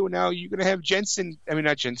 okay, well, now you're going to have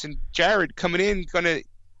Jared coming in.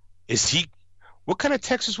 What kind of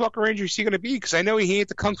Texas Walker Ranger is he going to be? Because I know he ain't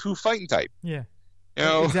the kung fu fighting type. Yeah. You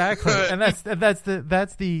know? Exactly, and that's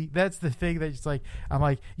the thing that it's like, I'm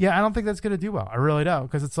like, yeah, I don't think that's gonna do well. I really don't,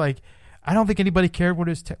 because it's like, I don't think anybody cared what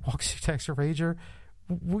his Texas Ranger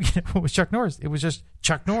was. Chuck Norris. It was just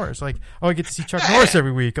Chuck Norris. Like, oh, I get to see Chuck Norris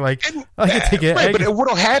every week. Like, I get to get right. But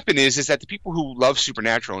what'll happen is that the people who love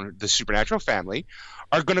Supernatural and the Supernatural family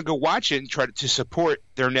are going to go watch it and try to support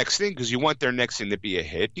their next thing, because you want their next thing to be a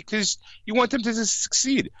hit, because you want them to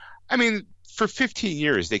succeed. I mean, for 15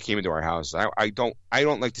 years they came into our house. I don't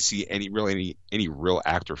like to see any real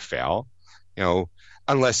actor fail, you know,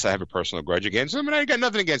 unless I have a personal grudge against them, and I got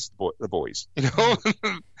nothing against the boys, you know.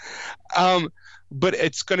 But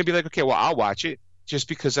it's going to be like, okay, well, I'll watch it just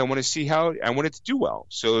because I want to see how I want it to do well.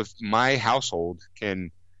 So if my household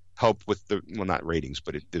can help with not ratings,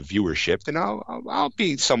 but the viewership, then I'll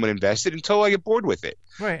be somewhat invested until I get bored with it.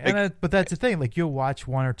 Right, and but that's the thing. Like, you'll watch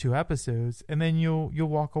 1 or 2 episodes, and then you'll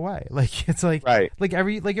walk away. Like, it's like, right, like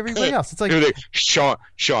everybody else. It's like Sean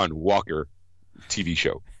Walker TV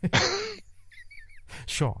show.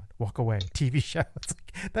 Sean, walk away. TV show. It's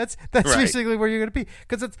like, that's right. Basically where you're going to be,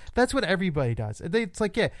 because that's what everybody does. It's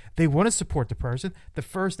like, yeah, they want to support the person. The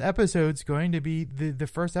first episode's going to be the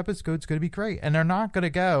first episode's going to be great, and they're not going to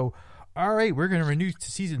go, all right, we're going to renew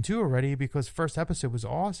to season 2 already because first episode was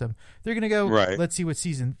awesome. They're going to go, right, let's see what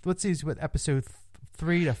episode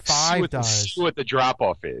 3 to 5 does. See what the drop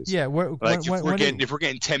off is. Yeah, if we're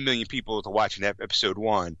getting 10 million people to watch an episode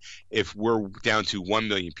 1, if we're down to 1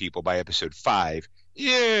 million people by episode 5.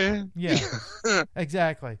 Yeah.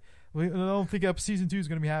 Exactly. I don't think season 2 is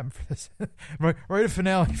going to be happening for this. Right, a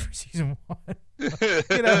finale for season 1.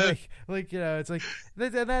 You know, like you know, it's like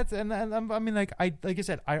that's and I mean, like I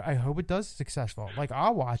said, I hope it does successful. Like,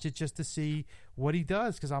 I'll watch it just to see what he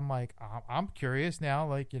does, because I'm like, I'm curious now.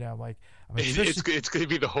 Like, you know, like, I mean, it's going to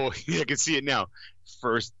be the whole. I can see it now.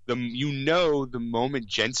 First, the moment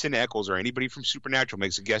Jensen Ackles or anybody from Supernatural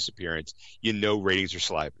makes a guest appearance, you know, ratings are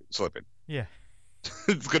slipping. Yeah.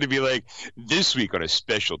 It's going to be like this week on a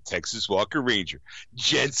special Texas Walker Ranger,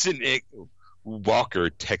 Walker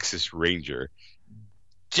Texas Ranger,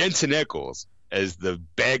 Jensen Ackles as the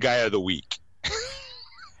bad guy of the week.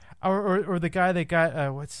 Or the guy that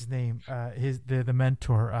got what's his name? The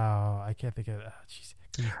mentor. Oh, I can't think of it.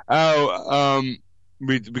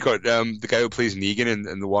 We call it the guy who plays Negan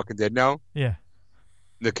in The Walking Dead now. Yeah.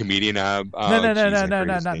 The comedian. No,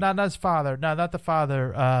 not his father. No, not the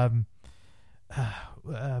father.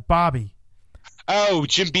 Bobby. Oh,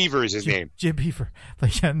 Jim Beaver is his name. Jim Beaver.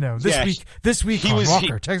 Like, yeah, no. This week he on was,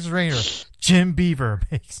 Walker, Texas Ranger, Jim Beaver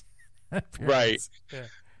makes right. Yeah.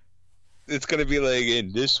 It's gonna be like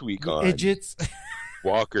in this week on Idiots.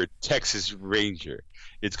 Walker, Texas Ranger.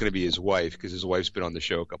 It's gonna be his wife because his wife's been on the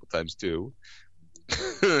show a couple times too.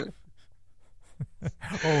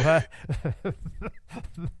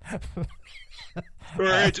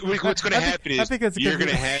 What's going to happen is there's going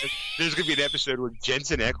to be an episode where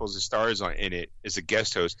Jensen Ackles stars in it as a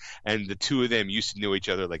guest host, and the two of them used to know each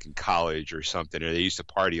other like in college or something, or they used to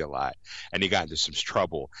party a lot, and they got into some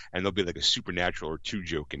trouble, and there'll be like a Supernatural or 2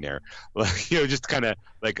 joke in there, like, just kind of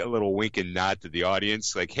like a little wink and nod to the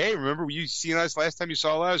audience, like, hey, remember you seen us last time you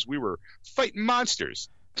saw us? We were fighting monsters.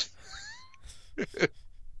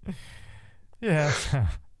 Yeah.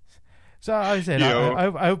 So I said,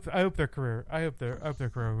 I hope their career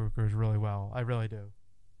goes really well. I really do.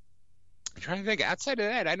 I'm trying to think. Outside of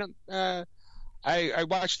that, I don't. I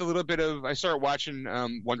watched a little bit of. I started watching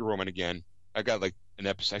Wonder Woman again. I got like an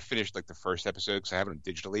episode. I finished like the first episode because I have it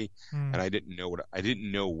digitally, and I didn't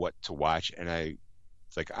know what to watch. And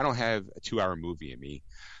it's like I don't have a 2-hour movie in me,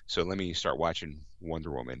 so let me start watching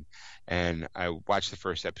Wonder Woman. And I watched the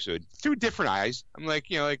first episode through different eyes. I'm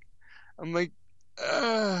like,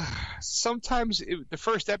 sometimes the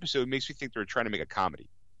first episode makes me think they're trying to make a comedy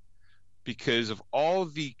because of all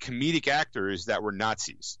the comedic actors that were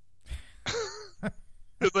Nazis. I'm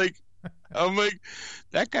like,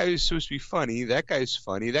 that guy is supposed to be funny. That guy's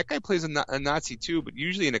funny. That guy plays a Nazi too, but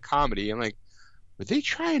usually in a comedy. I'm like, what were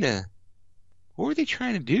they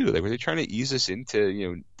trying to do? Like, were they trying to ease us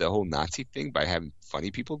into, the whole Nazi thing by having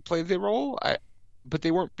funny people play the role? But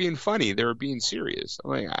they weren't being funny. They were being serious.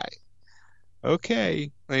 I'm like,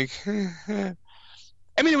 okay, like, I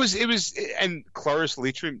mean, it was, and Cloris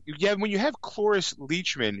Leachman. Yeah, when you have Cloris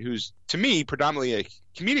Leachman, who's to me predominantly a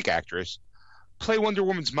comedic actress, play Wonder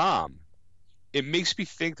Woman's mom, it makes me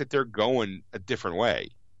think that they're going a different way.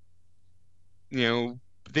 They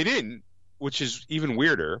didn't, which is even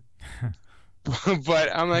weirder.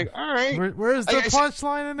 But I'm like, all right, where's the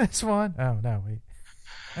punchline in this one? Oh no, wait.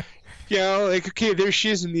 Okay, there she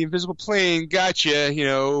is in the invisible plane. Gotcha.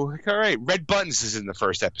 All right. Red Buttons is in the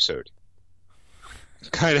first episode.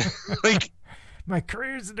 Kind of like my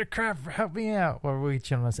career's in the craft. Help me out. Or we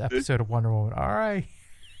chilling this episode of Wonder Woman. All right.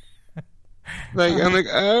 I'm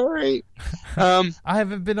like, all right. I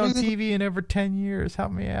haven't been on TV in over 10 years.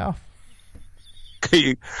 Help me out.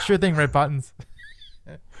 Sure thing, Red Buttons.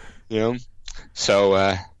 So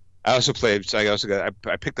I also played. So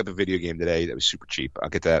I picked up a video game today that was super cheap. I'll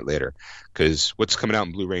get to that later because what's coming out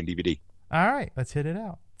in Blu-ray and DVD. All right, let's hit it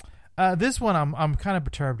out. This one I'm kind of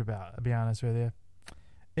perturbed about. I'll be honest with you.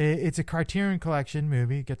 It's a Criterion Collection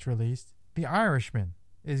movie. It gets released. The Irishman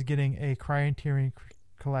is getting a Criterion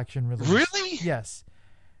Collection release. Really? Yes.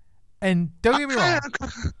 And don't get me wrong.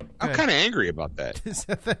 I'm kind of angry about that.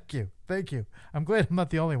 Thank you. I'm glad I'm not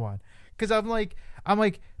the only one because I'm like.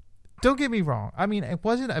 Don't get me wrong. I mean, it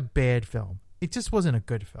wasn't a bad film. It just wasn't a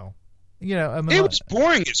good film. It was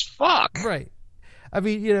boring as fuck. Right. I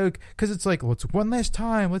mean, because it's like, let's one last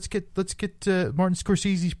time. Let's get Martin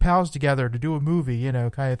Scorsese's pals together to do a movie,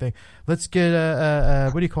 kind of thing. Let's get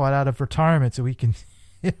what do you call it, out of retirement so we can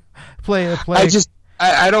play.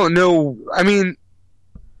 I don't know. I mean,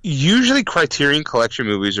 usually Criterion Collection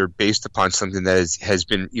movies are based upon something that has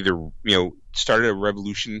been either started a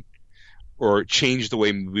revolution or changed the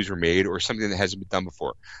way movies were made, or something that hasn't been done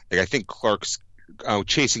before. Like I think Clark's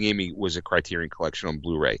Chasing Amy was a Criterion Collection on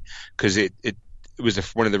Blu-ray because it was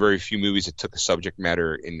one of the very few movies that took a subject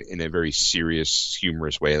matter in a very serious,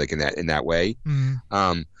 humorous way, like in that way.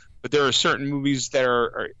 Mm-hmm. But there are certain movies that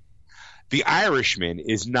are. The Irishman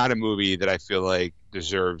is not a movie that I feel like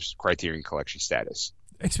deserves Criterion Collection status.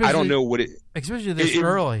 I don't know what it. Especially this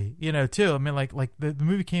early, too. I mean, like the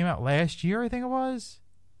movie came out last year, I think it was.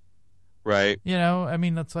 Right. I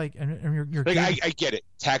mean, that's like, and you're like, I get it.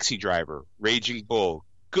 Taxi Driver, Raging Bull,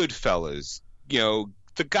 Goodfellas,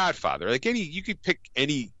 The Godfather. Like you could pick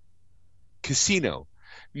any Casino,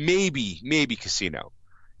 maybe Casino,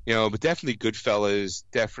 but definitely Goodfellas,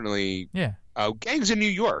 definitely, Gangs of New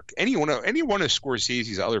York. Any one of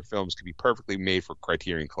Scorsese's other films could be perfectly made for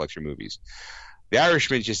Criterion Collection movies. The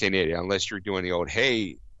Irishman just ain't it unless you're doing the old,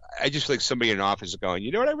 hey, I just feel like somebody in an office is going,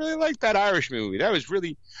 you know what, I really like that Irishman movie. That was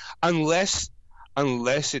really, unless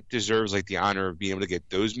it deserves like the honor of being able to get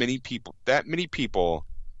that many people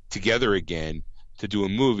together again to do a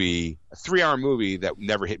 3-hour movie that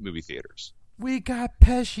never hit movie theaters. We got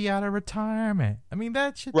Pesci out of retirement. I mean,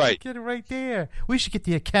 that should get it right there. We should get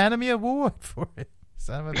the Academy Award for it.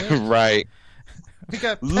 Son of a bitch. Right. We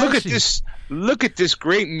got Pesci. Look at this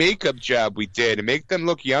great makeup job we did to make them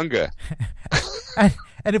look younger.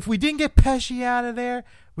 And if we didn't get Pesci out of there,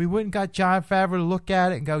 we wouldn't got Jon Favreau to look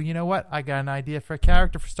at it and go, you know what? I got an idea for a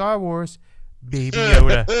character for Star Wars. Baby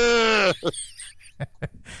Yoda.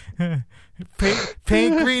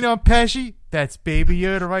 paint green on Pesci. That's Baby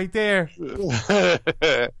Yoda right there.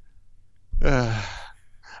 I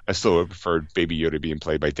still would prefer Baby Yoda being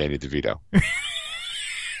played by Danny DeVito.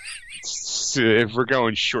 So if we're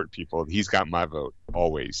going short people, he's got my vote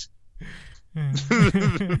always.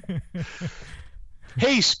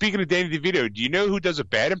 Hey, speaking of Danny DeVito, do you know who does a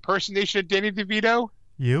bad impersonation of Danny DeVito?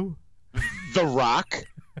 You? The Rock.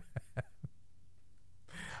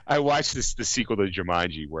 I watched the sequel to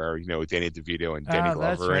Jumanji where, Danny DeVito and Danny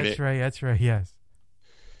Glover in it. That's right, yes.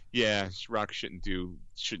 Yeah, Rock should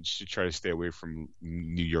try to stay away from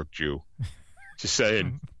New York Jew. Just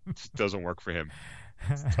saying. It doesn't work for him.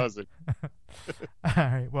 It doesn't. All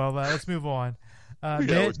right, well, let's move on.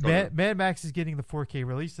 Mad Max is getting the 4K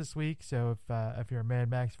release this week, so if you're a Mad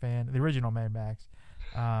Max fan, the original Mad Max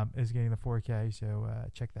is getting the 4K, so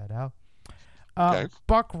check that out. Okay.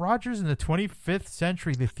 Buck Rogers in the 25th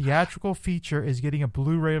Century, the theatrical feature, is getting a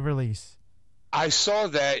Blu-ray release. I saw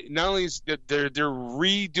that. Not only is that they're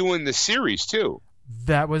redoing the series too.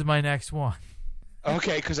 That was my next one.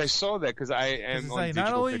 Okay, because I saw that because I am on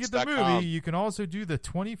not only you get the movie, you can also do the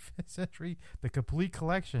 25th Century, the complete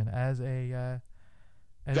collection as a.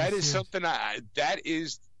 That is something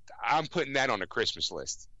I'm putting that on a Christmas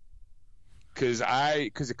list because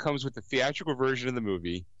it comes with the theatrical version of the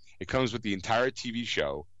movie, it comes with the entire TV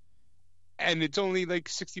show, and it's only like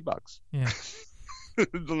 $60. Yeah,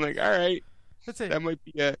 I'm like, all right, that's it. That might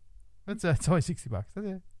be it. It's only $60. That's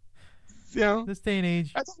it. This day and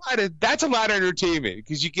age, that's a lot of entertainment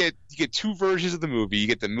because you get two versions of the movie. You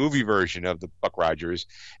get the movie version of the Buck Rogers,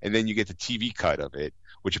 and then you get the TV cut of it.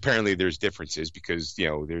 Which apparently there's differences because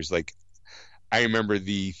there's like, I remember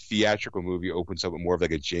the theatrical movie opens up with more of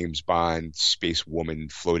like a James Bond space woman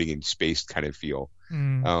floating in space kind of feel,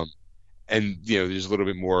 and there's a little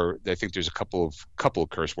bit more. I think there's a couple of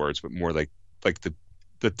curse words, but more like the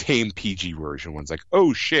tame PG version ones, like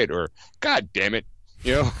oh shit or God damn it,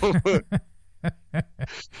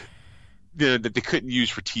 that they couldn't use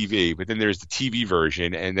for TV, but then there's the TV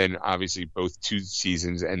version, and then obviously both 2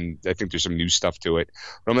 seasons, and I think there's some new stuff to it.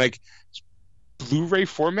 But I'm like, Blu-ray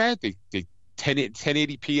format, they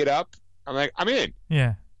 1080p it up. I'm like, I'm in.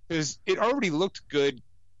 Yeah, because it already looked good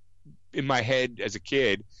in my head as a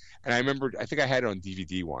kid, and I think I had it on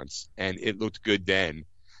DVD once, and it looked good then.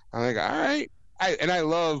 I'm like, all right. I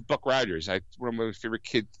love Buck Rogers. One of my favorite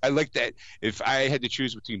kids. I like that. If I had to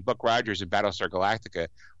choose between Buck Rogers and Battlestar Galactica,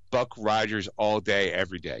 Buck Rogers all day,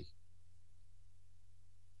 every day.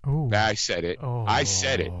 Ooh. I said it. Oh. I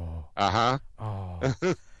said it. Uh-huh. Oh.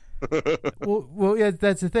 well, yeah,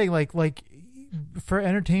 that's the thing. Like for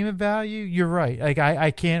entertainment value, you're right. Like I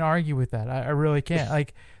can't argue with that. I really can't.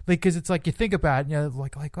 Like because it's like you think about it,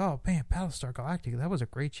 like oh man, Battlestar Galactica, that was a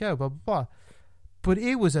great show. Blah blah blah. But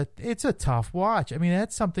it's a tough watch. I mean,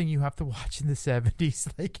 that's something you have to watch in the 70s.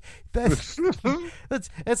 Like it's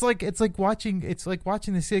like watching the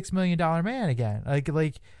 $6 Million Man again.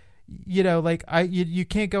 You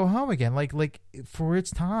can't go home again. Like for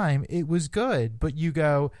its time, it was good, but you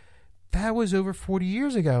go, that was over 40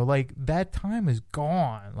 years ago. Like that time is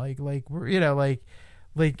gone. I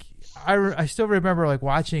still remember like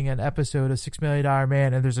watching an episode of $6 Million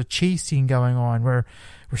Man, and there's a chase scene going on where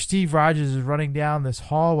Steve Rogers is running down this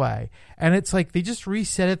hallway, and it's like they just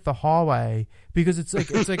reset it the hallway because it's like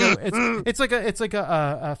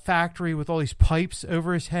a factory with all these pipes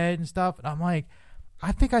over his head and stuff, and I'm like,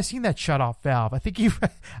 I think I seen that shut-off valve. I think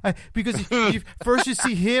because first you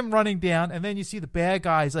see him running down, and then you see the bad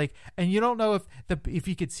guys, and you don't know if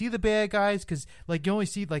you could see the bad guys because you only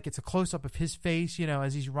see it's a close-up of his face,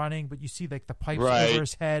 as he's running, but you see the pipes over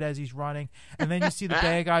his head as he's running, and then you see the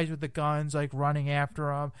bad guys with the guns running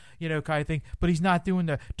after him, kind of thing. But he's not doing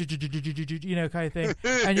the kind of thing,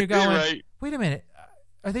 and you're going, wait a minute.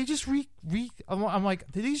 Are they just I'm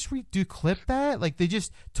like, did they just redo clip that? Like they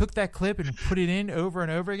just took that clip and put it in over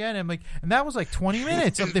and over again. And I'm like, and that was like 20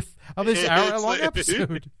 minutes of this hour-long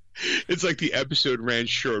episode. It's like the episode ran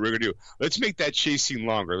short. We're gonna do. Let's make that chase scene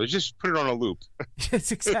longer. Let's just put it on a loop.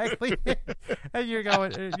 That's exactly it. And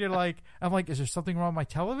you're like, I'm like, is there something wrong with my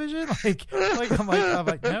television? I'm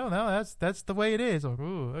like, no, that's the way it is. I'm like,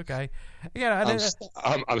 ooh, okay. Yeah,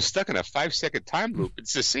 I'm stuck in a 5-second time loop.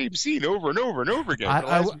 It's the same scene over and over and over again.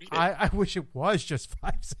 I wish it was just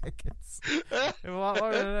 5 seconds. A lot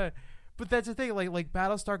longer than that. But that's the thing, like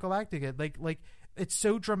Battlestar Galactica, like it's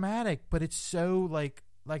so dramatic, but it's so like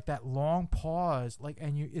that long pause,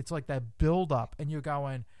 it's like that build up, and you're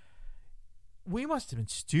going, we must have been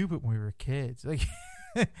stupid when we were kids. Like,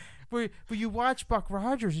 but you watch Buck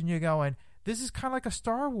Rogers and you're going, this is kind of like a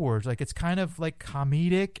Star Wars. Like it's kind of like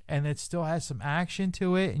comedic, and it still has some action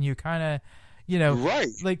to it, and you kind of, right.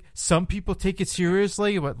 Like some people take it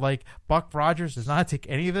seriously, but like Buck Rogers does not take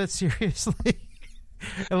any of it seriously.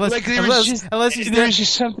 Unless there's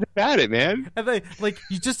just something about it, man. And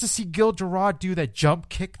you just to see Gil Gerard do that jump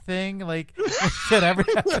kick thing, like every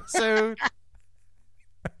episode,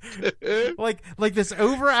 like this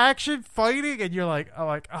overaction fighting, and you're like,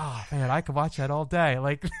 oh man, I could watch that all day.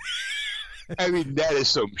 Like, I mean, that is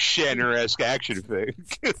some Shatner-esque action thing.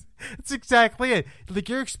 That's exactly it. Like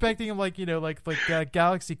you're expecting like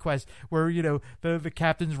Galaxy Quest, where the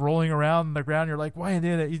captain's rolling around on the ground. You're like, why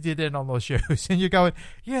did he did that on those shows? And you're going,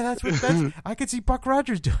 yeah, that's I could see Buck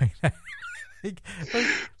Rogers doing that. like,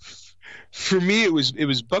 for me, it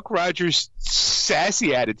was Buck Rogers'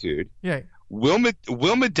 sassy attitude. Yeah. Wilma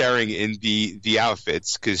Daring in the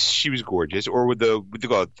outfits, because she was gorgeous, or with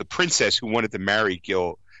the princess who wanted to marry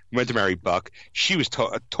Gil. Went to marry Buck. She was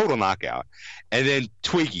a total knockout. And then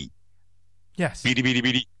Twiggy. Yes. Beady.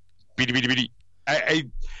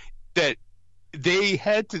 That they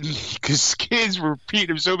had to, because kids were repeating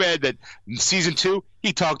him so bad that in season 2,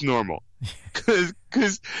 he talked normal. Because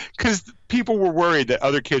people were worried that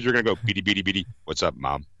other kids were going to go, beady. What's up,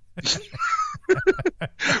 Mom?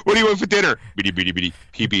 What do you want for dinner? Beady.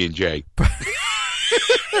 PB&J.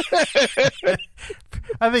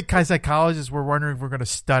 I think psychologists were wondering if we're going to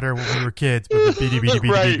stutter when we were kids. But beady.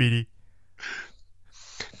 Right.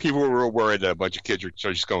 People were real worried that a bunch of kids were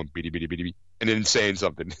just going beady, and then saying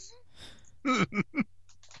something.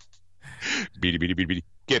 Beady.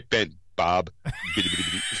 Get bent, Bob. Beady.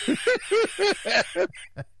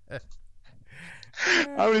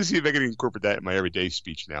 I'm going to see if I can incorporate that in my everyday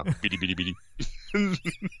speech now. Beady.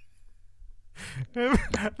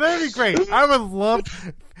 That'd be great. I would love.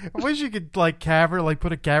 I wish you could put a camera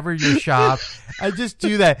in your shop and just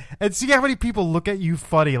do that and see how many people look at you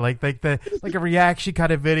funny, like a reaction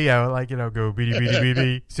kind of video, go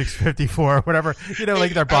beady 654 whatever,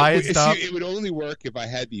 like they're buying stuff. See, it would only work if I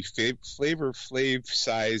had the Flavor Flav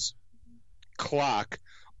size clock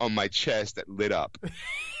on my chest that lit up.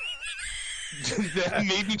 Then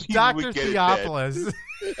maybe people Dr. would get Theopolis.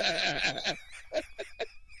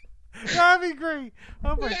 That'd be great.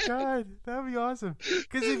 Oh my god, that'd be awesome.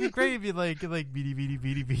 Because it'd be great if you like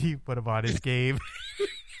beady, put him on his game.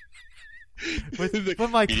 But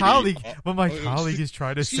my colleague is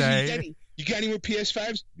trying to say, Daddy, you got any more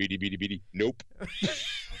PS5s? Beady. Nope.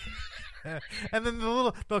 And then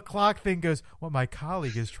the clock thing goes, what my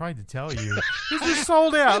colleague is trying to tell you is they're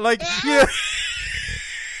sold out. Like, yeah.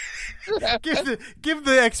 give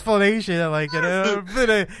the explanation in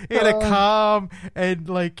a calm and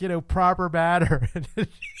proper manner.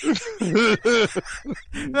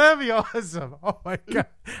 That'd be awesome. Oh my god,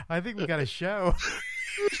 I think we got a show.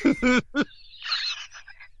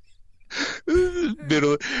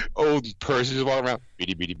 Middle old person just walking around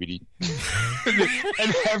beady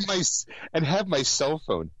and have my cell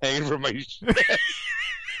phone hanging from my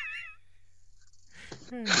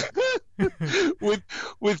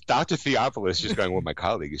with Dr. Theopolis just going, what my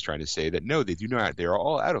colleague is trying to say, that no, they do not. They are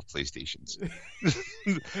all out of PlayStations,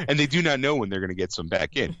 and they do not know when they're going to get some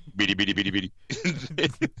back in. Beady.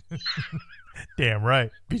 Damn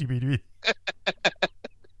right, beady.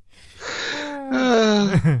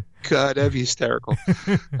 God, that'd be hysterical.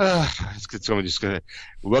 Someone just gonna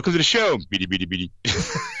welcome to the show, beady.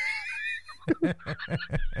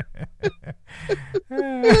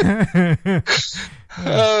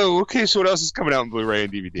 Oh, okay. So what else is coming out on Blu-ray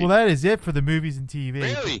and DVD? Well, that is it for the movies and TV.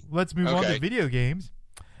 Really? Let's move on to video games.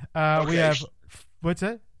 Okay. We have what's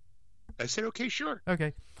that? I said okay, sure.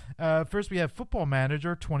 Okay. First, we have Football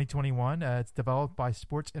Manager 2021. It's developed by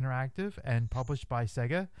Sports Interactive and published by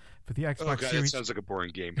Sega for the Xbox Series. That sounds like a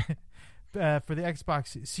boring game. For the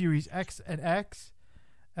Xbox Series X and X.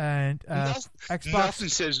 And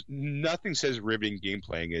Xbox. Nothing says riveting game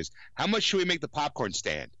playing is how much should we make the popcorn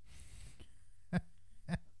stand?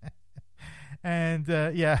 And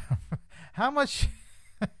how much?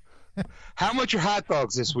 How much are hot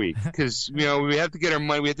dogs this week? Because we have to get our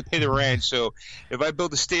money. We have to pay the rent. So if I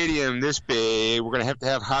build a stadium this big, we're gonna have to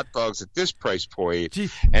have hot dogs at this price point, and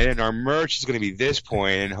then our merch is gonna be this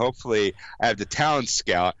point, and hopefully I have the talent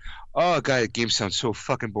scout. Oh god, the game sounds so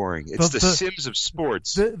fucking boring. It's the Sims of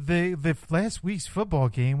sports. The last week's football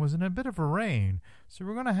game was in a bit of a rain, so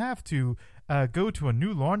we're gonna have to go to a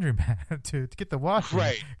new laundromat to get the washing,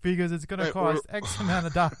 right? Because it's gonna cost X amount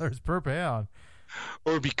of dollars per pound.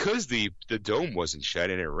 Or because the dome wasn't shut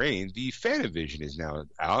and it rained, the Fanavision is now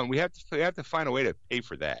out, and we have to find a way to pay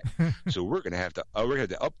for that. So we're gonna have to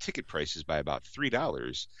up ticket prices by about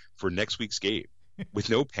 $3 for next week's game with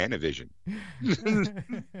no Panavision.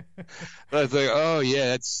 I was like, oh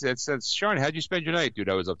yeah, that's Sean. How'd you spend your night, dude?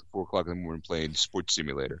 I was up to 4:00 in the morning playing Sports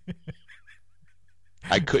Simulator.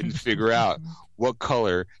 I couldn't figure out what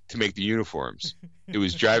color to make the uniforms. It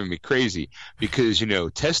was driving me crazy because,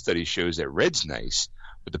 test study shows that red's nice,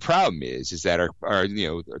 but the problem is that our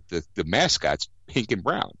the mascot's pink and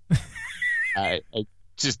brown. I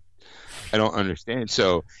don't understand.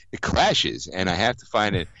 So it clashes, and I have to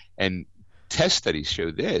find it. And test studies show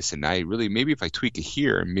this, and maybe if I tweak it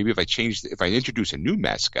here, and maybe if I introduce a new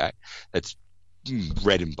mascot that's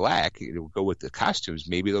red and black, it'll go with the costumes.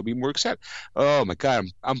 Maybe they'll be more accepted. Oh my god,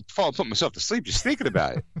 I'm putting myself to sleep just thinking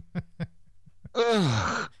about it.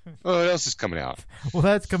 Oh, what else is coming out? Well,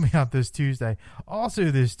 that's coming out this Tuesday. Also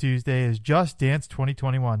this Tuesday is Just Dance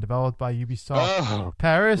 2021, developed by Ubisoft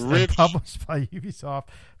Paris and published by Ubisoft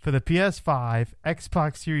for the PS5,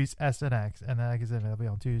 Xbox Series S and X, and like I said, it'll be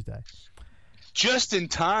on Tuesday. Just in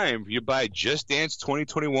time, you buy Just Dance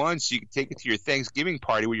 2021 so you can take it to your Thanksgiving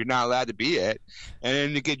party where you're not allowed to be at, and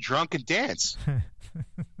then to get drunk and dance.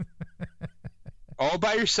 All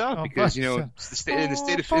by yourself, because in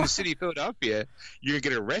the city of Philadelphia, you're gonna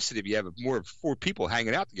get arrested if you have more than 4 people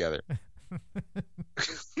hanging out together.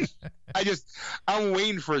 I'm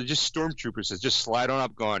waiting for just stormtroopers to just slide on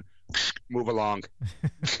up, going, move along.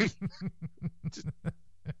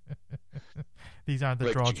 These aren't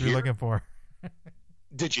the draws you're looking for.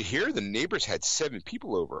 Did you hear the neighbors had 7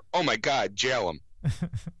 people over? Oh my God, jail them.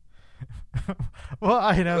 Well,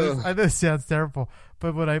 I know this sounds terrible,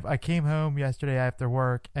 but when I came home yesterday after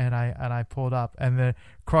work and I pulled up, and then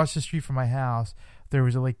across the street from my house there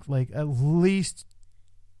was like at least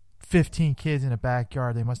 15 kids in a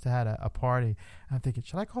backyard. They must have had a party. I'm thinking,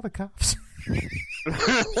 should I call the cops?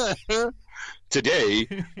 Today,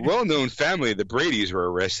 well-known family, the Bradys,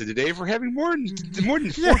 were arrested today for having more than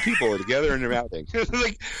 4 people together in their outing.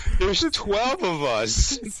 Like, there's 12 of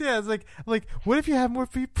us. Yeah, it's like what if you have more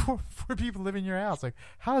people live in your house? Like,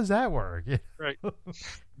 how does that work? Right.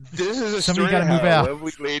 This is a story of how a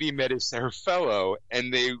lovely lady met her fellow,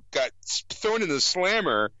 and they got thrown in the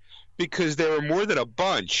slammer because they were more than a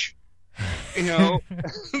bunch. And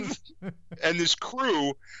this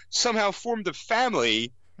crew somehow formed a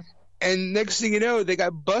family, and next thing you know, they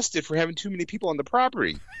got busted for having too many people on the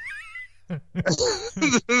property.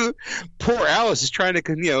 Poor Alice is trying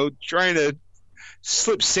to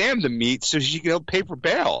slip Sam the meat so she can help pay for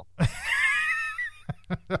bail.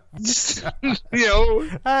 That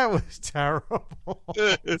was terrible.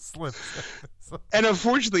 And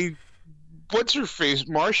unfortunately, what's her face?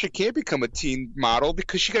 Marsha can't become a teen model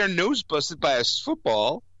because she got her nose busted by a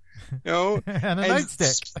football, and a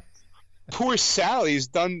nightstick. Poor Sally's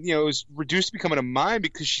done, is reduced to becoming a mime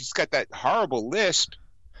because she's got that horrible lisp.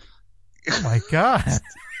 Oh my God!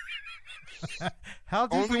 How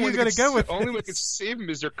deep are you going to go with this? Only one can save him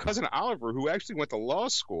is their cousin Oliver, who actually went to law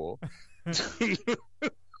school. We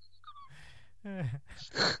had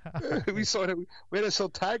to sell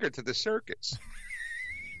Tiger to the circus.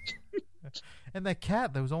 And that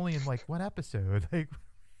cat that was only in one episode?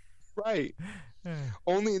 Right.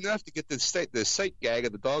 Only enough to get the sight gag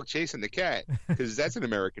of the dog chasing the cat, because that's an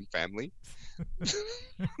American family.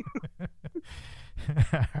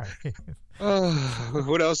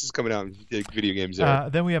 What else is coming out in video games?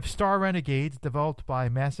 Then we have Star Renegades, developed by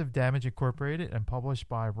Massive Damage Incorporated and published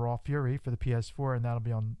by Raw Fury for the PS4, and that'll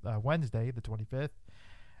be on Wednesday, the 25th.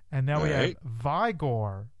 And now we have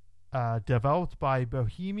Vigor, developed by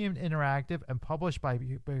Bohemian Interactive and published by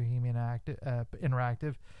Bohemian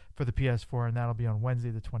Interactive for the PS4, and that'll be on Wednesday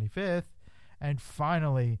the 25th. And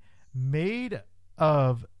finally, Made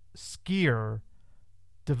of Skier,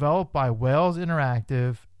 developed by Wales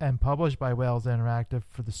Interactive and published by Wales Interactive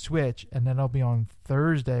for the Switch, and then it'll be on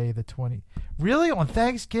Thursday the 20th. Really? On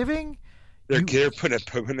Thanksgiving? They're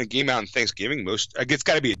putting a game out on Thanksgiving. It's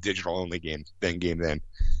got to be a digital only game then,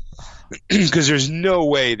 because there's no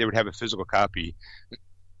way they would have a physical copy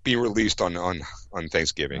being released on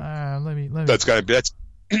Thanksgiving. Let me. That's got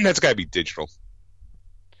to be digital.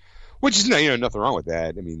 Which is nothing wrong with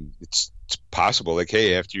that. I mean, it's possible. Like,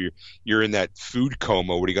 hey, after you're in that food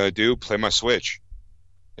coma, what are you gonna do? Play my Switch.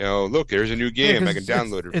 Look, there's a new game. I can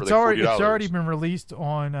download it for $40. It's already been released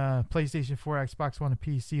on PlayStation 4, Xbox One, and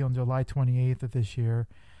PC on July 28th of this year.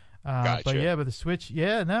 Gotcha. But the Switch,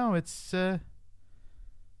 it's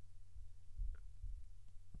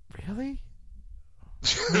really.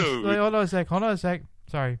 Wait, hold on a sec.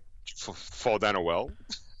 Sorry. Fall down a well.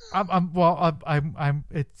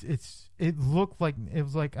 It looked like it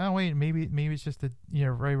was like, oh wait, maybe it's just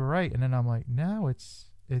right, and then I'm like, no, it's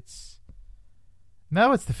the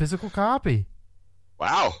physical copy.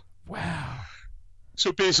 Wow.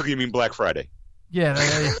 So basically, you mean Black Friday?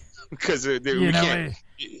 Yeah, because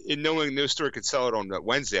no store could sell it on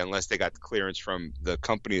Wednesday unless they got the clearance from the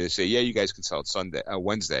company to say, yeah, you guys can sell it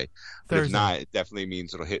Wednesday. But if not, it definitely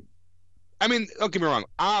means it'll hit. I mean, don't get me wrong.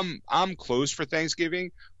 I'm closed for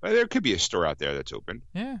Thanksgiving, but there could be a store out there that's open.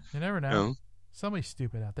 Yeah, you never know. Somebody's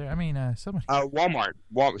stupid out there. I mean, somebody. Walmart's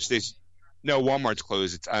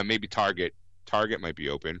closed. It's maybe Target. Target might be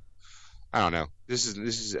open. I don't know. This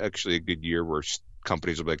is actually a good year where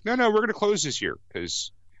companies will be like, no, we're going to close this year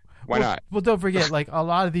because why not? Well, don't forget, like a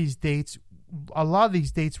lot of these dates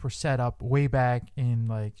were set up way back in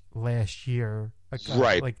like last year.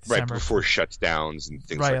 Right before shutdowns and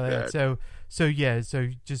things like that. So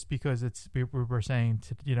just because we're saying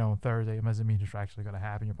Thursday, it doesn't mean it's actually going to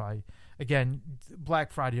happen. You're probably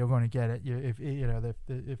Black Friday you're going to get it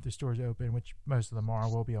if the store's open, which most of them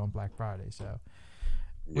will be on Black Friday. So,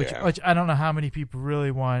 which I don't know how many people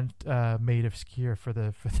really want Made of Skier for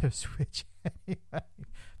the Switch anyway,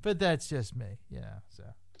 but that's just me, So.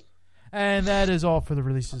 And that is all for the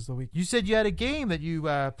releases of the week. You said you had a game that you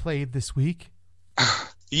played this week.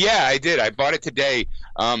 Yeah, I did. I bought it today.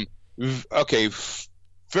 Okay,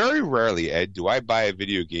 very rarely, Ed, do I buy a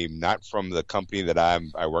video game not from the company that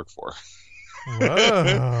I work for.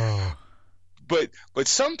 Whoa. But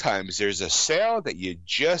sometimes there's a sale that you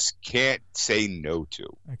just can't say no to.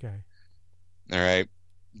 Okay. All right.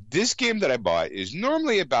 This game that I bought is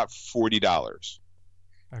normally about $40.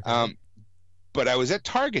 Okay. But I was at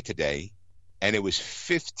Target today, and it was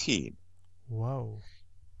 $15. Whoa.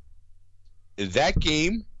 That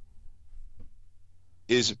game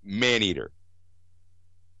is Maneater.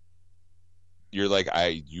 You're like,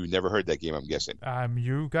 you never heard that game, I'm guessing.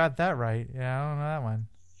 You got that right. Yeah, I don't know that one.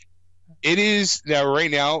 It is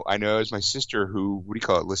right now. I know it's my sister who,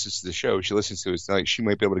 listens to the show. She listens to it tonight. She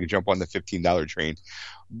might be able to jump on the $15 train.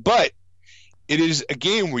 But it is a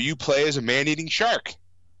game where you play as a man-eating shark.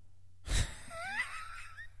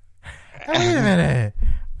 Wait a minute.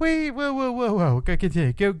 Whoa.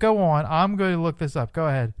 Continue. Go on. I'm going to look this up. Go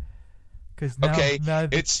ahead. It's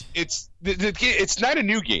not a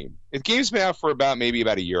new game. The game's been out for about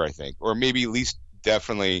a year, I think, or maybe at least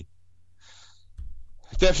definitely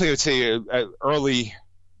would say early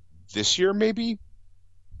this year, maybe.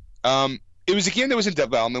 It was a game that was in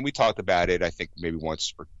development. We talked about it, I think, maybe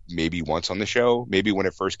once on the show, maybe when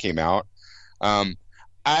it first came out.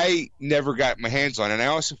 I never got my hands on it, and I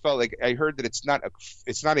also felt like I heard that it's not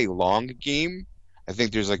a long game. I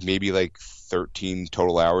think there's maybe 13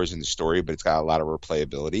 total hours in the story, but it's got a lot of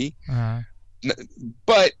replayability. Uh-huh.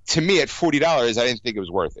 But to me, at $40, I didn't think it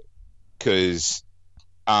was worth it because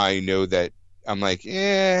I know that I'm like,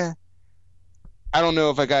 I don't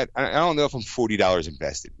know if I'm $40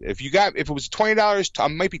 invested. If it was $20, I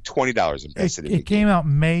might be $20 invested. It came out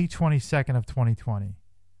May 22nd of 2020.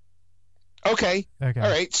 Okay. All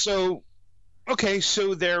right. So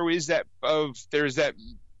there's that.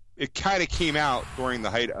 It kind of came out during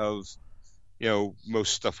the height of,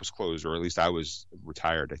 most stuff was closed, or at least I was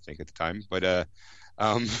retired, I think, at the time. But at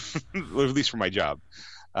least for my job,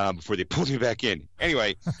 before they pulled me back in.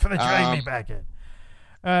 Anyway, they dragged me back in.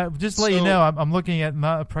 Just to let you know, I'm looking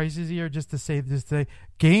at prices here just to say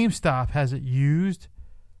GameStop has it used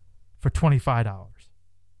for $25.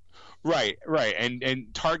 Right,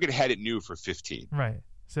 and Target had it new for $15. Right,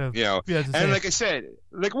 so and like I said,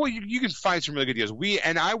 you can find some really good deals.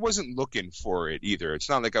 I wasn't looking for it either. It's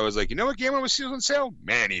not like I was like, what game I was seeing on sale?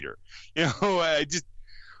 Maneater.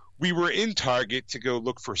 We were in Target to go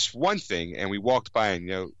look for one thing, and we walked by,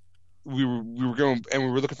 and we were going, and we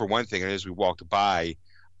were looking for one thing, and as we walked by,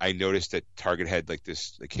 I noticed that Target had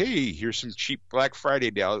this, hey, here's some cheap Black Friday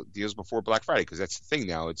deals before Black Friday, because that's the thing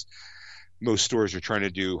now. It's most stores are trying to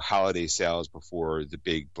do holiday sales before the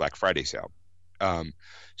big Black Friday sale.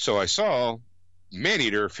 So I saw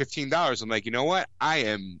Maneater $15. I'm like, you know what?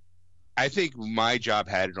 I think my job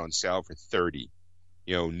had it on sale for 30,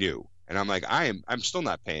 new. And I'm like, I'm still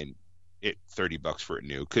not paying it $30 for it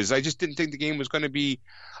new, because I just didn't think the game was going to be.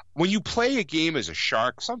 When you play a game as a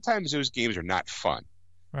shark, sometimes those games are not fun.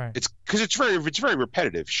 Right. It's because it's very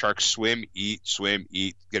repetitive. Sharks swim, eat,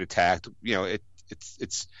 get attacked.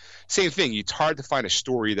 It's same thing. It's hard to find a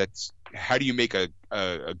story that's. How do you make a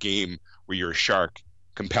game where you're a shark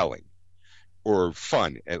compelling or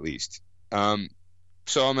fun at least?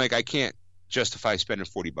 So I'm like, I can't justify spending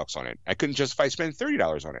 $40 on it. I couldn't justify spending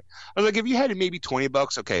 $30 on it. I was like, if you had maybe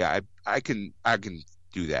 $20, okay, I can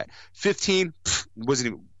do that. 15 wasn't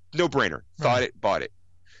even no brainer. Thought it, bought it.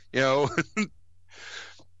 So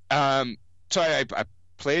I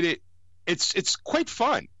played it. It's quite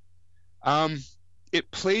fun. It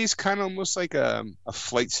plays kind of almost like a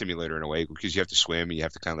flight simulator in a way, because you have to swim and you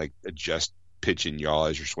have to kind of like adjust pitch and yaw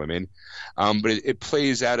as you're swimming. But it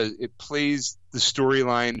plays the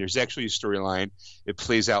storyline. There's actually a storyline. It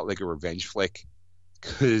plays out like a revenge flick,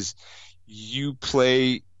 because you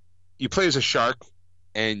play as a shark,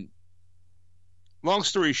 and long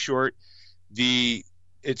story short,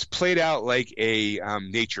 it's played out like a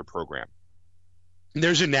nature program.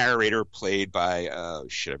 There's a narrator played by I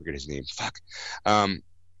forget his name. Fuck.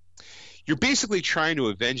 You're basically trying to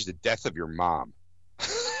avenge the death of your mom.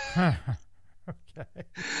 Okay.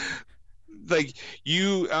 Like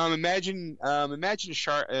you imagine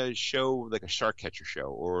a show like a shark catcher show,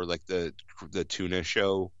 or like the tuna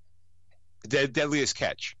show, Deadliest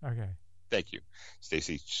Catch. Okay. Thank you.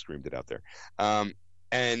 Stacy screamed it out there.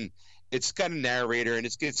 And it's got a narrator, and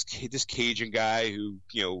it's this Cajun guy who,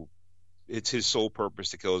 it's his sole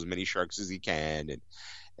purpose to kill as many sharks as he can,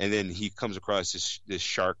 and then he comes across this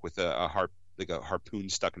shark with a harpoon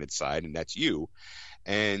stuck in its side, and that's you.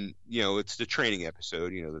 And it's the training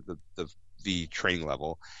episode, the training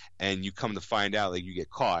level, and you come to find out, like, you get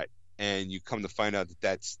caught, and you come to find out that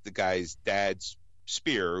that's the guy's dad's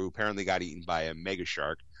spear, who apparently got eaten by a mega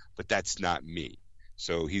shark, but that's not me.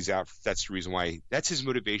 So he's out. That's the reason why. That's his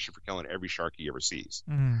motivation for killing every shark he ever sees.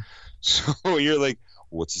 Mm. So you're like,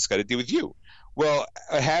 what's this got to do with you? Well,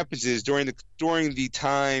 what happens is during the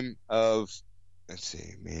time of, let's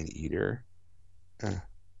see, Maneater.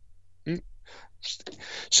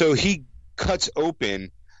 So he cuts you open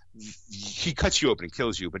and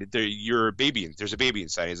kills you, but there's a baby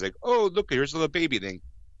inside. He's like, oh, look, here's a little baby. Then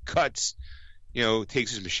cuts, takes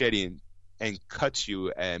his machete and cuts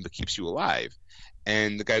you, but keeps you alive.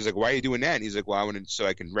 And the guy's like, why are you doing that? And he's like, well, I want to, so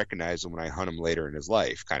I can recognize him when I hunt him later in his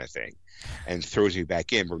life, kind of thing. And throws me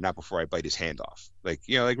back in, but not before I bite his hand off. Like,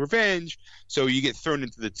 like revenge. So you get thrown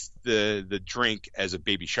into the drink as a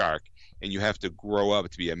baby shark, and you have to grow up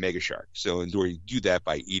to be a mega shark. So you do that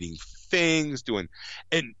by eating things,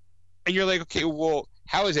 and you're like, okay, well,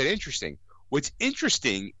 how is that interesting? What's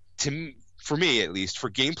interesting for me, at least,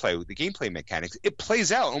 for gameplay, the gameplay mechanics, it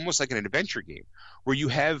plays out almost like an adventure game where you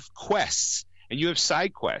have quests, and you have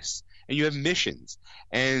side quests, and you have missions.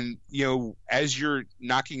 And, as you're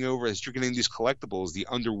getting these collectibles, the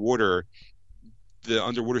underwater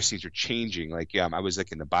scenes are changing. Like, I was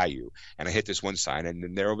like in the bayou, and I hit this one sign, and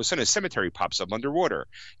then there all of a sudden a cemetery pops up underwater.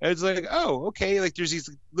 And it's like, oh, okay. Like, there's these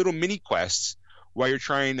little mini quests while you're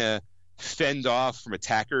trying to fend off from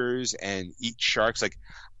attackers and eat sharks. Like,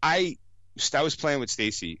 I was playing with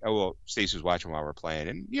Stacy. Oh, well, Stacy was watching while we were playing,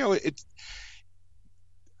 and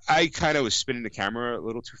I kind of was spinning the camera a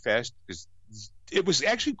little too fast, because it was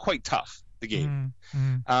actually quite tough, the game.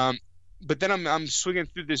 Mm-hmm. But then I'm swinging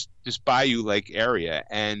through this bayou-like area,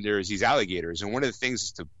 and there's these alligators, and one of the things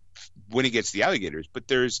is to win against the alligators.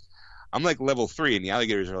 But I'm like level 3, and the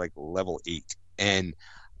alligators are like level 8, and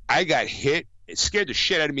I got hit. It scared the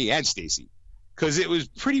shit out of me and Stacy, because it was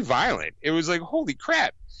pretty violent. It was like, holy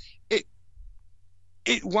crap!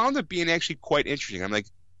 It wound up being actually quite interesting. I'm like,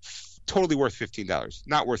 totally worth $15,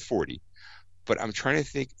 not worth $40. But I'm trying to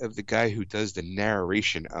think of the guy who does the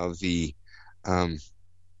narration of the.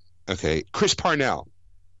 Chris Parnell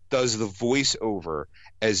does the voiceover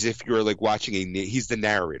as if you're like watching he's the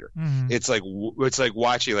narrator. Mm-hmm. It's like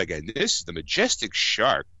watching this is the majestic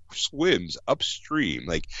shark swims upstream.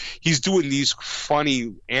 Like, he's doing these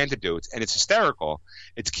funny anecdotes, and it's hysterical.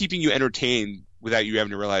 It's keeping you entertained without you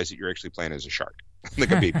having to realize that you're actually playing as a shark.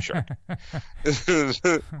 Like a baby shark.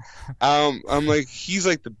 I'm like, he's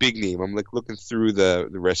like the big name. I'm like looking through the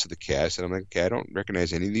rest of the cast, and I'm like, okay, I don't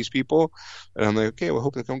recognize any of these people. And I'm like, okay, well, I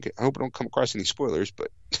hope I don't come across any spoilers, but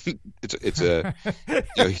it's a.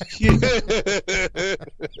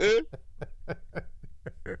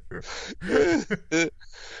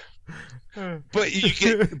 But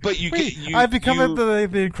Wait, I become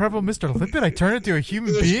the incredible Mr. Limpet. I turn into a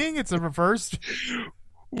human being. It's a reverse.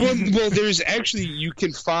 Well, there's actually you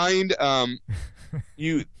can find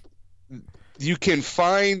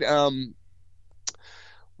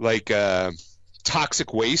like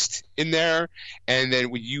toxic waste in there, and then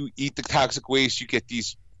when you eat the toxic waste, you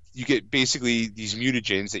get basically these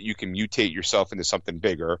mutagens that you can mutate yourself into something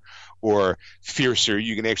bigger or fiercer.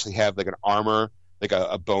 You can actually have like an armor, like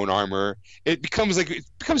a bone armor. It becomes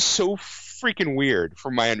so freaking weird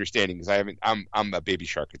from my understanding, because I'm a baby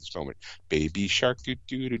shark at this moment. Baby shark, do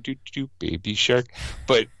do do do do, baby shark.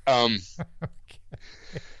 But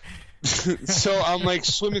so I'm like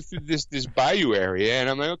swimming through this bayou area, and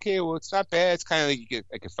I'm like, okay, well, it's not bad. It's kind of like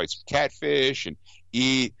I can fight some catfish and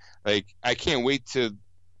eat. Like, I can't wait to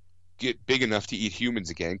get big enough to eat humans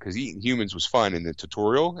again, because eating humans was fun in the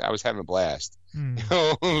tutorial. I was having a blast. You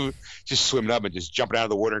know, just swimming up and just jumping out of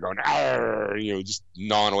the water and going, "Arr!" You know, just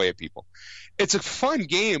gnawing away at people. It's a fun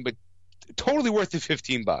game, but totally worth the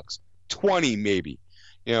 $15, $20 maybe.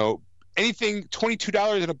 You know, anything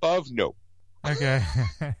 $22 and above, no. Okay.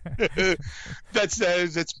 that's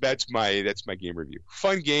my game review.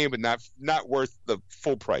 Fun game, but not worth the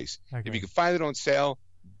full price. Okay. If you can find it on sale,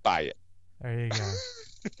 buy it. There you go.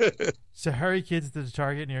 So hurry, kids, to the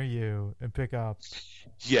Target near you and pick up.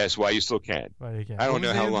 Yes, while you still can. While you can. I don't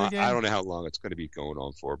know how long. I don't know how long it's going to be going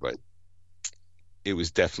on for, but it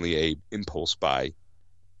was definitely a impulse buy.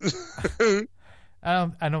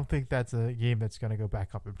 I don't think that's a game that's going to go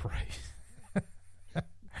back up in price.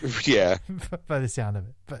 Yeah, by the sound of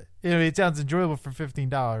it, but you know, it sounds enjoyable for $15.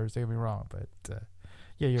 Don't get me wrong, but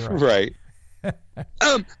yeah, you're right.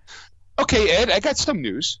 Right. Okay, Ed, I got some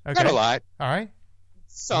news. Okay. Not a lot. All right.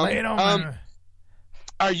 Some. Lay it on.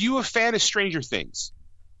 Are you a fan of Stranger Things?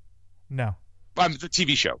 No. The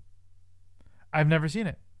TV show. I've never seen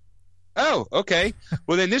it. Oh, okay.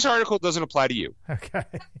 Well, then this article doesn't apply to you. Okay.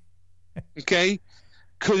 Okay,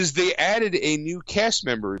 because they added a new cast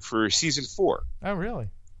member for season 4. Oh, really?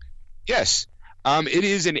 Yes. It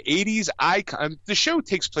is an 80s icon. The show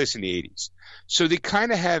takes place in the 80s. So they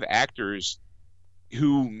kind of have actors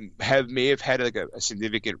who may have had like a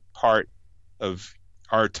significant part of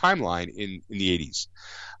our timeline in the 80s.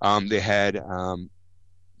 They had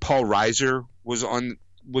Paul Reiser was on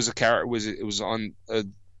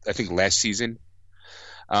I think last season.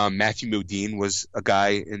 Matthew Modine was a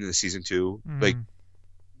guy in the season 2. Mm-hmm. Like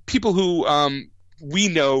people who we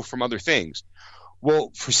know from other things.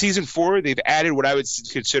 Well, for season 4, they've added what I would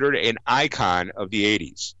consider an icon of the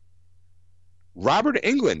 80s. Robert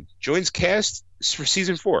Englund joins cast for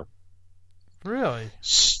season 4. Really?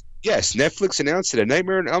 Yes, Netflix announced that A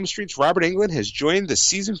Nightmare on Elm Street's Robert Englund has joined the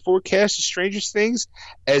season 4 cast of Stranger Things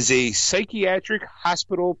as a psychiatric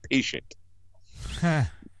hospital patient.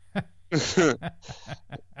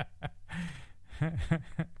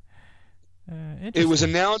 It was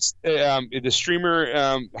announced the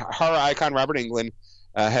streamer horror icon Robert Englund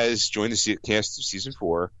has joined the cast of season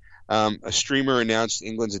 4. A streamer announced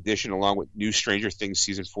England's addition along with new Stranger Things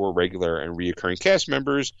season 4 regular and reoccurring cast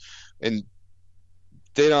members, and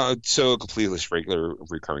they don't. So a complete list of regular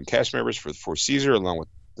recurring cast members for the 4th season, along with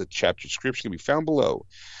the chapter description, can be found below.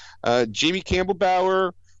 Jamie Campbell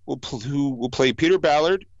Bower who will play Peter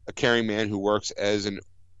Ballard, a caring man who works as an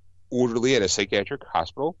orderly at a psychiatric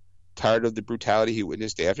hospital. Tired of the brutality he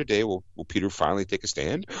witnessed day after day, will Peter finally take a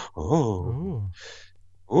stand?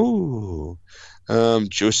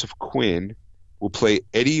 Joseph Quinn will play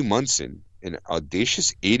Eddie Munson, an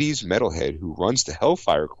audacious 80s metalhead who runs the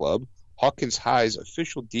Hellfire Club, Hawkins High's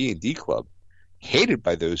official D&D club. Hated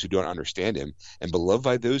by those who don't understand him and beloved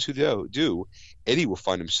by those who do, Eddie will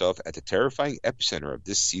find himself at the terrifying epicenter of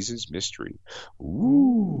this season's mystery.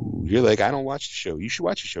 Ooh, you're like, I don't watch the show. You should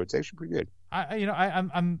watch the show. It's actually pretty good. I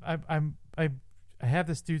have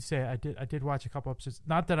this dude say I did watch a couple episodes.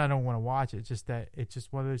 Not that I don't want to watch it. It's just that it's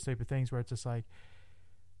just one of those type of things where it's just like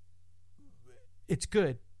it's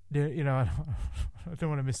good. You know, I don't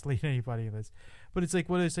want to mislead anybody in this, but it's like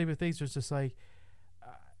one of those type of things where it's just like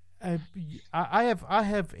I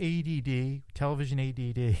have ADD, television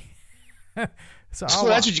ADD. So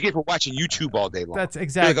that's what you get for watching YouTube all day long. That's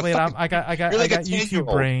exactly. Like I got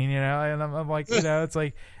YouTube brain, you know, and I'm like, you know, it's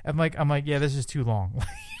like I'm like, yeah, this is too long.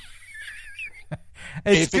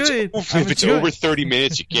 It's good. If it's over 30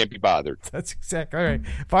 minutes, you can't be bothered. That's exactly all right.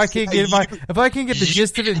 If I can't get the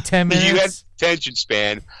gist of it in 10 minutes, you have attention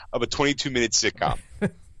span of a 22-minute sitcom.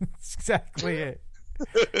 That's exactly it.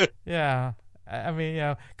 Yeah. I mean, you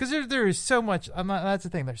know, because there is so much. That's the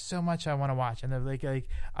thing. There's so much I want to watch, and they're like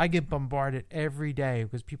I get bombarded every day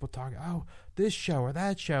because people talk, oh, this show or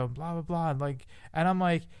that show, blah blah blah, and I'm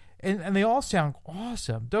like, and they all sound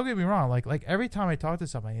awesome. Don't get me wrong. Like every time I talk to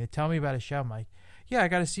somebody, they tell me about a show. I'm like, yeah, I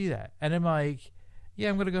got to see that. And I'm like, yeah,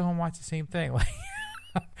 I'm gonna go home and watch the same thing. Like,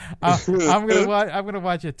 I'm gonna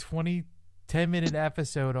watch a 10-minute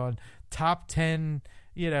episode on top 10,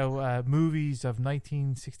 movies of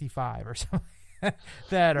 1965 or something.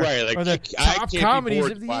 That right, like, or the I top can't comedies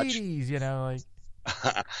be of the bored 80s. Like.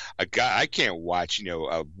 I can't watch, a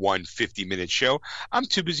 150-minute show. I'm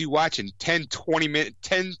too busy watching 10 minute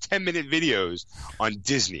videos on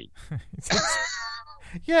Disney.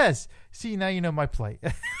 Yes. See, now you know my plight.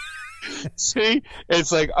 See,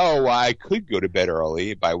 it's like, oh, well, I could go to bed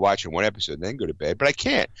early by watching one episode and then go to bed, but I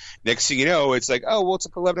can't. Next thing you know, it's like, oh, well, it's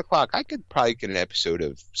like 11 o'clock. I could probably get an episode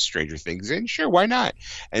of Stranger Things in. Sure, why not?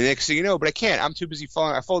 And next thing you know, but I can't. I'm too busy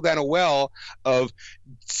falling. I fall down a well of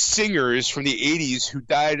singers from the 80s who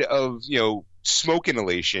died of, smoke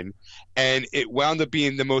inhalation, and it wound up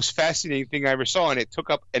being the most fascinating thing I ever saw, and it took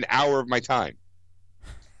up an hour of my time.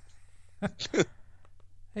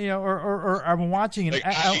 Or I'm watching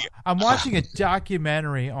I'm watching a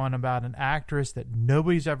documentary on about an actress that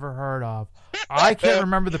nobody's ever heard of. I can't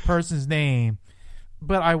remember the person's name,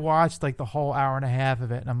 but I watched like the whole hour and a half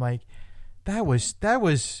of it, and I'm like, that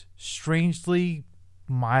was strangely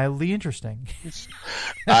mildly interesting.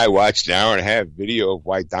 I watched an hour and a half video of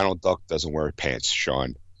why Donald Duck doesn't wear pants,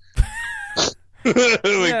 Sean.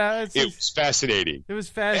 Yeah, it was fascinating. It was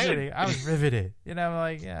fascinating. I was riveted.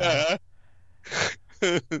 Like, yeah.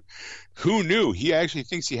 Who knew? He actually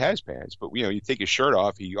thinks he has pants, but you take his shirt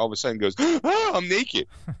off, he all of a sudden goes, "Oh, I'm naked."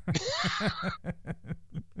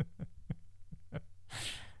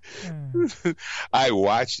 I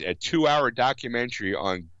watched a 2-hour documentary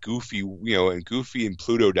on Goofy, and Goofy and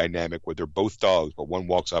Pluto dynamic where they're both dogs, but one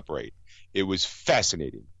walks upright. It was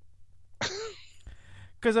fascinating.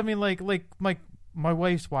 Because my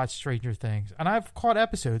wife's watched Stranger Things, and I've caught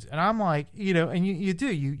episodes, and I'm like, and you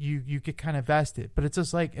get kind of vested, but it's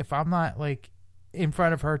just like, if I'm not like in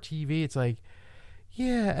front of her TV, it's like,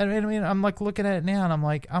 yeah. And I mean, I'm like looking at it now, and I'm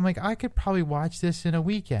like, I could probably watch this in a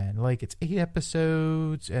weekend. Like, it's 8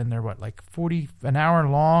 episodes, and they're like an hour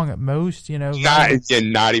long at most, Not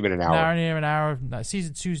even an hour. Not even an hour.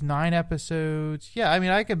 Season 2's 9 episodes. Yeah, I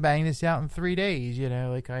mean, I could bang this out in 3 days,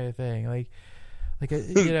 like kind of thing,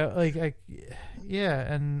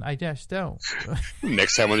 yeah, and I just don't.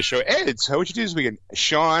 Next time on the show, Ed, so what you do this weekend?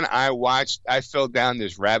 Sean, I fell down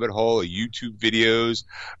this rabbit hole of YouTube videos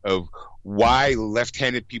of why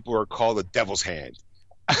left-handed people are called the devil's hand.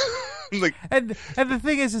 And the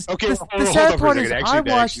thing is okay, the sad part is, that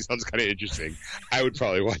actually sounds kind of interesting. I would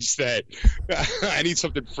probably watch that. I need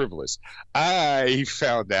something frivolous. I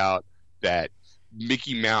found out that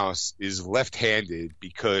Mickey Mouse is left-handed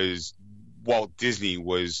because Walt Disney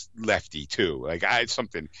was lefty too. Like,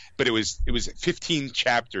 but it was 15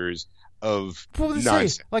 chapters of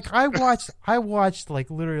nonsense. Like, I watched like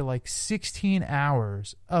literally like 16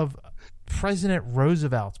 hours of President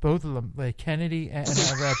Roosevelt's, both of them, like Kennedy and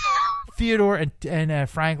Theodore and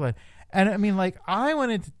Franklin. And I mean, like, I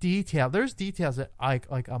went into detail. There's details that I'm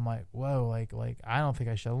like, whoa, like I don't think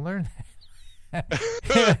I should learn that.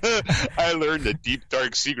 I learned the deep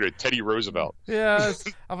dark secret of Teddy Roosevelt. Yeah,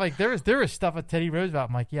 I'm like, there is stuff at Teddy Roosevelt.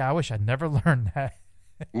 I'm like, yeah, I wish I'd never learned that.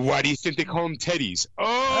 Why do you think they call him Teddies?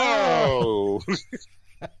 Oh.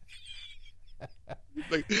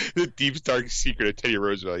 Like the deep dark secret of Teddy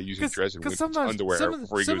Roosevelt using dressing with underwear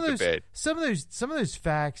before he goes to bed. Some of those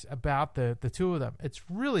facts about the two of them, it's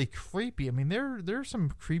really creepy. I mean, there's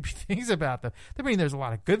some creepy things about them. I mean, there's a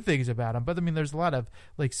lot of good things about them, but I mean, there's a lot of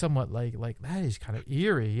like somewhat like that is kind of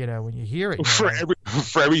eerie, when you hear it.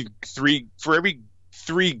 For every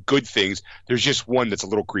three good things, there's just one that's a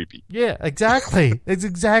little creepy. Yeah, exactly. It's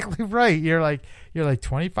exactly right. You're like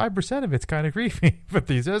 25% of it's kind of creepy, but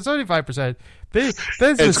these are 75%.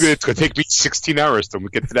 It's going to take me 16 hours to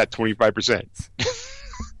get to that 25%.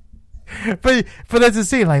 But that's the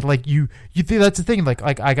thing. Like you think that's the thing. Like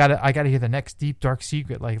I gotta hear the next deep dark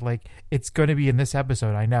secret. Like it's going to be in this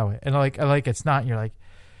episode. I know it. And like it's not. And you're like,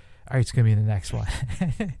 all right, it's gonna be in the next one.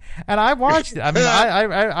 And I watched it. I mean,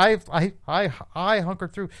 I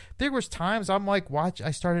hunkered through. There was times I'm like,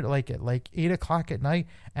 I started like at 8 o'clock at night,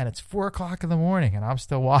 and it's 4 o'clock in the morning, and I'm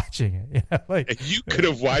still watching it. And you could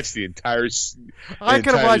have watched the entire. I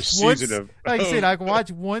could have watched season of. Like I said, I could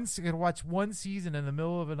watch one season in the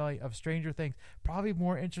middle of a night of Stranger Things. Probably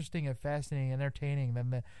more interesting and fascinating, and entertaining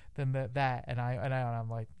than that. And I'm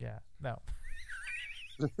like, yeah, no.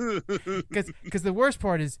 Because the worst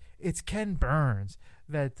part is it's Ken Burns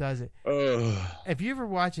that does it. If you ever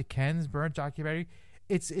watch a Ken Burns documentary,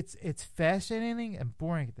 it's fascinating and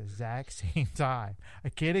boring at the exact same time. I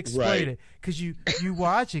can't explain Right. it because you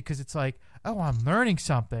watch it because it's like, oh, I'm learning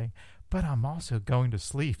something, but I'm also going to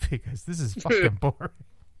sleep because this is fucking boring.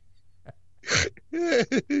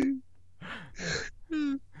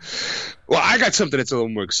 Well, I got something that's a little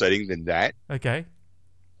more exciting than that. Okay.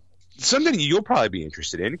 Something you'll probably be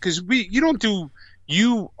interested in because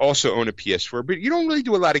you also own a PS4, but you don't really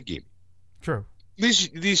do a lot of gaming. True. At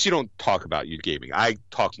least you don't talk about your gaming. I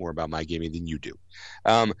talk more about my gaming than you do.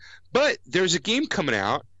 But there's a game coming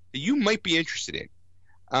out that you might be interested in.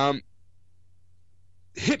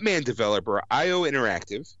 Hitman developer IO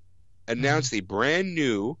Interactive announced a brand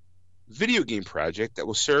new video game project that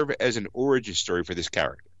will serve as an origin story for this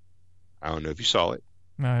character. I don't know if you saw it.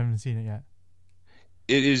 No, I haven't seen it yet.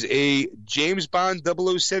 It is a James Bond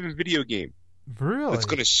 007 video game. Really? It's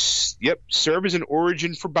going to serve as an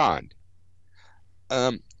origin for Bond.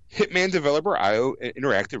 Hitman developer IO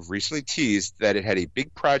Interactive recently teased that it had a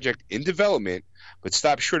big project in development, but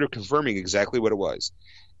stopped short of confirming exactly what it was.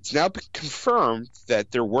 It's now been confirmed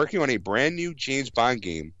that they're working on a brand new James Bond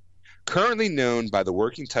game, currently known by the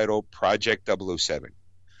working title Project 007.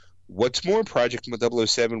 What's more, Project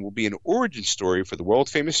 007 will be an origin story for the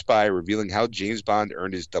world-famous spy, revealing how James Bond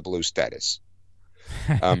earned his 00 status.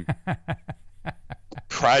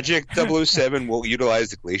 Project 007 will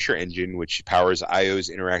utilize the Glacier engine, which powers IO's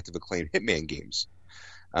interactive acclaimed Hitman games.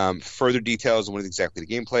 Further details on what exactly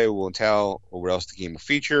the gameplay will entail or what else the game will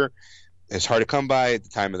feature is hard to come by at the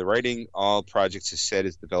time of the writing. All Projects has said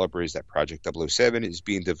as developers that Project 007 is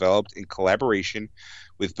being developed in collaboration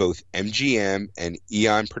with both MGM and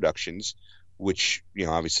Eon Productions, which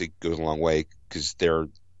obviously goes a long way because they're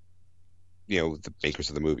the makers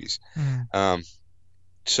of the movies. Mm.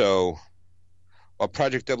 So while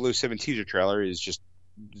Project 007 teaser trailer is just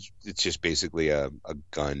basically a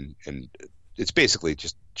gun, and it's basically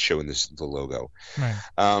just showing the logo. Right.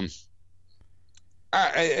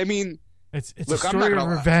 I mean, it's look, a I'm not story of gonna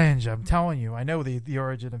lie. revenge. I'm telling you. I know the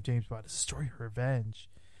origin of James Bond. It's a story of revenge.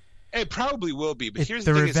 It probably will be, but here's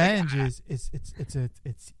the the thing: revenge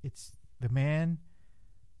it's the man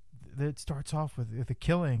that starts off with the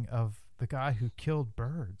killing of the guy who killed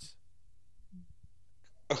birds.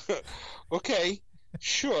 Okay,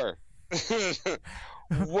 sure.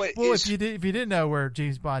 What Well, is if you didn't know where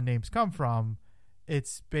James Bond names come from,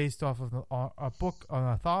 it's based off of a book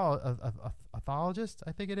on ornithologist,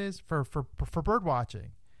 I think it is, for bird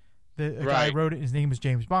watching. The guy Right. wrote it. His name was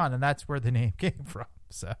James Bond, and that's where the name came from.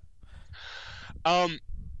 So,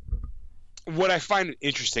 what I find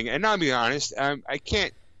interesting, and I'll be honest, I'm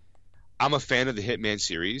a fan of the Hitman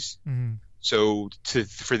series, mhm. so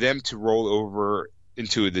for them to roll over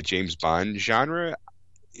into the James Bond genre,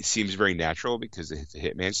 it seems very natural because it's the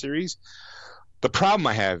Hitman series. The problem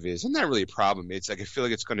I have is, and not really a problem, it's like I feel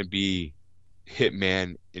like it's going to be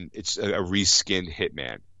Hitman, and it's a reskinned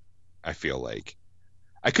Hitman. I feel like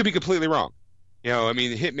I could be completely wrong. I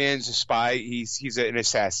mean, Hitman's a spy. He's an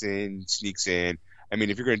assassin, sneaks in. I mean,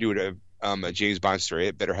 if you're going to do it a James Bond story,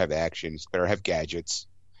 it better have action. It better have gadgets.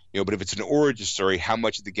 But if it's an origin story, how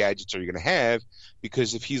much of the gadgets are you going to have?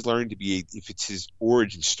 Because if he's learned if it's his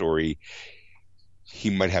origin story, he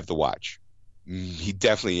might have the watch. He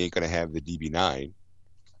definitely ain't going to have the DB9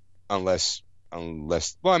 unless,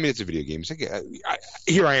 well, I mean, it's a video game. So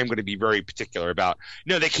here I am going to be very particular about,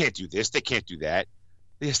 no, they can't do this. They can't do that.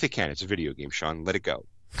 Yes, they can. It's a video game, Sean. Let it go.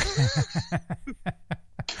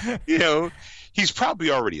 He's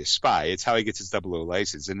probably already a spy. It's how he gets his 00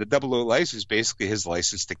 license. And the 00 license is basically his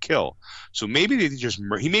license to kill. So maybe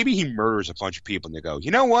maybe he murders a bunch of people and they go,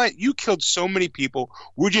 you know what? You killed so many people.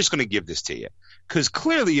 We're just going to give this to you. Because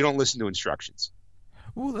clearly you don't listen to instructions.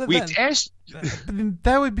 Well,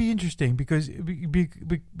 that would be interesting because,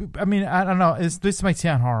 I mean, I don't know. This might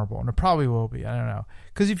sound horrible, and it probably will be. I don't know.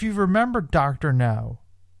 Because if you remember Dr. No,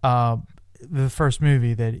 the first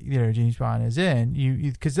movie that James Bond is in,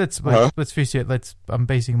 because let's face it, I'm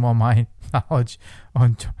basing all my knowledge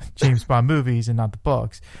on James Bond movies and not the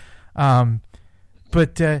books.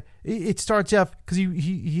 But it starts off because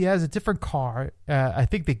he has a different car. I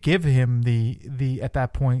think they give him the at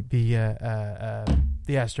that point the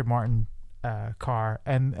Aston Martin car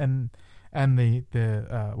and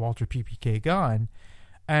the Walter PPK gun,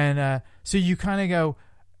 and so you kind of go,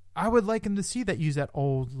 I would like him to see that, use that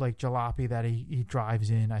old like jalopy that he drives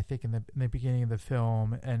in. I think in the beginning of the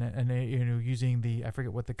film, and using I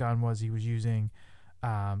forget what the gun was he was using,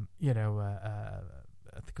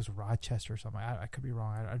 I think it was Rochester or something. I could be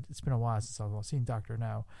wrong. It's been a while since I've seen Doctor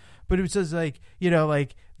No, but it was just like,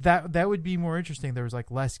 like that would be more interesting. There was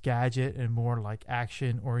like less gadget and more like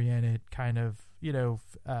action oriented kind of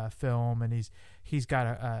film, and he's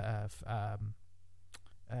got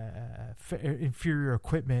inferior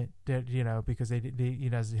equipment that because they he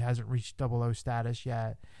hasn't reached 00 status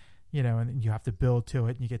yet. And you have to build to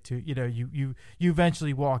it, and you get to, you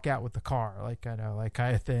eventually walk out with the car, like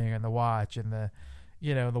kind of thing, and the watch, and the,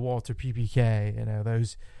 the Walter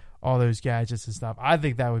PPK, all those gadgets and stuff. I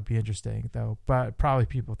think that would be interesting, though, but probably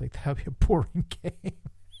people think that would be a boring game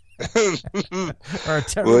or a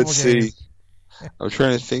terrible Let's game. see. I'm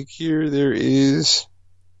trying to think here. There is,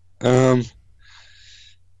 I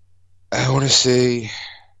want to say,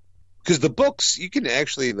 because the books you can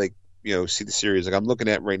actually see the series. Like I'm looking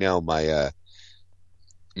at right now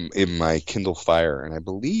in my Kindle Fire, and I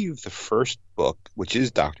believe the first book, which is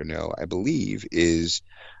Doctor No, I believe is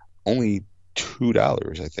only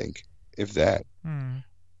 $2. I think, if that. Now,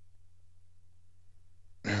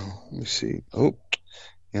 let me see. I'm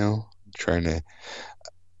trying to.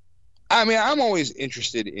 I mean, I'm always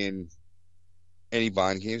interested in any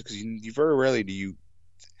Bond games because you very rarely do you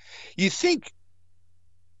think.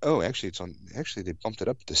 Oh, actually, they bumped it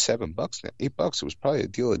up to $7 now. $8. It was probably a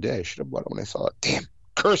deal of the day. I should have bought it when I saw it. Damn,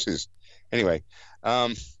 curses. Anyway,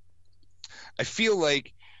 I feel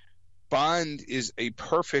like Bond is a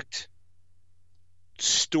perfect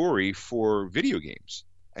story for video games.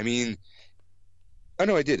 I mean, oh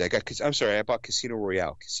no, I did. I'm sorry, I bought Casino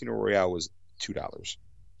Royale. Casino Royale was $2.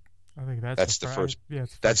 I think that's the first.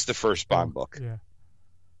 That's the first Bond book.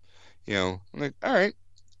 Yeah. I'm like, all right,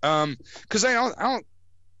 because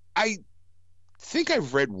I think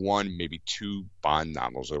I've read one, maybe two Bond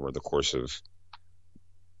novels over the course of,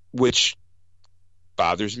 which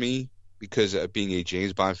bothers me because of being a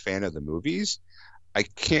James Bond fan of the movies. I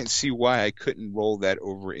can't see why I couldn't roll that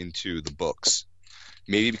over into the books.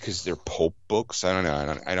 Maybe because they're pulp books. I don't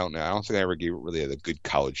know. I don't know. I don't think I ever gave it really a good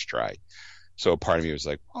college try. So a part of me was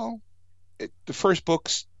like, well, the first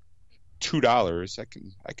book's $2.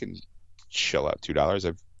 I can shell out $2. I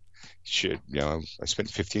spent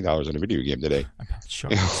 $15 on a video game today. About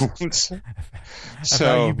sharks.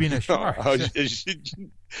 So you being a shark.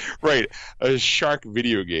 Right, a shark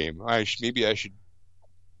video game. Maybe I should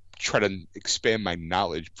try to expand my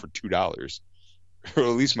knowledge for $2, or at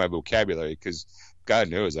least my vocabulary, because God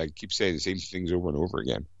knows I keep saying the same things over and over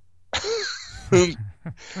again.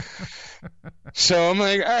 So I'm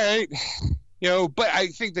like, all right, but I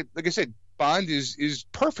think that, like I said, Bond is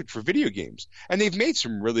perfect for video games, and they've made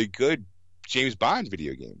some really good James Bond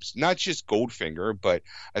video games. Not just Goldfinger, but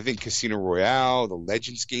I think Casino Royale, the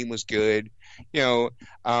Legends game was good. They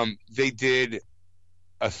did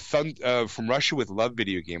a From Russia with Love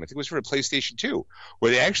video game. I think it was for the PlayStation 2,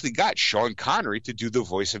 where they actually got Sean Connery to do the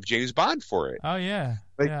voice of James Bond for it. Oh yeah,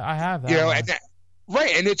 I have that.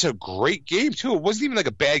 Right, and it's a great game too. It wasn't even like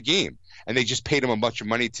a bad game, and they just paid him a bunch of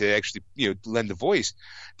money to actually, lend the voice.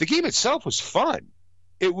 The game itself was fun.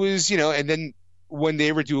 It was, and then when they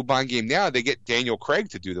ever do a Bond game now, they get Daniel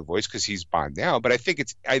Craig to do the voice because he's Bond now. But I think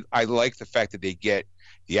I like the fact that they get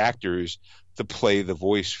the actors to play the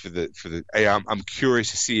voice for the. I'm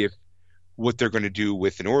curious to see what they're going to do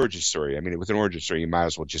with an origin story. I mean, with an origin story, you might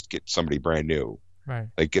as well just get somebody brand new, right?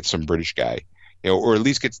 Like get some British guy. Or at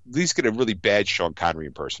least get a really bad Sean Connery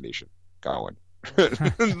impersonation going.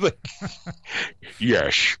 Like,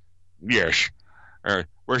 yes.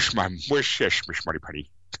 Where's Miss Money Penny?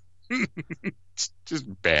 It's just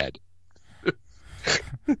bad.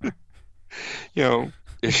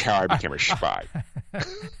 It's how I became a spy.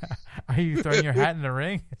 Are you throwing your hat in the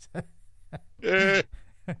ring?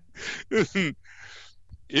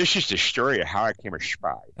 It's just a story of how I became a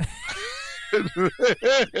spy.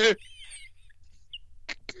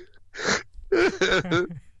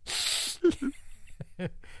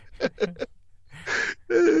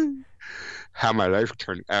 How my life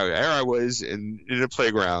turned out. There I was in a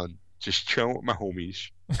playground, just chilling with my homies.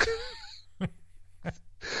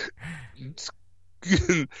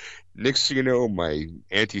 Next thing you know, my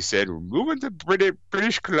auntie said, "We're moving to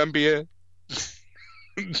British Columbia."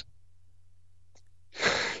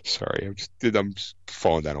 Sorry, I'm just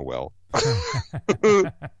falling down a well.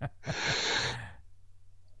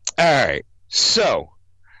 All right, so,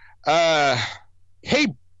 hey,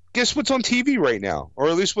 guess what's on TV right now, or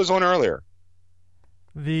at least was on earlier?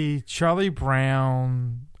 The Charlie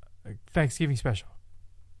Brown Thanksgiving special.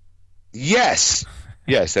 Yes,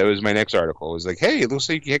 that was my next article. It was like, hey, it looks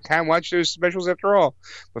like you can't watch those specials after all,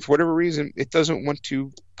 but for whatever reason, it doesn't want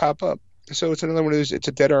to pop up. So it's another one of those. It's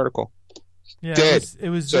a dead article. Yeah, dead. It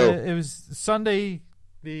was So, Sunday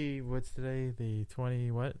what's today? The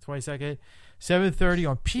 22nd, 7:30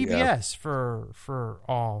 on PBS for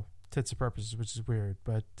all intents and purposes, which is weird,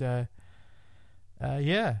 but yeah.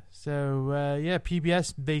 So yeah,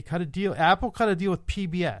 PBS, they cut a deal. Apple cut a deal with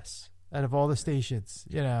PBS out of all the stations,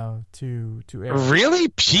 to air. Really?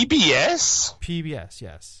 PBS? PBS,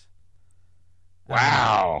 yes.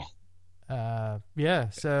 Wow. Yeah.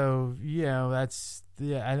 So that's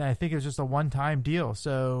and I think it was just a one-time deal.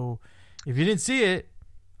 So if you didn't see it,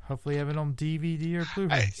 hopefully you have it on DVD or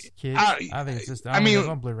Blu-ray. Kids, I think it's just. I don't think it's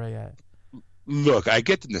on Blu-ray yet. Look, I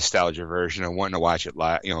get the nostalgia version of wanting to watch it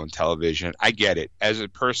live, on television. I get it. As a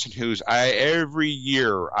person every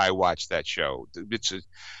year I watch that show. It's a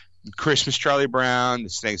Christmas Charlie Brown,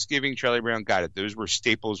 this Thanksgiving Charlie Brown. Got it. Those were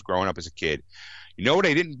staples growing up as a kid. You know what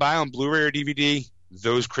I didn't buy on Blu-ray or DVD?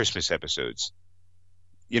 Those Christmas episodes.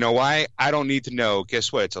 You know why? I don't need to know.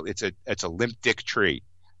 Guess what? It's a limp dick tree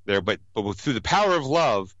there, but through the power of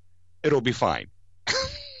love, it'll be fine.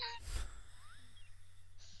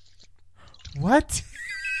 What?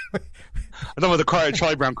 I'm talking about the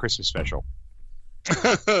Charlie Brown Christmas special.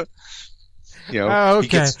 Okay. He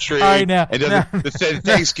gets a tree. All right, now, the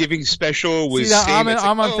Thanksgiving special was. See,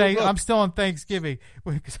 I'm still on Thanksgiving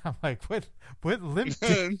because I'm like, what limp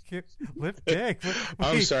dick? Limp dick?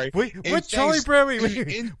 I'm sorry. What Charlie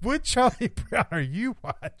Brown? What Charlie Brown are you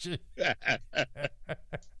watching?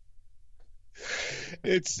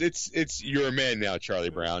 It's you're a man now, Charlie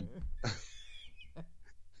Brown.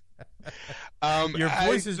 Your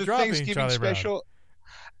voice is dropping, Thanksgiving Charlie special. Brown.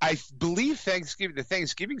 I believe the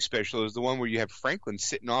Thanksgiving special is the one where you have Franklin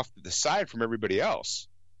sitting off to the side from everybody else.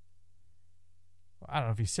 I don't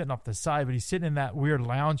know if he's sitting off the side, but he's sitting in that weird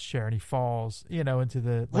lounge chair and he falls, into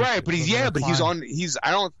the right. But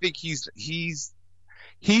I don't think he's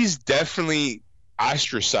definitely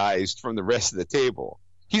ostracized from the rest of the table.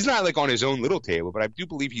 He's not like on his own little table, but I do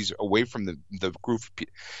believe he's away from the group.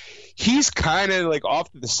 He's kind of like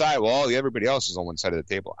off to the side while everybody else is on one side of the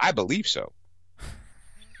table. I believe so.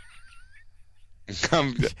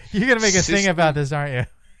 You're gonna make a thing about this, aren't you?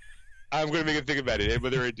 I'm gonna make a thing about it,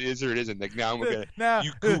 whether it is or it isn't. Like now,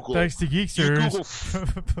 you Google. Thanks to Geeksters.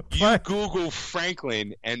 You Google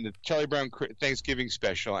Franklin and the Charlie Brown Thanksgiving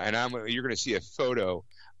special, and you're gonna see a photo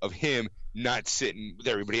of him not sitting with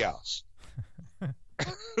everybody else.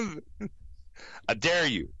 I dare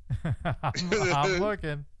you. I'm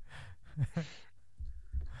looking.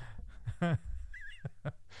 I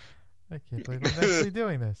can't believe I'm actually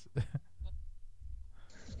doing this.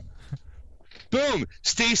 Boom!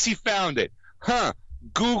 Stacy found it.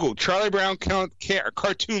 Google Charlie Brown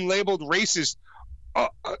cartoon labeled racist.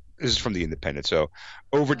 This is from the Independent. So,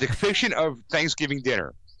 over depiction of Thanksgiving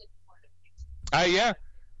dinner. Yeah.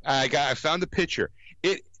 I found the picture.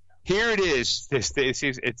 Here it is.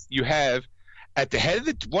 You have at the head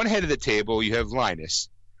of one head of the table you have Linus,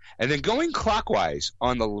 and then going clockwise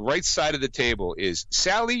on the right side of the table is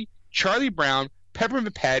Sally, Charlie Brown,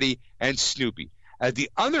 Peppermint Patty, and Snoopy. At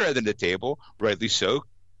the other end of the table, rightly so,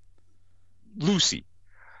 Lucy.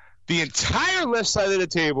 The entire left side of the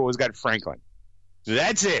table has got Franklin.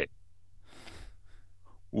 That's it.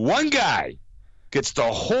 One guy gets the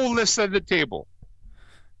whole left side of the table.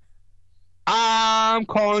 I'm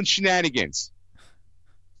calling shenanigans.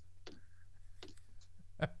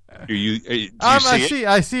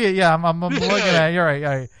 I see it. Yeah, I'm looking at it. You're right.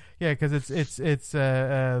 All right. Yeah, because it's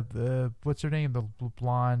what's her name? The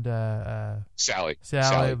blonde Sally.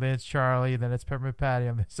 Then it's Charlie. Then it's Peppermint Patty.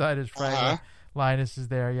 On the side is Franklin. Linus is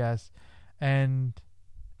there. Yes, and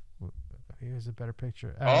here's a better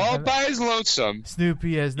picture. All by his lonesome.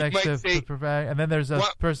 Snoopy is next to and then there's a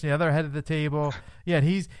person the other head of the table. Yeah,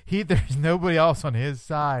 and there's nobody else on his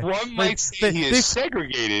side. One might say he is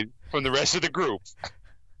segregated from the rest of the group.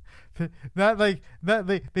 Not like that.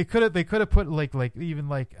 They could have put like even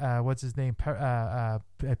like what's his name?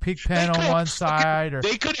 Pigpen on one side, or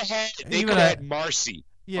they could have had Marcy.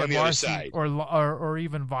 Yeah, on the Marcy, other side. or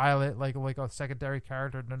even Violet, like a secondary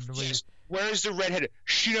character. Yes. Where's the redheaded?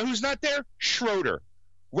 You know who's not there? Schroeder.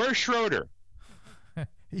 Where's Schroeder?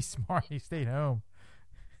 He's smart. He stayed home.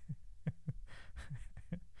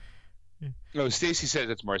 No, Stacy said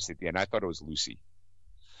that's Marcy at the end. I thought it was Lucy.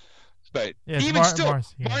 But yeah, even still,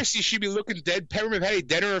 Marcy should be looking dead. Peppermint Patty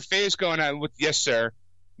dead in her face, going on with yes, sir,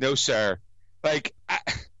 no, sir. Like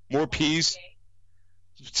more peas.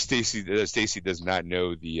 Stacy does not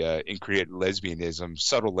know the intricate lesbianism,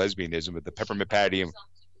 subtle lesbianism with the Peppermint Patty.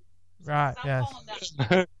 Right.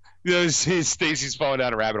 Yes. Stacy's falling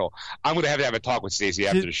down a rabbit hole. I'm gonna have a talk with Stacy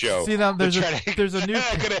after the show. See now, there's a new.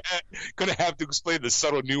 gonna have to explain the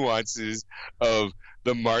subtle nuances of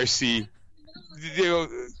the Marcy.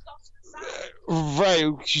 side.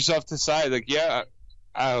 Right, she's off to the side. Like, yeah.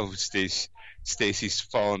 Oh, Stacy's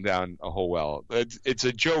falling down a whole well. It's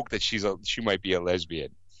a joke that she might be a lesbian.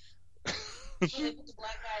 So they put the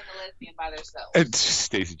black guy and the lesbian by themselves. And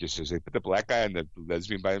Stacy just says they put the black guy and the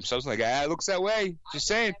lesbian by themselves. Like, it looks that way. Just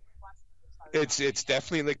saying. It's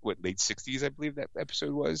definitely like what, late '60s, I believe that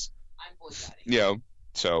episode was. I'm boycotting. You know,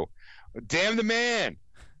 so damn the man,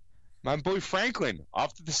 my boy Franklin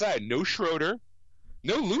off to the side. No Schroeder,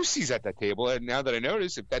 no Lucy's at that table. And now that I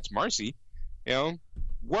notice, if that's Marcy, you know,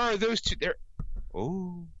 where are those two? There.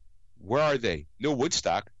 Oh, where are they? No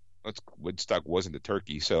Woodstock. Woodstock wasn't a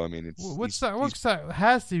turkey, so I mean, it's Woodstock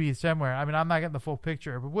has to be somewhere. I mean, I'm not getting the full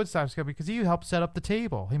picture, but Woodstock's good because he helped set up the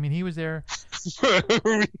table. I mean, he was there.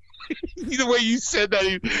 The way you said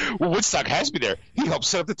that, Woodstock has to be there. He helped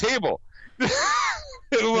set up the table.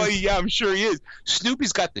 Well, yeah, I'm sure he is.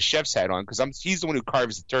 Snoopy's got the chef's hat on because he's the one who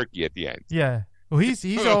carves the turkey at the end. Yeah. Well, he's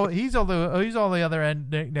all the other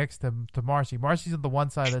end next to Marcy. Marcy's on the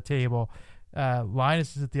one side of the table.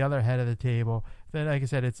 Linus is at the other head of the table. Then, like I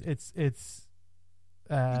said, it's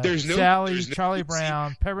Sally, Charlie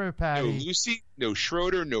Brown, Pepper Patty. No Lucy, no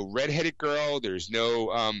Schroeder, no redheaded girl. There's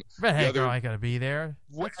no redheaded girl ain't gonna be there.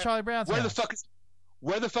 What's Charlie Brown's Where house?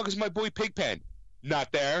 Where the fuck is my boy Pigpen?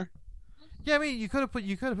 Not there. Yeah, I mean, you could have put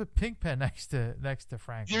Pigpen next to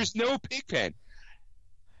Franklin. There's no Pigpen.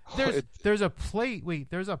 There's a plate. Wait,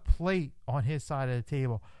 there's a plate on his side of the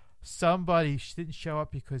table. Somebody didn't show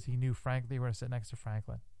up because he knew Franklin were going to sit next to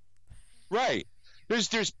Franklin. Right. There's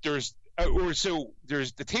the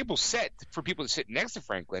table set for people to sit next to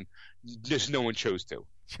Franklin. Just no one chose to.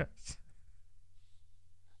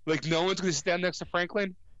 Like, no one's going to sit down next to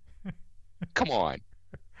Franklin? Come on.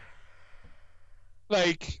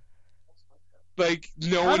 Like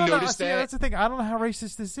no one noticed that. That's the thing. I don't know how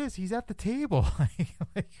racist this is. He's at the table.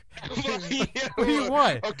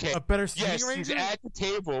 What? Okay. A better seating Yes, arrangement? he's at the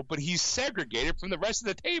table, but he's segregated from the rest of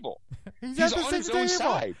the table. He's at the on same his table. own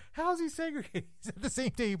side. How is he segregated? He's at the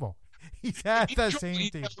same table. He's at the same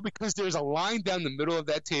table. Because there's a line down the middle of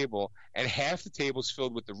that table, and half the table's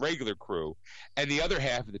filled with the regular crew, and the other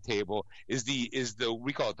half of the table is the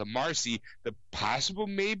we call it the Marcy, the possible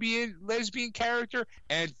maybe a lesbian character,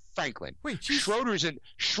 and Franklin. Wait, Schroeder's at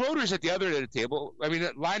the other end of the table. I mean,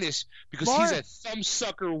 Linus, because he's a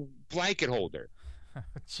thumbsucker blanket holder.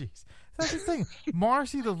 Jeez, that's the thing.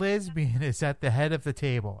 Marcy the lesbian is at the head of the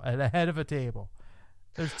table. At the head of a table.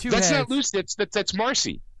 There's two That's heads. not Lucy. That's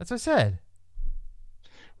Marcy. That's what I said.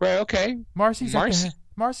 Right. Okay. Marcy's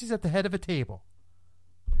at the head of a table.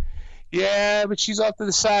 Yeah, but she's off to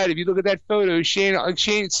the side. If you look at that photo, she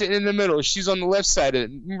ain't sitting in the middle. She's on the left side of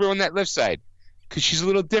it. Remember on that left side, because she's a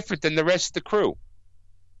little different than the rest of the crew.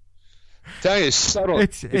 I'm telling you, it's subtle.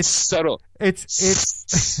 It's subtle.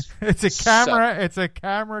 It's a camera. It's a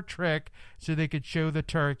camera trick so they could show the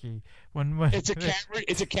turkey. It's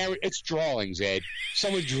a camera. It's drawings, Ed.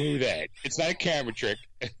 Someone drew that. It's not a camera trick.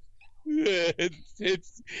 It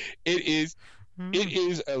is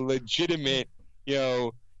a legitimate. You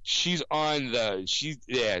know, she's on the.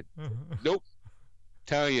 Nope.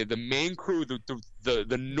 Telling you, the main crew, the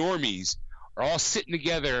normies are all sitting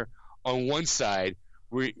together on one side,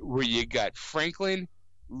 where you got Franklin,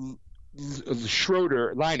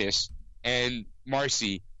 Schroeder, Linus, and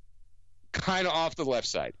Marcy, kind of off the left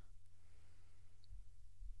side.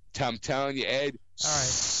 I'm telling you, Ed, all right.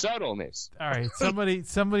 Subtleness. All right,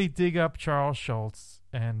 somebody dig up Charles Schultz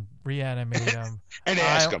and reanimate him and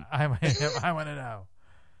ask him. I want to know.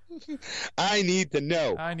 I need to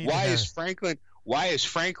know. Why is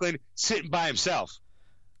Franklin sitting by himself?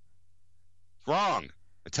 Wrong,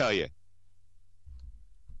 I tell you.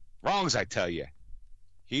 Wrongs, I tell you.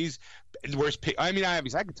 Where's Pig? I mean, I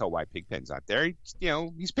can tell why Pigpen's not there.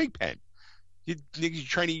 He's Pigpen. You're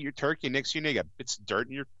trying to eat your turkey, and next thing you got bits of dirt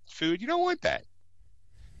in your food. You don't want that.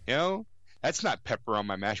 That's not pepper on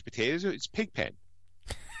my mashed potatoes. It's Pigpen.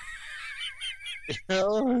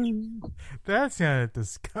 That sounded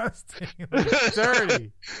disgusting.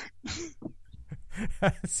 Dirty.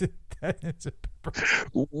 That's a pepper. That's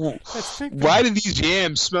Pigpen. Why do these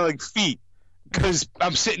yams smell like feet? Because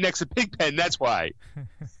I'm sitting next to Pigpen. That's why.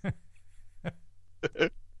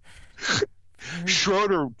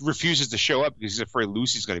 Schroeder refuses to show up because he's afraid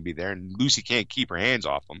Lucy's going to be there, and Lucy can't keep her hands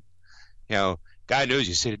off him. God knows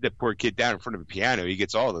you sit that poor kid down in front of a piano, he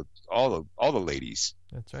gets all the ladies.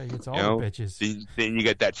 That's right, he gets all the bitches. Then you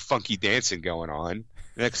get that funky dancing going on.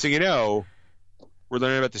 Next thing you know, we're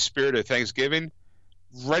learning about the spirit of Thanksgiving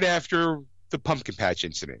right after the pumpkin patch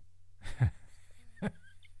incident.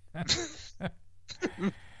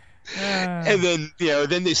 And then,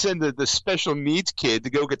 then they send the special needs kid to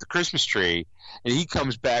go get the Christmas tree, and he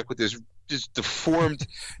comes back with this just deformed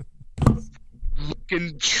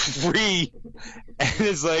looking tree, and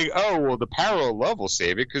it's like, oh, well, the power of love will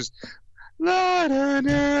save it, because la na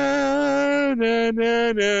na na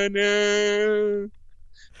na na na,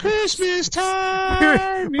 Christmas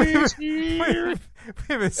time is here. We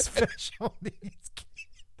have a special needs kid.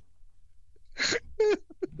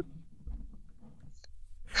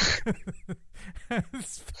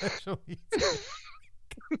 Special needs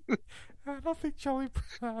kid. I don't think Charlie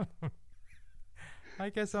Brown. I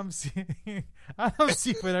guess I'm seeing. I don't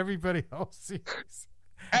see what everybody else sees.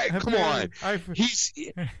 Hey, come on.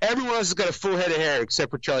 Everyone else has got a full head of hair except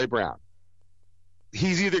for Charlie Brown.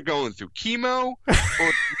 He's either going through chemo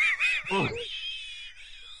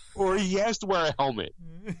or he has to wear a helmet.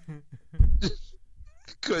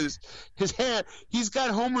 Because his hair, he's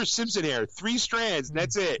got Homer Simpson hair, 3 strands, and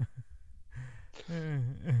that's it.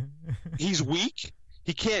 He's weak.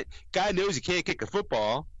 He can't, God knows he can't kick a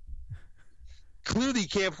football. Clearly he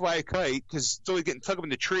can't fly a kite because it's always getting tugged up in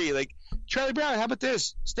the tree. Like, Charlie Brown, how about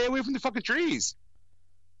this? Stay away from the fucking trees.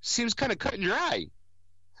 Seems kind of cut and dry.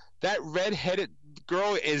 That red-headed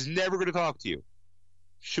girl is never going to talk to you.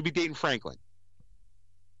 She'll be dating Franklin.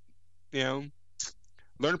 Learn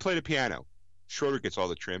to play the piano. Schroeder gets all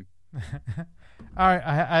the trim. All right,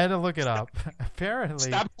 I had to look it up.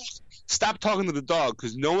 Apparently, stop talking to the dog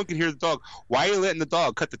because no one can hear the dog. Why are you letting the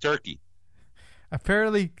dog cut the turkey?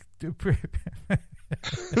 Apparently,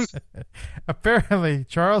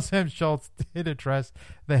 Charles M. Schulz did address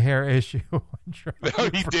the hair issue. Oh,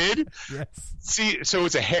 he did? Yes. See, so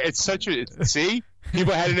it's a hair. It's such a. See,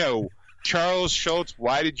 people had to know. Charles Schulz,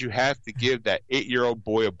 why did you have to give that 8-year-old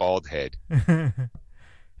boy a bald head?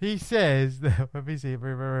 He says, let me see if I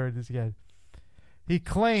remember this again. He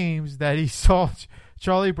claims that he saw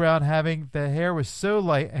Charlie Brown having the hair was so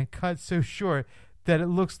light and cut so short that it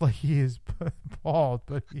looks like he is bald,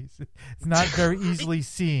 but it's not very easily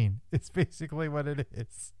seen. It's basically what it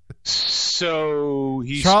is. So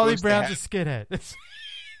he's Charlie Brown's a skinhead.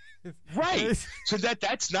 Right. So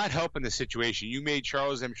that's not helping the situation. You made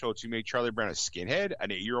Charles M. Schulz, you made Charlie Brown a skinhead, an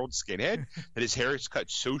 8-year-old skinhead, that his hair is cut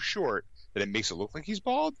so short that it makes it look like he's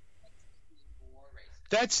bald.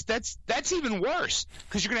 That's even worse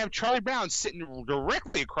because you're gonna have Charlie Brown sitting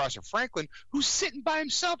directly across from Franklin, who's sitting by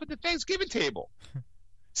himself at the Thanksgiving table.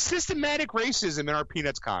 Systematic racism in our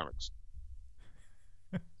Peanuts comics.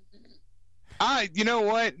 You know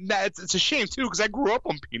what? It's a shame too because I grew up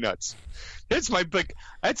on Peanuts.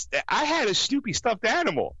 I had a Snoopy stuffed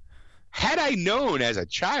animal. Had I known as a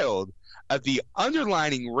child of the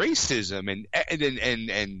underlining racism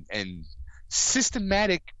and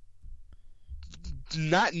systematic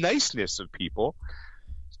not niceness of people,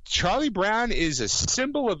 Charlie Brown is a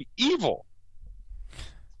symbol of evil.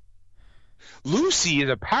 Lucy is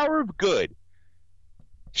a power of good.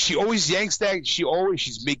 She always yanks that.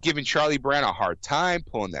 She's giving Charlie Brown a hard time,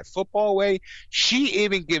 pulling that football away. She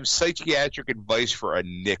even gives psychiatric advice for a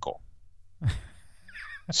nickel.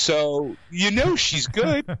 So, she's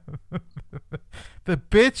good. The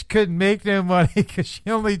bitch couldn't make no money because she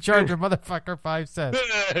only charged her motherfucker 5 cents.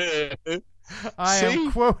 I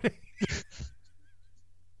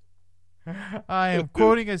am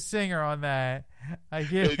quoting a singer on that. I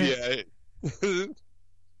get it. Yeah.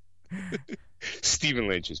 Stephen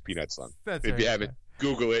Lynch's Peanut song. That's if you haven't,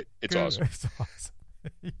 Google it. It's awesome. It's awesome.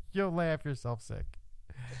 You'll laugh yourself sick.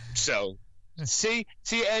 So, see,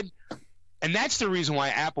 Ed, and that's the reason why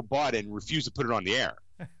Apple bought it and refused to put it on the air.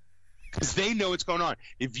 Because they know what's going on.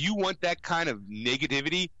 If you want that kind of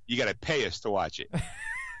negativity, you got to pay us to watch it.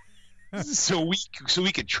 so we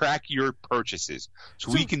can track your purchases.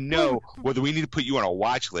 So we can know whether we need to put you on a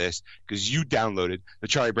watch list because you downloaded the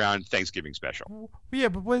Charlie Brown Thanksgiving special. Yeah,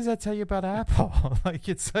 but what does that tell you about Apple?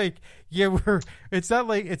 It's not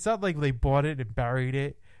like they bought it and buried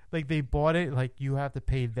it. Like they bought it, like you have to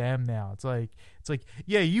pay them now. It's like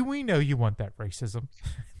yeah, we know you want that racism.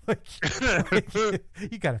 like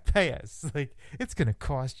you got to pay us. Like it's gonna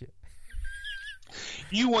cost you.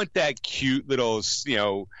 You want that cute little,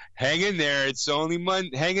 hang in there. It's only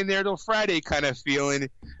Monday, hang in there till Friday kind of feeling.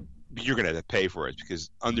 You're gonna have to pay for it because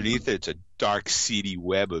underneath it, it's a dark, seedy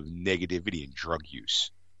web of negativity and drug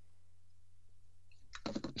use.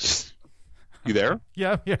 You there?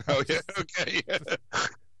 Yeah. Oh yeah. Okay.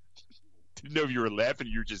 Didn't know if you were laughing.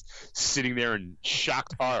 You were just sitting there in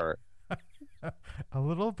shocked horror. A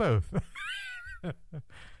little of both.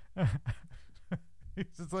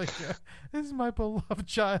 It's just like, this is my beloved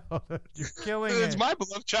childhood. You're killing it. It's my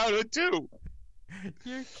beloved childhood too.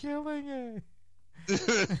 You're killing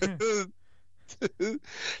it.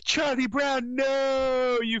 Charlie Brown,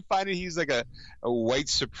 no! You find that he's like a white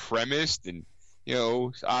supremacist, and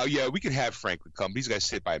yeah, we can have Franklin come, but he's got to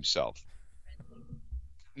sit by himself.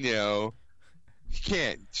 You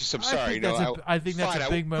can't. Just I'm sorry. I think that's a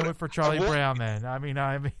big moment for Charlie Brown. Then I mean,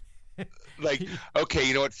 like, okay,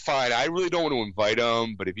 you know what? Fine. I really don't want to invite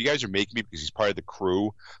him, but if you guys are making me because he's part of the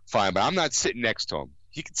crew, fine. But I'm not sitting next to him.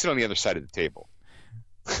 He can sit on the other side of the table.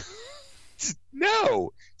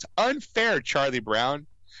 No, it's unfair, Charlie Brown.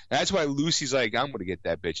 That's why Lucy's like, I'm going to get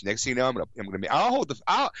that bitch. Next thing you know,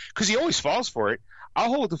 because he always falls for it.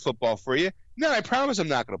 I'll hold the football for you. No, I promise I'm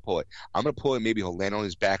not going to pull it. I'm going to pull it. Maybe he'll land on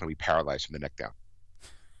his back and be paralyzed from the neck down.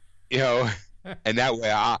 And that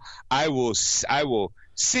way I will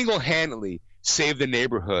single-handedly save the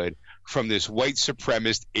neighborhood from this white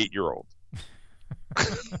supremacist 8-year-old.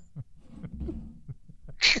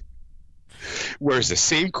 Wears the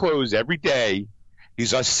same clothes every day.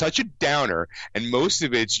 He's such a downer, and most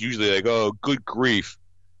of it's usually like, oh, good grief.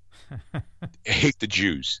 I hate the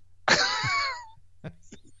Jews.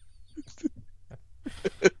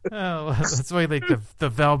 Oh, that's why like the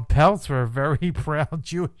Van Pelts were very proud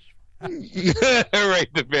Jewish. Right,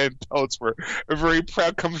 the Van Pelts were very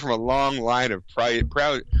proud, comes from a long line of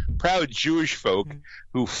proud Jewish folk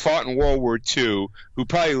who fought in World War II, who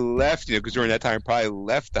probably left, because during that time probably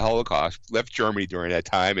left the Holocaust, left Germany during that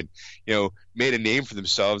time, and made a name for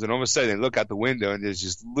themselves. And all of a sudden they look out the window and there's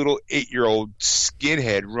this little 8-year-old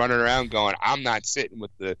skinhead running around going, "I'm not sitting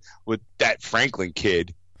with that Franklin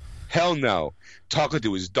kid. Hell no!" Talking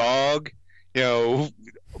to his dog,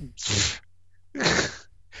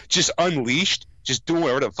 just unleashed, just doing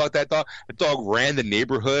whatever the fuck that dog. The dog ran the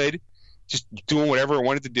neighborhood, just doing whatever it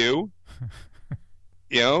wanted to do.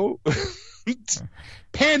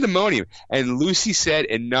 Pandemonium. And Lucy said,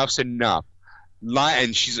 "Enough's enough."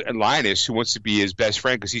 And she's Linus, who wants to be his best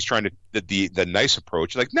friend because he's trying to the nice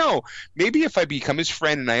approach. Like, no, maybe if I become his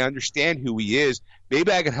friend and I understand who he is,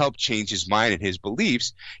 maybe I can help change his mind and his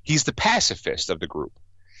beliefs. He's the pacifist of the group.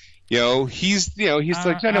 He's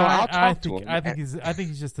like, no, I'll talk to him. I think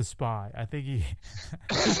he's just a spy. I think he,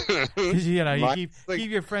 keep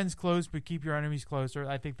your friends close, but keep your enemies closer.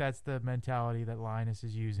 I think that's the mentality that Linus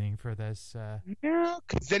is using for this. Yeah,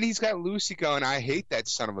 because then he's got Lucy going, "I hate that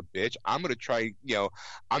son of a bitch. I'm gonna try. I'm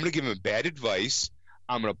gonna give him bad advice.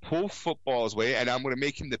 I'm gonna pull footballs away, and I'm gonna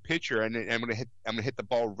make him the pitcher, and I'm gonna hit the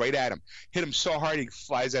ball right at him. Hit him so hard he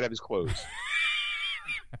flies out of his clothes."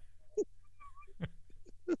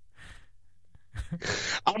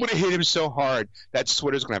 I'm going to hit him so hard that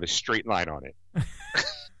sweater's going to have a straight line on it.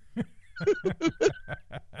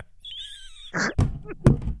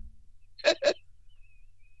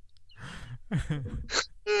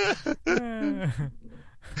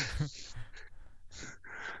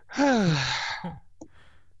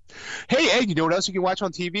 Hey, Ed, you know what else you can watch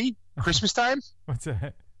on TV? Christmas time? What's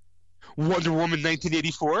that? Wonder Woman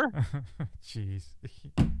 1984. Jeez.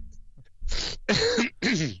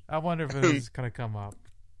 I wonder if this is going to come up.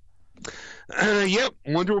 Yep,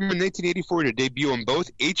 Wonder Woman 1984 to debut on both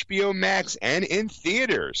HBO Max and in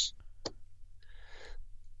theaters.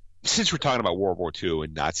 Since we're talking about World War II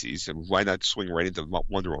and Nazis, and why not swing right into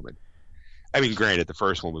Wonder Woman? I mean, granted, the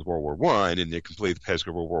first one was World War I, and they completely passed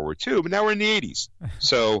over World War II, but now we're in the 80s.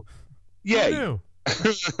 So, yay.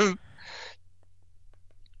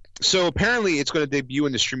 So apparently it's going to debut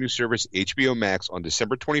in the streaming service HBO Max on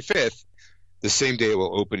December 25th, the same day it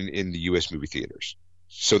will open in the U.S. movie theaters.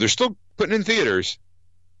 So they're still putting in theaters.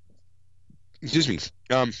 Excuse me.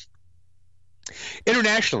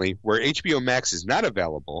 Internationally, where HBO Max is not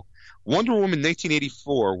available, Wonder Woman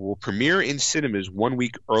 1984 will premiere in cinemas 1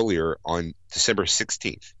 week earlier on December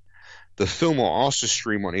 16th. The film will also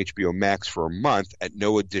stream on HBO Max for a month at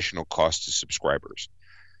no additional cost to subscribers.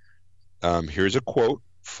 Here's a quote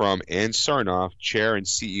from Ann Sarnoff, chair and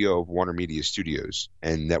CEO of Warner Media Studios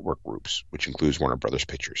and network groups, which includes Warner Brothers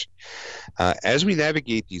Pictures. As we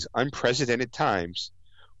navigate these unprecedented times,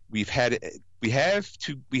 we had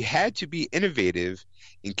to be innovative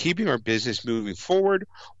in keeping our business moving forward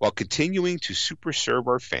while continuing to super serve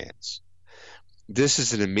our fans. This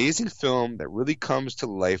is an amazing film that really comes to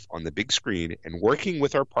life on the big screen, and working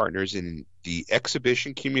with our partners in the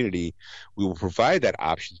exhibition community, we will provide that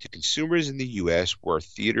option to consumers in the U.S. where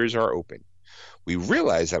theaters are open. We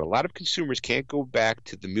realize that a lot of consumers can't go back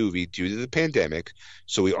to the movie due to the pandemic,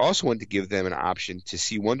 so we also want to give them an option to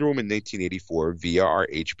see Wonder Woman 1984 via our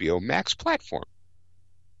HBO Max platform.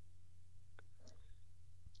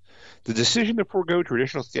 The decision to forego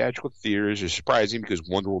traditional theatrical theaters is surprising because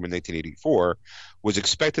Wonder Woman 1984 was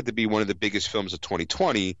expected to be one of the biggest films of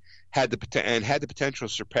 2020 and had the potential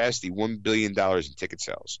to surpass the $1 billion in ticket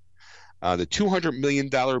sales. The $200 million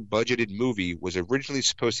budgeted movie was originally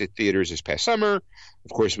supposed to hit theaters this past summer.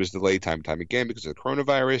 Of course, it was delayed time and time again because of the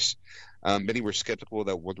coronavirus. Many were skeptical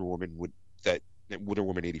that Wonder Woman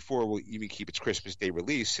 84 will even keep its Christmas Day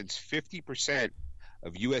release, since 50%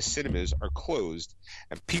 of U.S. cinemas are closed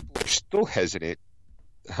and people are still hesitant.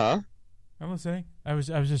 Huh? I'm listening. I was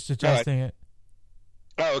just adjusting it.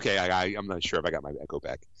 Oh, okay. I'm not sure if I got my echo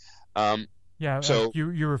back. Yeah, so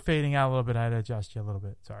you were fading out a little bit. I had to adjust you a little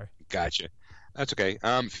bit. Sorry. Gotcha. That's okay.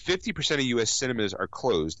 50% of U.S. cinemas are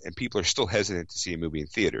closed, and people are still hesitant to see a movie in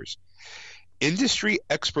theaters. Industry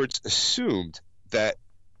experts assumed that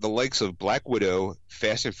the likes of Black Widow,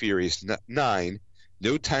 Fast and Furious 9,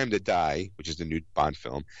 No Time to Die, which is the new Bond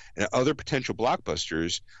film, and other potential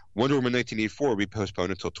blockbusters, Wonder Woman 1984 will be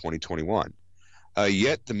postponed until 2021.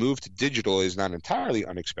 Yet the move to digital is not entirely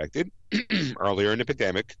unexpected. Earlier in the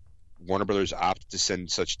pandemic, Warner Brothers opted to send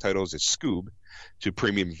such titles as Scoob to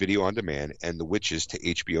premium video on demand and The Witches to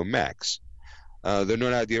HBO Max. Though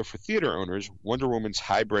not ideal for theater owners, Wonder Woman's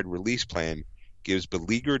hybrid release plan gives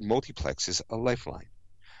beleaguered multiplexes a lifeline.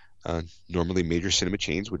 Normally, major cinema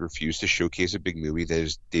chains would refuse to showcase a big movie that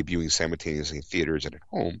is debuting simultaneously in theaters and at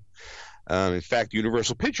home. In fact,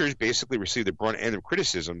 Universal Pictures basically received the brunt end of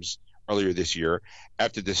criticisms earlier this year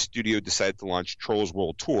after the studio decided to launch Trolls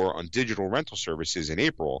World Tour on digital rental services in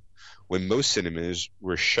April, when most cinemas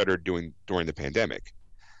were shuttered during the pandemic.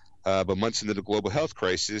 But months into the global health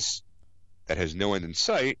crisis that has no end in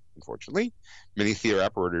sight, unfortunately, many theater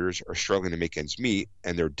operators are struggling to make ends meet,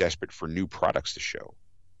 and they're desperate for new products to show.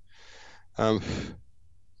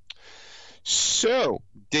 So,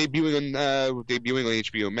 debuting on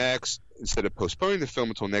HBO Max, instead of postponing the film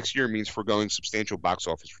until next year, means foregoing substantial box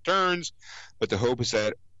office returns, but the hope is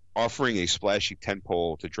that offering a splashy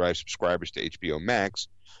tentpole to drive subscribers to HBO Max,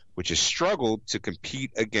 which has struggled to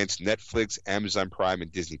compete against Netflix, Amazon Prime,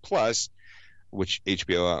 and Disney Plus, which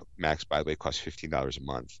HBO Max, by the way, costs $15 a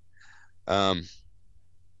month.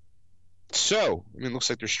 It looks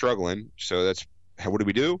like they're struggling. So what do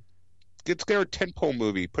we do? Let's get our tentpole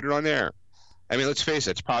movie, put it on there. I mean, let's face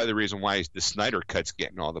it, it's probably the reason why the Snyder Cut's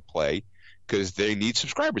getting all the play, because they need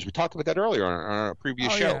subscribers. We talked about that earlier on a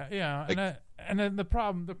previous show. Yeah. And then the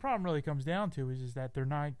problem really comes down to is that they're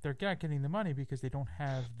not getting the money because they don't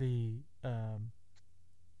have the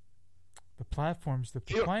platforms to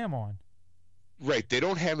play them on. Right, they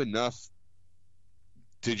don't have enough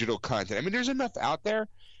digital content. I mean, there's enough out there.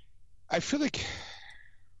 I feel like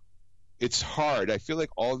it's hard. I feel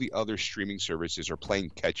like all the other streaming services are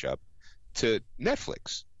playing catch up to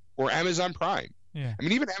Netflix or Amazon Prime. Yeah. I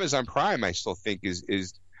mean, even Amazon Prime, I still think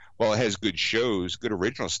is while it has good shows, good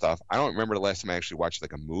original stuff. I don't remember the last time I actually watched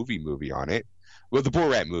like a movie on it. Well, the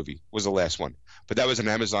Borat movie was the last one, but that was an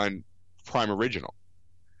Amazon Prime original.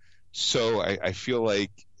 So I feel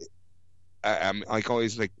like I'm like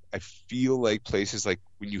always like I feel like places like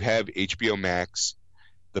when you have HBO Max,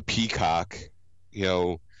 the Peacock,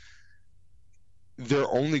 they're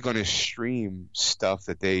only going to stream stuff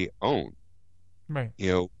that they own. Right.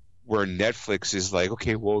 Where Netflix is like,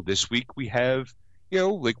 okay, well, this week we have,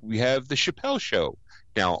 we have the Chappelle Show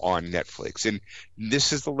now on Netflix, and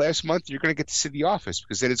this is the last month you're going to get to see The Office,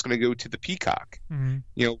 because then it's going to go to the Peacock.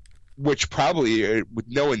 Mm-hmm. Which probably, with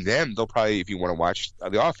knowing them, they'll probably, if you want to watch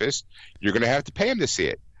The Office, you're going to have to pay them to see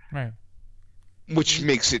it. Right. Which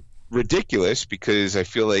makes it ridiculous, because I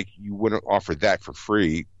feel like you wouldn't offer that for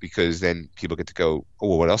free, because then people get to go, oh,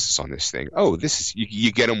 well, what else is on this thing? Oh, this is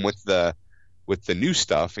you get them with the new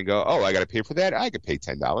stuff and go, oh, I got to pay for that. I could pay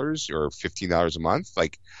 $10 or $15 a month.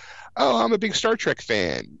 Like, oh, I'm a big Star Trek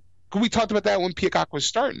fan. We talked about that when Peacock was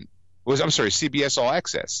starting. CBS All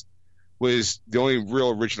Access was the only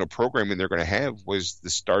real original programming they're going to have was the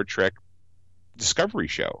Star Trek Discovery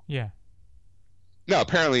show. Yeah. No,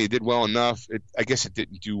 apparently it did well enough. I guess it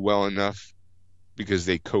didn't do well enough because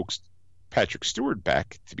they coaxed Patrick Stewart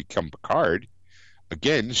back to become Picard.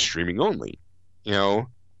 Again, streaming only.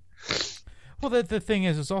 Well, the thing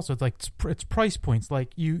is, it's price points.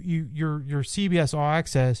 Like your CBS All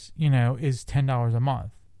Access, is $10 a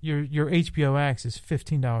month. Your HBO Max is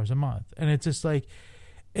 $15 a month, and it's just like,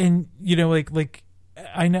 and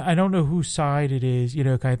I don't know whose side it is, kind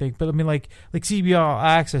of thing. But I mean, like CBS All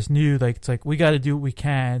Access knew, it's like we got to do what we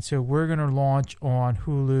can, so we're gonna launch on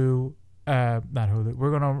Hulu, not Hulu.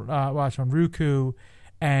 We're gonna watch on Roku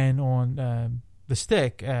and on the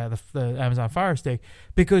stick, the Amazon Fire Stick,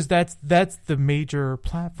 because that's the major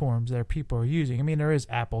platforms that people are using. I mean, there is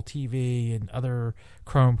Apple TV and other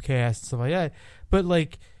Chromecast and stuff like that, but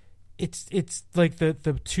it's like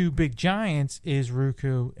the two big giants is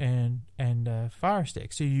Roku and Fire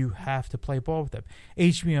Stick, so you have to play ball with them.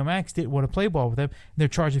 HBO Max didn't want to play ball with them, and they're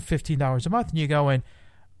charging $15 a month, and you go in,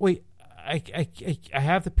 wait, I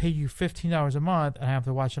have to pay you $15 a month, and I have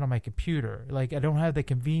to watch it on my computer. Like I don't have the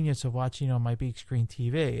convenience of watching on my big screen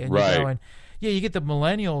TV. And right. You go in, yeah, you get the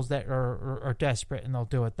millennials that are desperate and they'll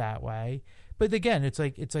do it that way. But again, it's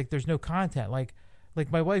like there's no content. Like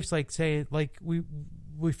my wife's like saying like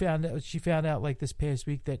she found out like this past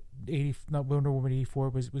week that Wonder Woman 84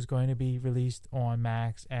 was going to be released on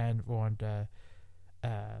Max and on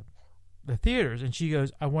the theaters, and she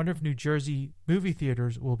goes, I wonder if New Jersey movie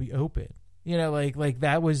theaters will be open. You know, like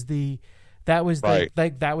that was right.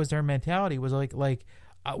 That was their mentality, was like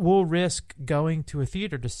we'll risk going to a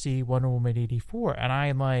theater to see Wonder Woman 84, and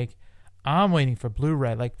I'm waiting for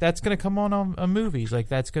Blu-ray. Like that's going to come on movies. Like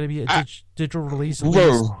that's going to be a digital release.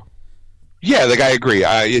 Yeah, like I agree.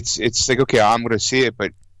 It's like, okay, I'm going to see it,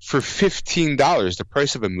 but for $15, the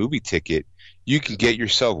price of a movie ticket, you can get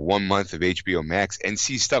yourself 1 month of HBO Max and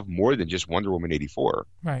see stuff more than just Wonder Woman 84.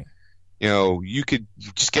 Right. You know, you could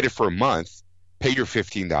just get it for a month, pay your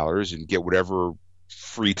 $15, and get whatever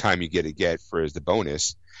free time you get for as the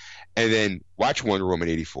bonus, and then watch Wonder Woman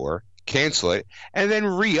 84, cancel it, and then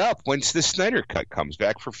re-up once the Snyder Cut comes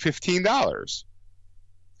back for $15.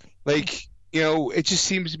 Like, you know, it just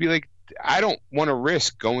seems to be like, I don't want to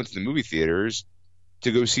risk going to the movie theaters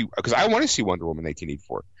to go see, because I want to see Wonder Woman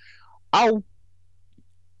 1984.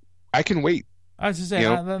 I can wait. I was just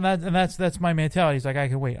saying, that's my mentality. It's like I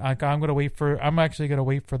can wait. I'm actually going to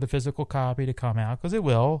wait for the physical copy to come out, because it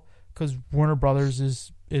will. Because Warner Brothers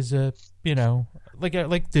is a, you know,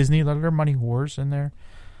 like Disney, they're money whores, and they're,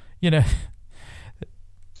 you know,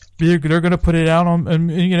 they're going to put it out on,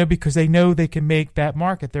 you know, because they know they can make that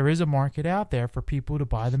market. There is a market out there for people to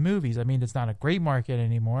buy the movies. I mean, it's not a great market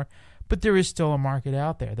anymore, but there is still a market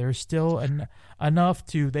out there. There is still enough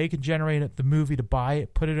they can generate the movie to buy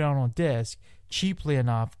it, put it on disc cheaply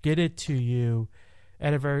enough, get it to you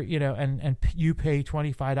at a very, you know, and you pay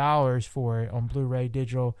 $25 for it on Blu-ray,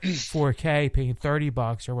 digital, 4K, paying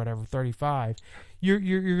 $30 or whatever, $35. You're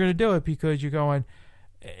going to do it because you're going,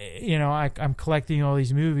 you know, I'm collecting all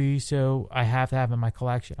these movies, so I have to have in my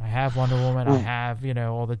collection. I have Wonder Woman, I have, you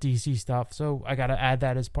know, all the DC stuff, so I got to add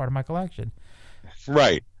that as part of my collection.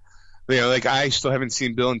 Right. You know, like I still haven't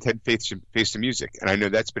seen Bill and Ted Face the Music, and I know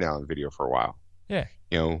that's been out on video for a while. Yeah.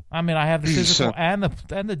 You know, I mean, I have the physical and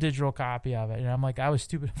the digital copy of it, and I'm like, I was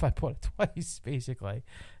stupid if I bought it twice, basically.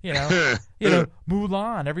 You know,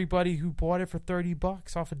 Mulan. Everybody who bought it for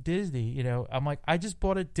 $30 off of Disney, you know, I'm like, I just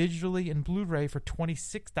bought it digitally and Blu-ray for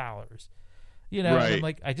 $26. You know, right. and I'm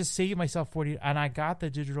like, I just saved myself $40, and I got the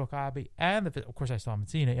digital copy, and of course, I still haven't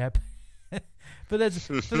seen it yet. But that's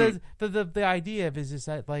the idea of is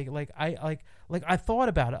that I thought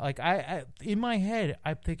about it, like I in my head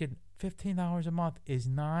I'm thinking $15 a month is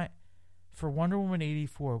not, for Wonder Woman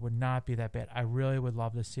 84 would not be that bad. I really would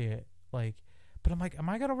love to see it, like, but I'm like, am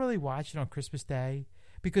I gonna really watch it on Christmas Day?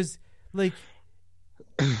 Because right,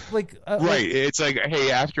 it's like,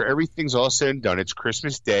 hey, after everything's all said and done, it's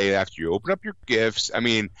Christmas Day, after you open up your gifts. I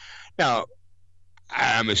mean, now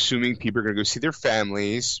I'm assuming people are going to go see their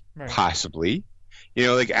families, right. Possibly. You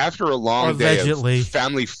know, like after a long day of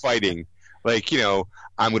family fighting, like, you know,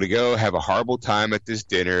 I'm going to go have a horrible time at this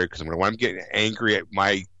dinner because I'm getting angry at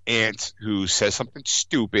my aunt who says something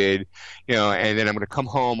stupid, you know, and then I'm going to come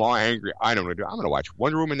home all angry. I don't know what to do. I'm going to watch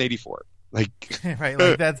Wonder Woman 84. Like, right,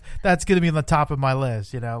 like that's going to be on the top of my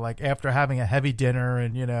list, you know, like after having a heavy dinner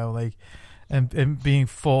and, you know, like, and being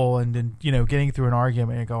full and you know, getting through an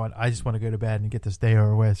argument and going, I just want to go to bed and get this day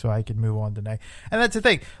over with so I can move on tonight. And that's the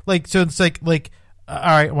thing. Like, so it's like all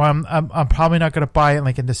right, well, I'm probably not going to buy it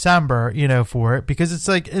like in December, you know, for it, because it's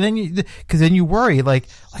like, and then you worry like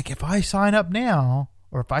if I sign up now,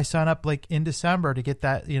 or if I sign up like in December to get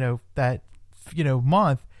that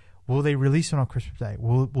month, will they release it on Christmas Day?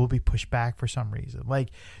 Will it be pushed back for some reason? Like,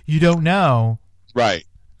 you don't know. Right.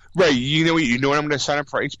 You know what I'm going to sign up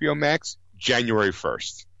for HBO Max? January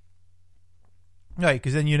 1st. Right,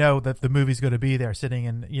 because then you know that the movie's going to be there sitting,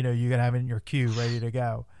 and you know you're going to have it in your queue ready to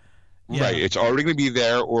go. Yeah. Right, it's already going to be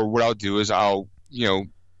there. Or what I'll do is I'll, you know,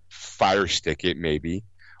 Fire Stick it maybe,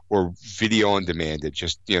 or video on demand it.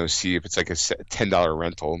 Just, you know, see if it's like a $10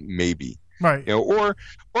 rental, maybe. Right. You know,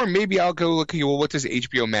 or maybe I'll go look. Well, what does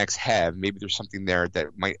HBO Max have? Maybe there's something there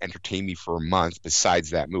that might entertain me for a month besides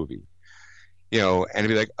that movie. You know, and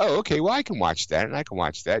be like, oh, okay, well, I can watch that, and I can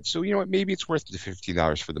watch that. So, you know what, maybe it's worth the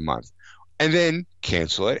 $15 for the month. And then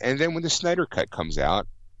cancel it. And then when the Snyder Cut comes out,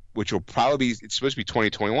 which will probably be, it's supposed to be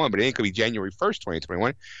 2021, but it ain't going to be January 1st,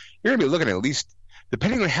 2021, you're going to be looking at least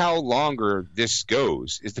depending on how longer this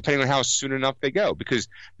goes, is depending on how soon enough they go. Because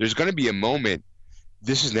there's going to be a moment.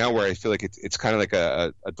 This is now where I feel like it's kind of like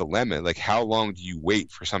a dilemma. Like, how long do you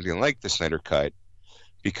wait for something like the Snyder Cut?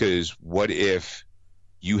 Because what if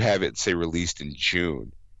you have it, say, released in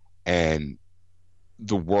June, and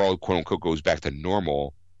the world, quote unquote, goes back to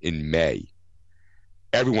normal in May?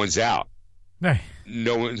 Everyone's out. Right.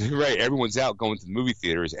 No one, right? Everyone's out going to the movie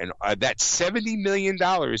theaters, and that $70 million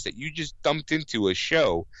that you just dumped into a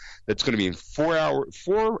show that's going to be in 4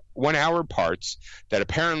 1-hour parts that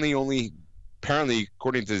apparently,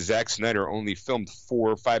 according to Zack Snyder, only filmed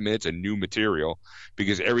 4 or 5 minutes of new material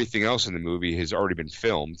because everything else in the movie has already been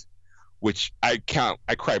filmed. Which I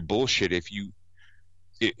cry bullshit if you.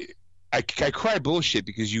 I cry bullshit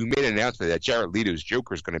because you made an announcement that Jared Leto's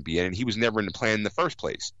Joker is going to be in, and he was never in the plan in the first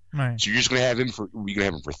place. Right. So you're just going to have him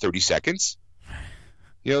for 30 seconds?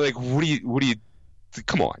 You know, like, what do you?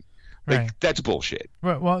 Come on, like, Right. that's bullshit.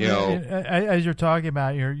 Right. Well, You know? as you're talking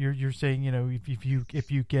about, you're saying, you know,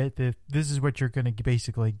 if you get this is what you're going to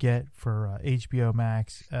basically get for HBO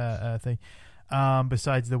Max thing.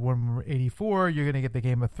 Besides the 184, you're going to get the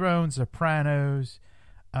Game of Thrones, Sopranos,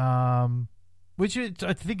 which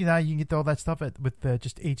I think now you can get all that stuff with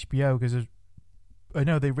just HBO, because I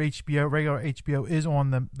know the regular HBO is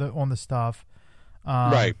on the stuff.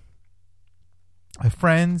 Right.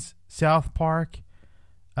 Friends, South Park,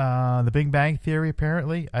 The Big Bang Theory,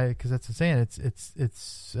 apparently, because that's the saying.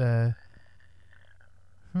 It's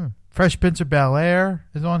Fresh Prince of Bel-Air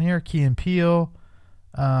is on here. Key and Peele.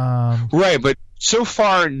 Right, but so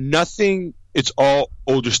far nothing. It's all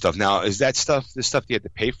older stuff. Now, is that the stuff you have to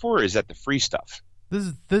pay for, or is that the free stuff?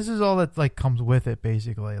 This is all that like comes with it,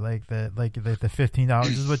 basically. Like the $15.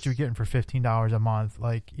 This is what you're getting for $15 a month.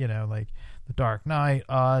 Like, you know, like The Dark Knight,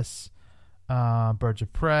 Us, Birds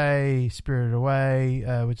of Prey, Spirited Away,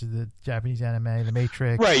 which is the Japanese anime, The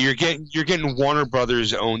Matrix. Right, you're getting Warner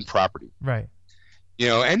Brothers' own property. Right. You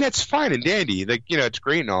know, and that's fine and dandy. Like, you know, it's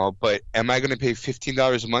great and all, but am I going to pay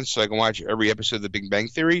 $15 a month so I can watch every episode of The Big Bang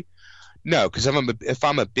Theory? No, because if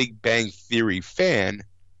I'm a Big Bang Theory fan,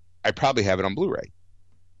 I probably have it on Blu-ray.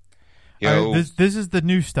 You know, this is the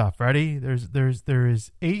new stuff. Ready? There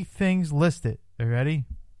is 8 things listed. Are you ready?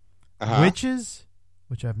 Uh-huh. Witches,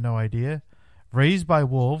 which I have no idea. Raised by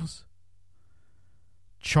Wolves.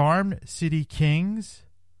 Charmed City Kings.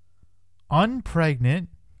 Unpregnant.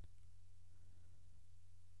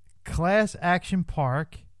 Class Action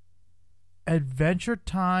Park. Adventure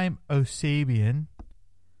Time Osabian.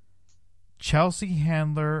 Chelsea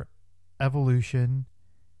Handler Evolution.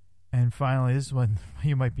 And finally, this one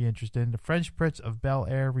you might be interested in: The Fresh Prince of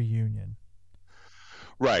Bel-Air Reunion.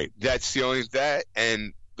 Right. That's the only that,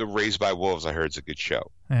 and The Raised by Wolves, I heard, is a good show.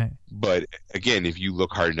 Right. But again, if you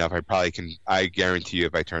look hard enough, I guarantee you,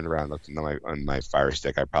 if I turned around and looked on my Fire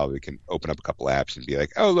Stick, I probably can open up a couple apps and be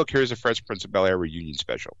like, oh, look, here's a Fresh Prince of Bel-Air Reunion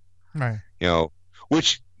special. Right. You know,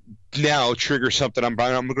 which now triggers something I'm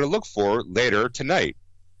going to look for later tonight.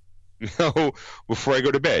 You know, before I go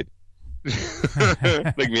to bed.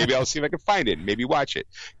 Like, maybe I'll see if I can find it and maybe watch it,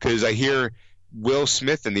 because I hear Will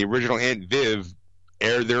Smith and the original Aunt Viv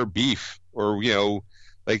air their beef, or, you know,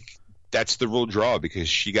 like, that's the real draw, because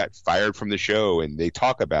she got fired from the show and they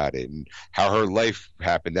talk about it and how her life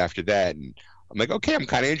happened after that, and I'm like, okay, I'm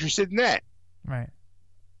kind of interested in that. Right.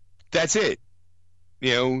 That's it.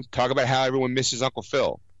 You know, talk about how everyone misses Uncle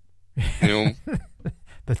Phil. You know,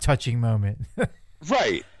 the touching moment.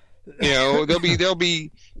 Right. You know, there'll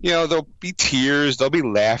be tears, there'll be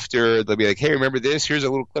laughter, they'll be like, hey, remember this? Here's a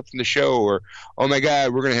little clip from the show, or, oh my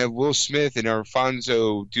God, we're gonna have Will Smith and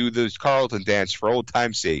Alfonso do the Carlton dance for old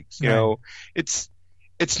time's sakes. You know, it's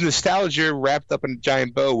nostalgia wrapped up in a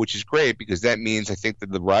giant bow, which is great, because that means I think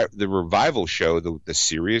that the revival show, the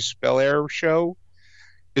serious Bel-Air show,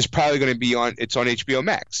 is probably going to be on HBO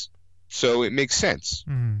Max, so it makes sense.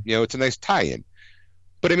 Mm. You know, it's a nice tie-in.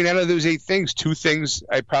 But I mean, out of those 8 things, 2 things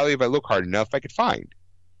I probably, if I look hard enough, I could find.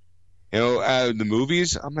 You know, the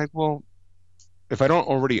movies, I'm like, well, if I don't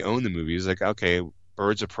already own the movies, like, okay,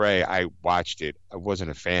 Birds of Prey, I watched it. I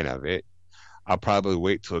wasn't a fan of it. I'll probably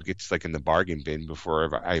wait till it gets like in the bargain bin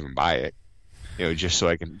before I even buy it. You know, just so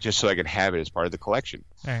I can have it as part of the collection.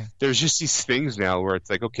 Right. There's just these things now where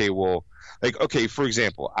it's like, okay, well, like, okay, for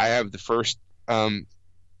example, I have the first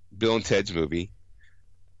Bill and Ted's movie.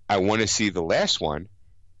 I want to see the last one.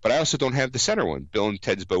 But I also don't have the center one, Bill and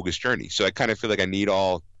Ted's Bogus Journey. So I kind of feel like I need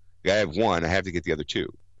all. I have one. I have to get the other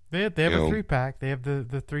 2. They have a 3-pack. They have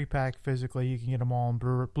the 3-pack physically. You can get them all on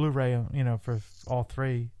Blu-ray. You know, for all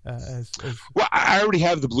 3. Well, I already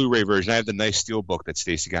have the Blu-ray version. I have the nice steel book that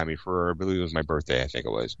Stacy got me for, I believe it was my birthday. I think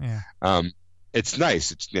it was. Yeah. It's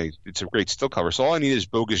nice. It's a great still cover. So all I need is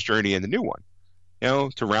Bogus Journey and the new one,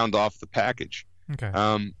 to round off the package. Okay.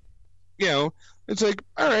 It's like,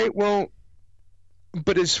 all right, well,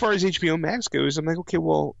 but as far as HBO Max goes, I'm like, okay,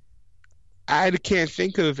 well, I can't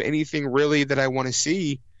think of anything really that I want to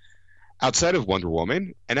see outside of Wonder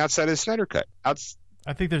Woman and outside of the Snyder Cut. I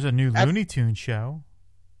think there's a new Looney Tunes show.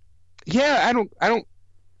 Yeah, I don't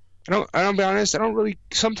be honest. I don't really.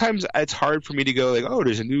 Sometimes it's hard for me to go like, oh,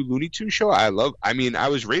 there's a new Looney Tunes show. I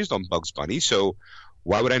was raised on Bugs Bunny, so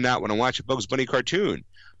why would I not want to watch a Bugs Bunny cartoon?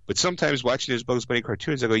 But sometimes watching those Bugs Bunny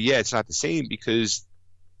cartoons, I go, yeah, it's not the same because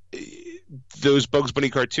those Bugs Bunny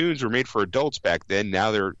cartoons were made for adults back then.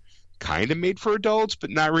 Now they're kind of made for adults, but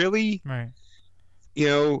not really. Right.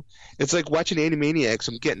 It's like watching Animaniacs.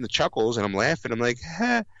 I'm getting the chuckles and I'm laughing. I'm like,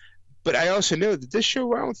 huh. But I also know that this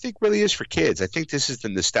show I don't think really is for kids. I think this is the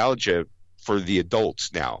nostalgia for the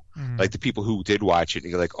adults now. Mm-hmm. Like the people who did watch it and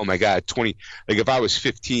you're like, oh my God, 20. Like if I was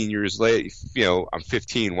 15 years late, I'm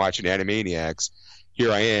 15 watching Animaniacs. Here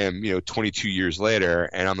I am, 22 years later,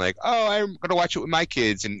 and I'm like, oh, I'm going to watch it with my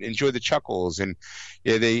kids and enjoy the chuckles. And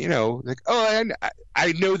they, like, oh,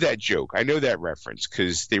 I know that joke. I know that reference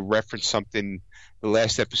because they referenced something the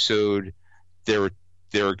last episode. They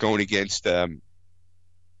were going against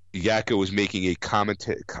Yakko was making a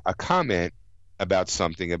comment about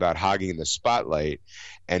something about hogging in the spotlight,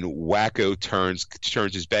 and Wacko turns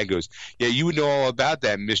his back and goes, yeah, you would know all about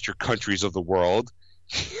that, Mr. Countries of the World.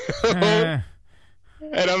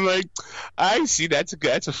 And I'm like, I see, that's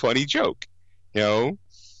a funny joke,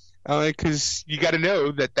 because you got to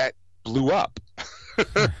know that blew up,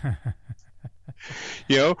 but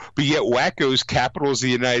yet Wacko's capitals of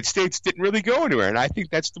the United States didn't really go anywhere, and I think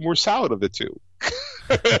that's the more solid of the two.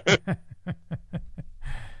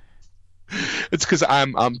 It's because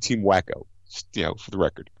I'm Team Wacko, for the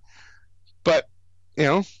record. But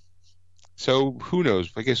so who knows?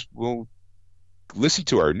 I guess we'll listen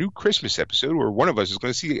to our new Christmas episode where one of us is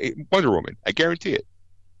going to see Wonder Woman. I guarantee it.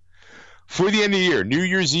 For the end of the year, New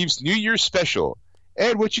Year's Eve's New Year's special.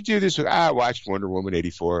 Ed, what you do this week? I watched Wonder Woman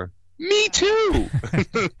 84. Me too.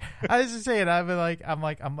 I was just saying, I'm like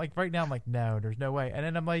right now, I'm like, no, there's no way. And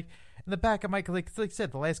then I'm like, in the back, I'm like I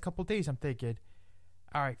said, the last couple of days, I'm thinking,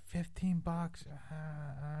 all right, $15.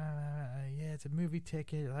 Yeah, it's a movie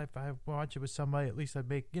ticket. If I watch it with somebody, at least I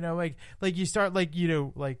make, like you start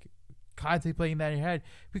contemplating that in your head,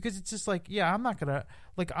 because it's just like, yeah, I'm not gonna,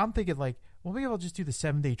 I'm thinking well, maybe I'll just do the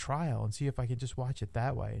 7-day trial and see if I can just watch it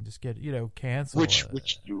that way and just get cancel. Which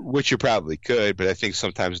you probably could, but I think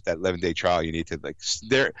sometimes with that 11-day trial you need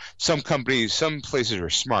to some places are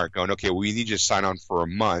smart, going, okay, well, you need to just sign on for a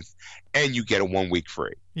month and you get a 1 week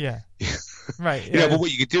free. Yeah, right. Yeah. But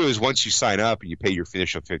what you could do is once you sign up and you pay your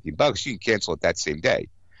initial $15, you can cancel it that same day.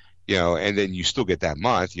 And then you still get that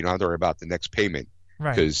month. You don't have to worry about the next payment,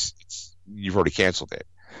 right? Because you've already canceled it.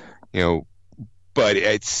 But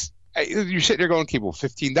you're sitting there going, okay, well,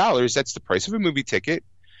 $15, that's the price of a movie ticket.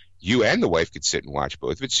 You and the wife could sit and watch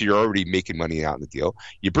both of it, so you're already making money out in the deal.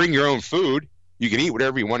 You bring your own food. You can eat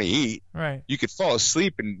whatever you want to eat. Right. You could fall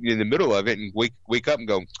asleep in the middle of it and wake up and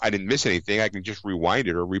go, I didn't miss anything. I can just rewind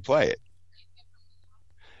it or replay it.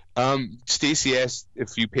 Stacy asked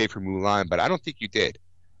if you paid for Mulan, but I don't think you did.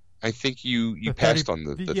 I think you passed on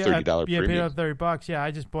the $30 premium. Yeah, paid on $30. Yeah,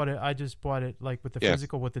 I just bought it with the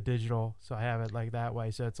physical with the digital, so I have it that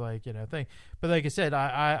way. So it's thing. But like I said,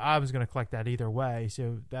 I was going to collect that either way,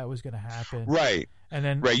 so that was going to happen. Right. And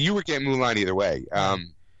then you were getting Mulan either way.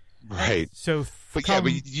 Right. So, but how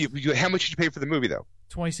much did you pay for the movie though?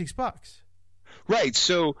 $26. Right.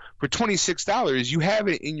 So for $26, you have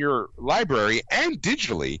it in your library and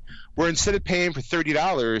digitally, where instead of paying for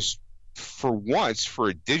 $30 for once for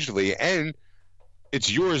it digitally, and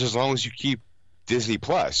it's yours as long as you keep Disney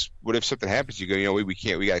Plus. What if something happens? You go, we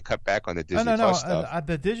got to cut back on the Disney Plus stuff.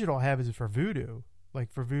 The digital I have is for Vudu,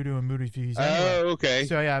 for Vudu and Movies. Oh, okay.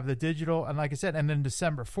 So I have the digital, and like I said, and then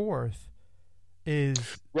December 4th is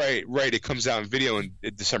right. It comes out in video on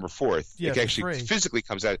December 4th. Yeah, it actually physically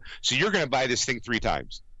comes out. So you're going to buy this thing 3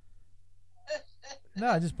 times. No,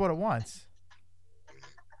 I just bought it once.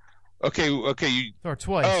 Okay. Or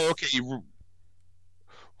twice. Oh, okay.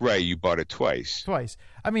 You bought it twice.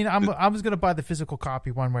 I mean, I was gonna buy the physical copy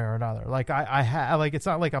one way or another. It's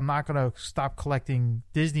not like I'm not gonna stop collecting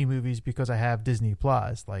Disney movies because I have Disney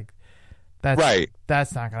Plus.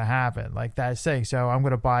 That's not gonna happen. That's saying. So I'm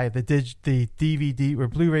gonna buy the DVD or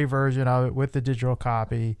Blu-ray version of it with the digital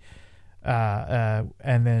copy,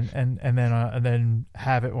 and then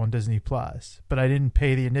have it on Disney Plus. But I didn't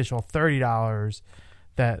pay the initial $30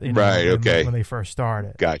 that when they first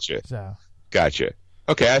started. Gotcha. So gotcha.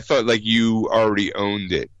 Okay, I thought you already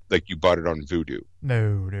owned it like you bought it on Vudu?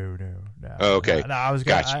 No. Oh, okay. No, I was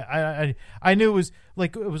gonna, Gotcha. I knew it was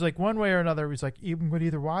like one way or another. It was like I'm going to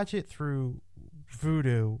either watch it through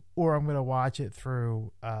Vudu or I'm going to watch it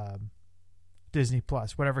through Disney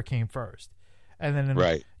Plus, whatever came first. And then,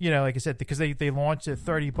 Right. Like I said, because they launched it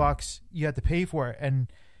 $30, you had to pay for it,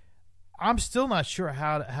 and I'm still not sure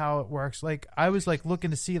how it works. Like I was like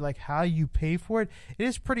looking to see like how you pay for it. It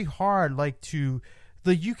is pretty hard.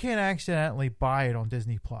 You can't accidentally buy it on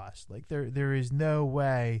Disney Plus. Like there is no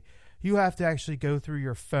way. You have to actually go through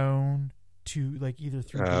your phone to like either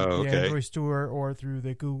through the Android store or through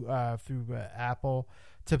the Google through Apple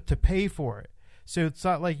to pay for it. So it's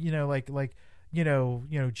not like Johnny,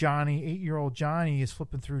 8-year-old Johnny is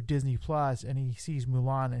flipping through Disney Plus and he sees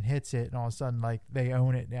Mulan and hits it, and all of a sudden like they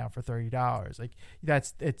own it now for $30. Like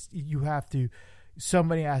you have to.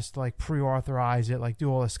 Somebody has to like pre-authorize it, like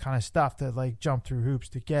do all this kind of stuff to like jump through hoops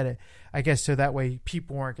to get it. I guess so that way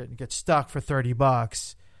people weren't going to get stuck for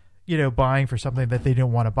 $30, buying for something that they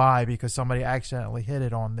didn't want to buy because somebody accidentally hit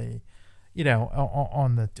it on the,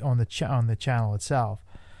 on the channel itself.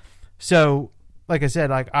 So, like I said,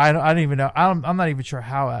 like I don't even know. I'm not even sure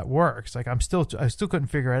how that works. Like I still couldn't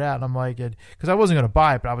figure it out. And I'm like, because I wasn't going to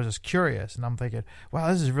buy it, but I was just curious. And I'm thinking,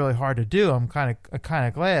 wow, this is really hard to do. I'm kind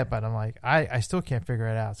of glad, but I'm like, I still can't figure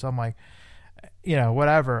it out. So I'm like,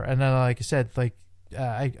 whatever. And then, like I said, like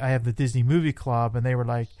I have the Disney Movie Club, and they were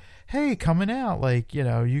like, hey, coming out, like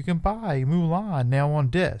you can buy Mulan now on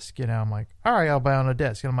disc. I'm like, all right, I'll buy on a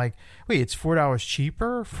disc. And I'm like, wait, it's $4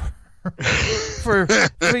 cheaper for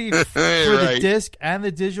the disc and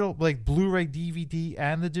the digital, like Blu-ray, DVD,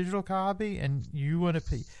 and the digital copy, and you want to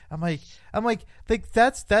pay? I'm like,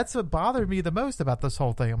 that's what bothered me the most about this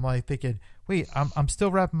whole thing. I'm like thinking, wait, I'm still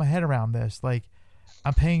wrapping my head around this. Like,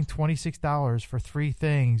 I'm paying $26 for 3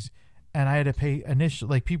 things, and I had to pay initially.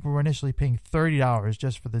 Like, people were initially paying $30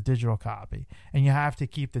 just for the digital copy, and you have to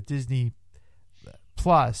keep the Disney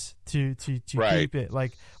Plus to keep it.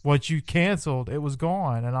 Like once you canceled, it was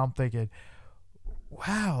gone, and I'm thinking,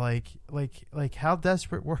 wow, like how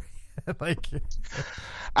desperate were you? Like,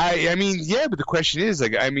 I mean, yeah, but the question is,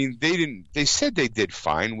 like, I mean, they said they did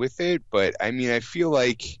fine with it, but I mean, I feel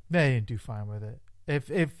like they didn't do fine with it.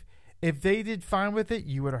 If they did fine with it,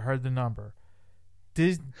 you would have heard the number.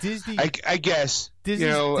 Disney, I guess, Disney's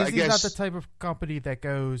not the type of company that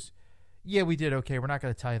goes, yeah, we did okay. We're not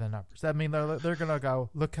going to tell you the numbers. I mean, they're going to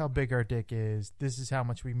go, look how big our dick is. This is how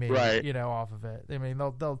much we made, off of it. I mean,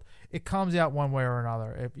 it comes out one way or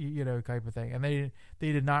another, type of thing. And they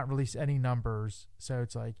did not release any numbers, so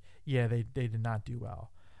it's like, yeah, they did not do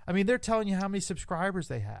well. I mean, they're telling you how many subscribers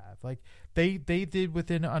they have. Like they did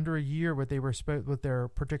within under a year what what their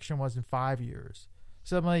prediction was in 5 years.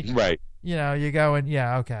 So I'm like, right, you go and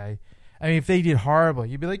yeah, okay. I mean, if they did horribly,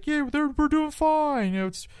 you'd be like, "Yeah, we're doing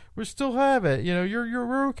fine. We still have it.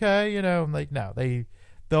 We're okay. I'm like, no, they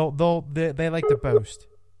like to boast.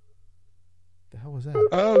 The hell was that?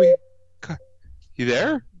 Oh, you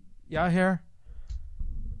there? Yeah, I'm here.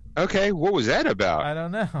 Okay, what was that about? I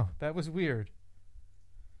don't know. That was weird.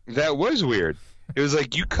 That was weird. It was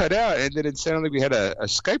like you cut out, and then it sounded like we had a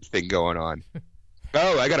Skype thing going on.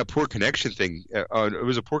 Oh, I got a poor connection thing. It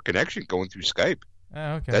was a poor connection going through Skype.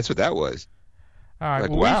 Oh, okay. That's what that was. All right.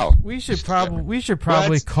 Like, well, wow. We should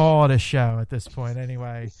probably call it a show at this point.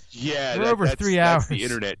 Anyway. Yeah. We're over 3 hours. That's the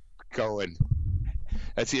internet going.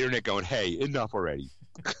 That's the internet going. Hey, enough already.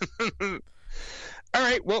 All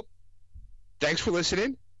right. Well, thanks for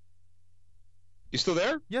listening. You still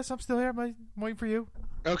there? Yes, I'm still here. I'm waiting for you.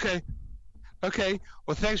 Okay.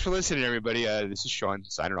 Well, thanks for listening, everybody. This is Sean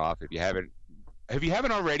signing off. If you haven't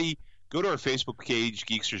already, go to our Facebook page,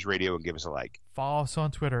 Geeksters Radio, and give us a like. Follow us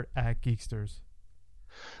on Twitter at Geeksters.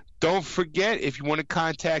 Don't forget, if you want to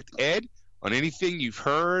contact Ed on anything you've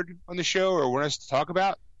heard on the show or want us to talk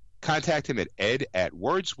about, contact him at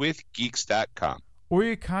ed@wordswithgeeks.com. Or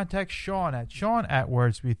you contact Sean at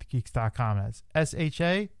wordswithgeeks.com. That's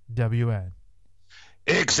SHAWN.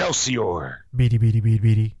 Excelsior.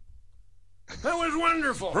 Beady. That was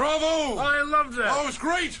wonderful. Bravo! I loved that. Oh, it was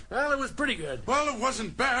great. Well, it was pretty good. Well, it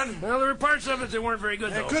wasn't bad. Well, there were parts of it that weren't very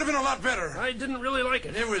good, though. It could have been a lot better. I didn't really like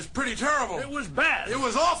it. It was pretty terrible. It was bad. It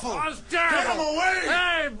was awful. It was terrible. Get him away!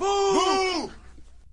 Hey,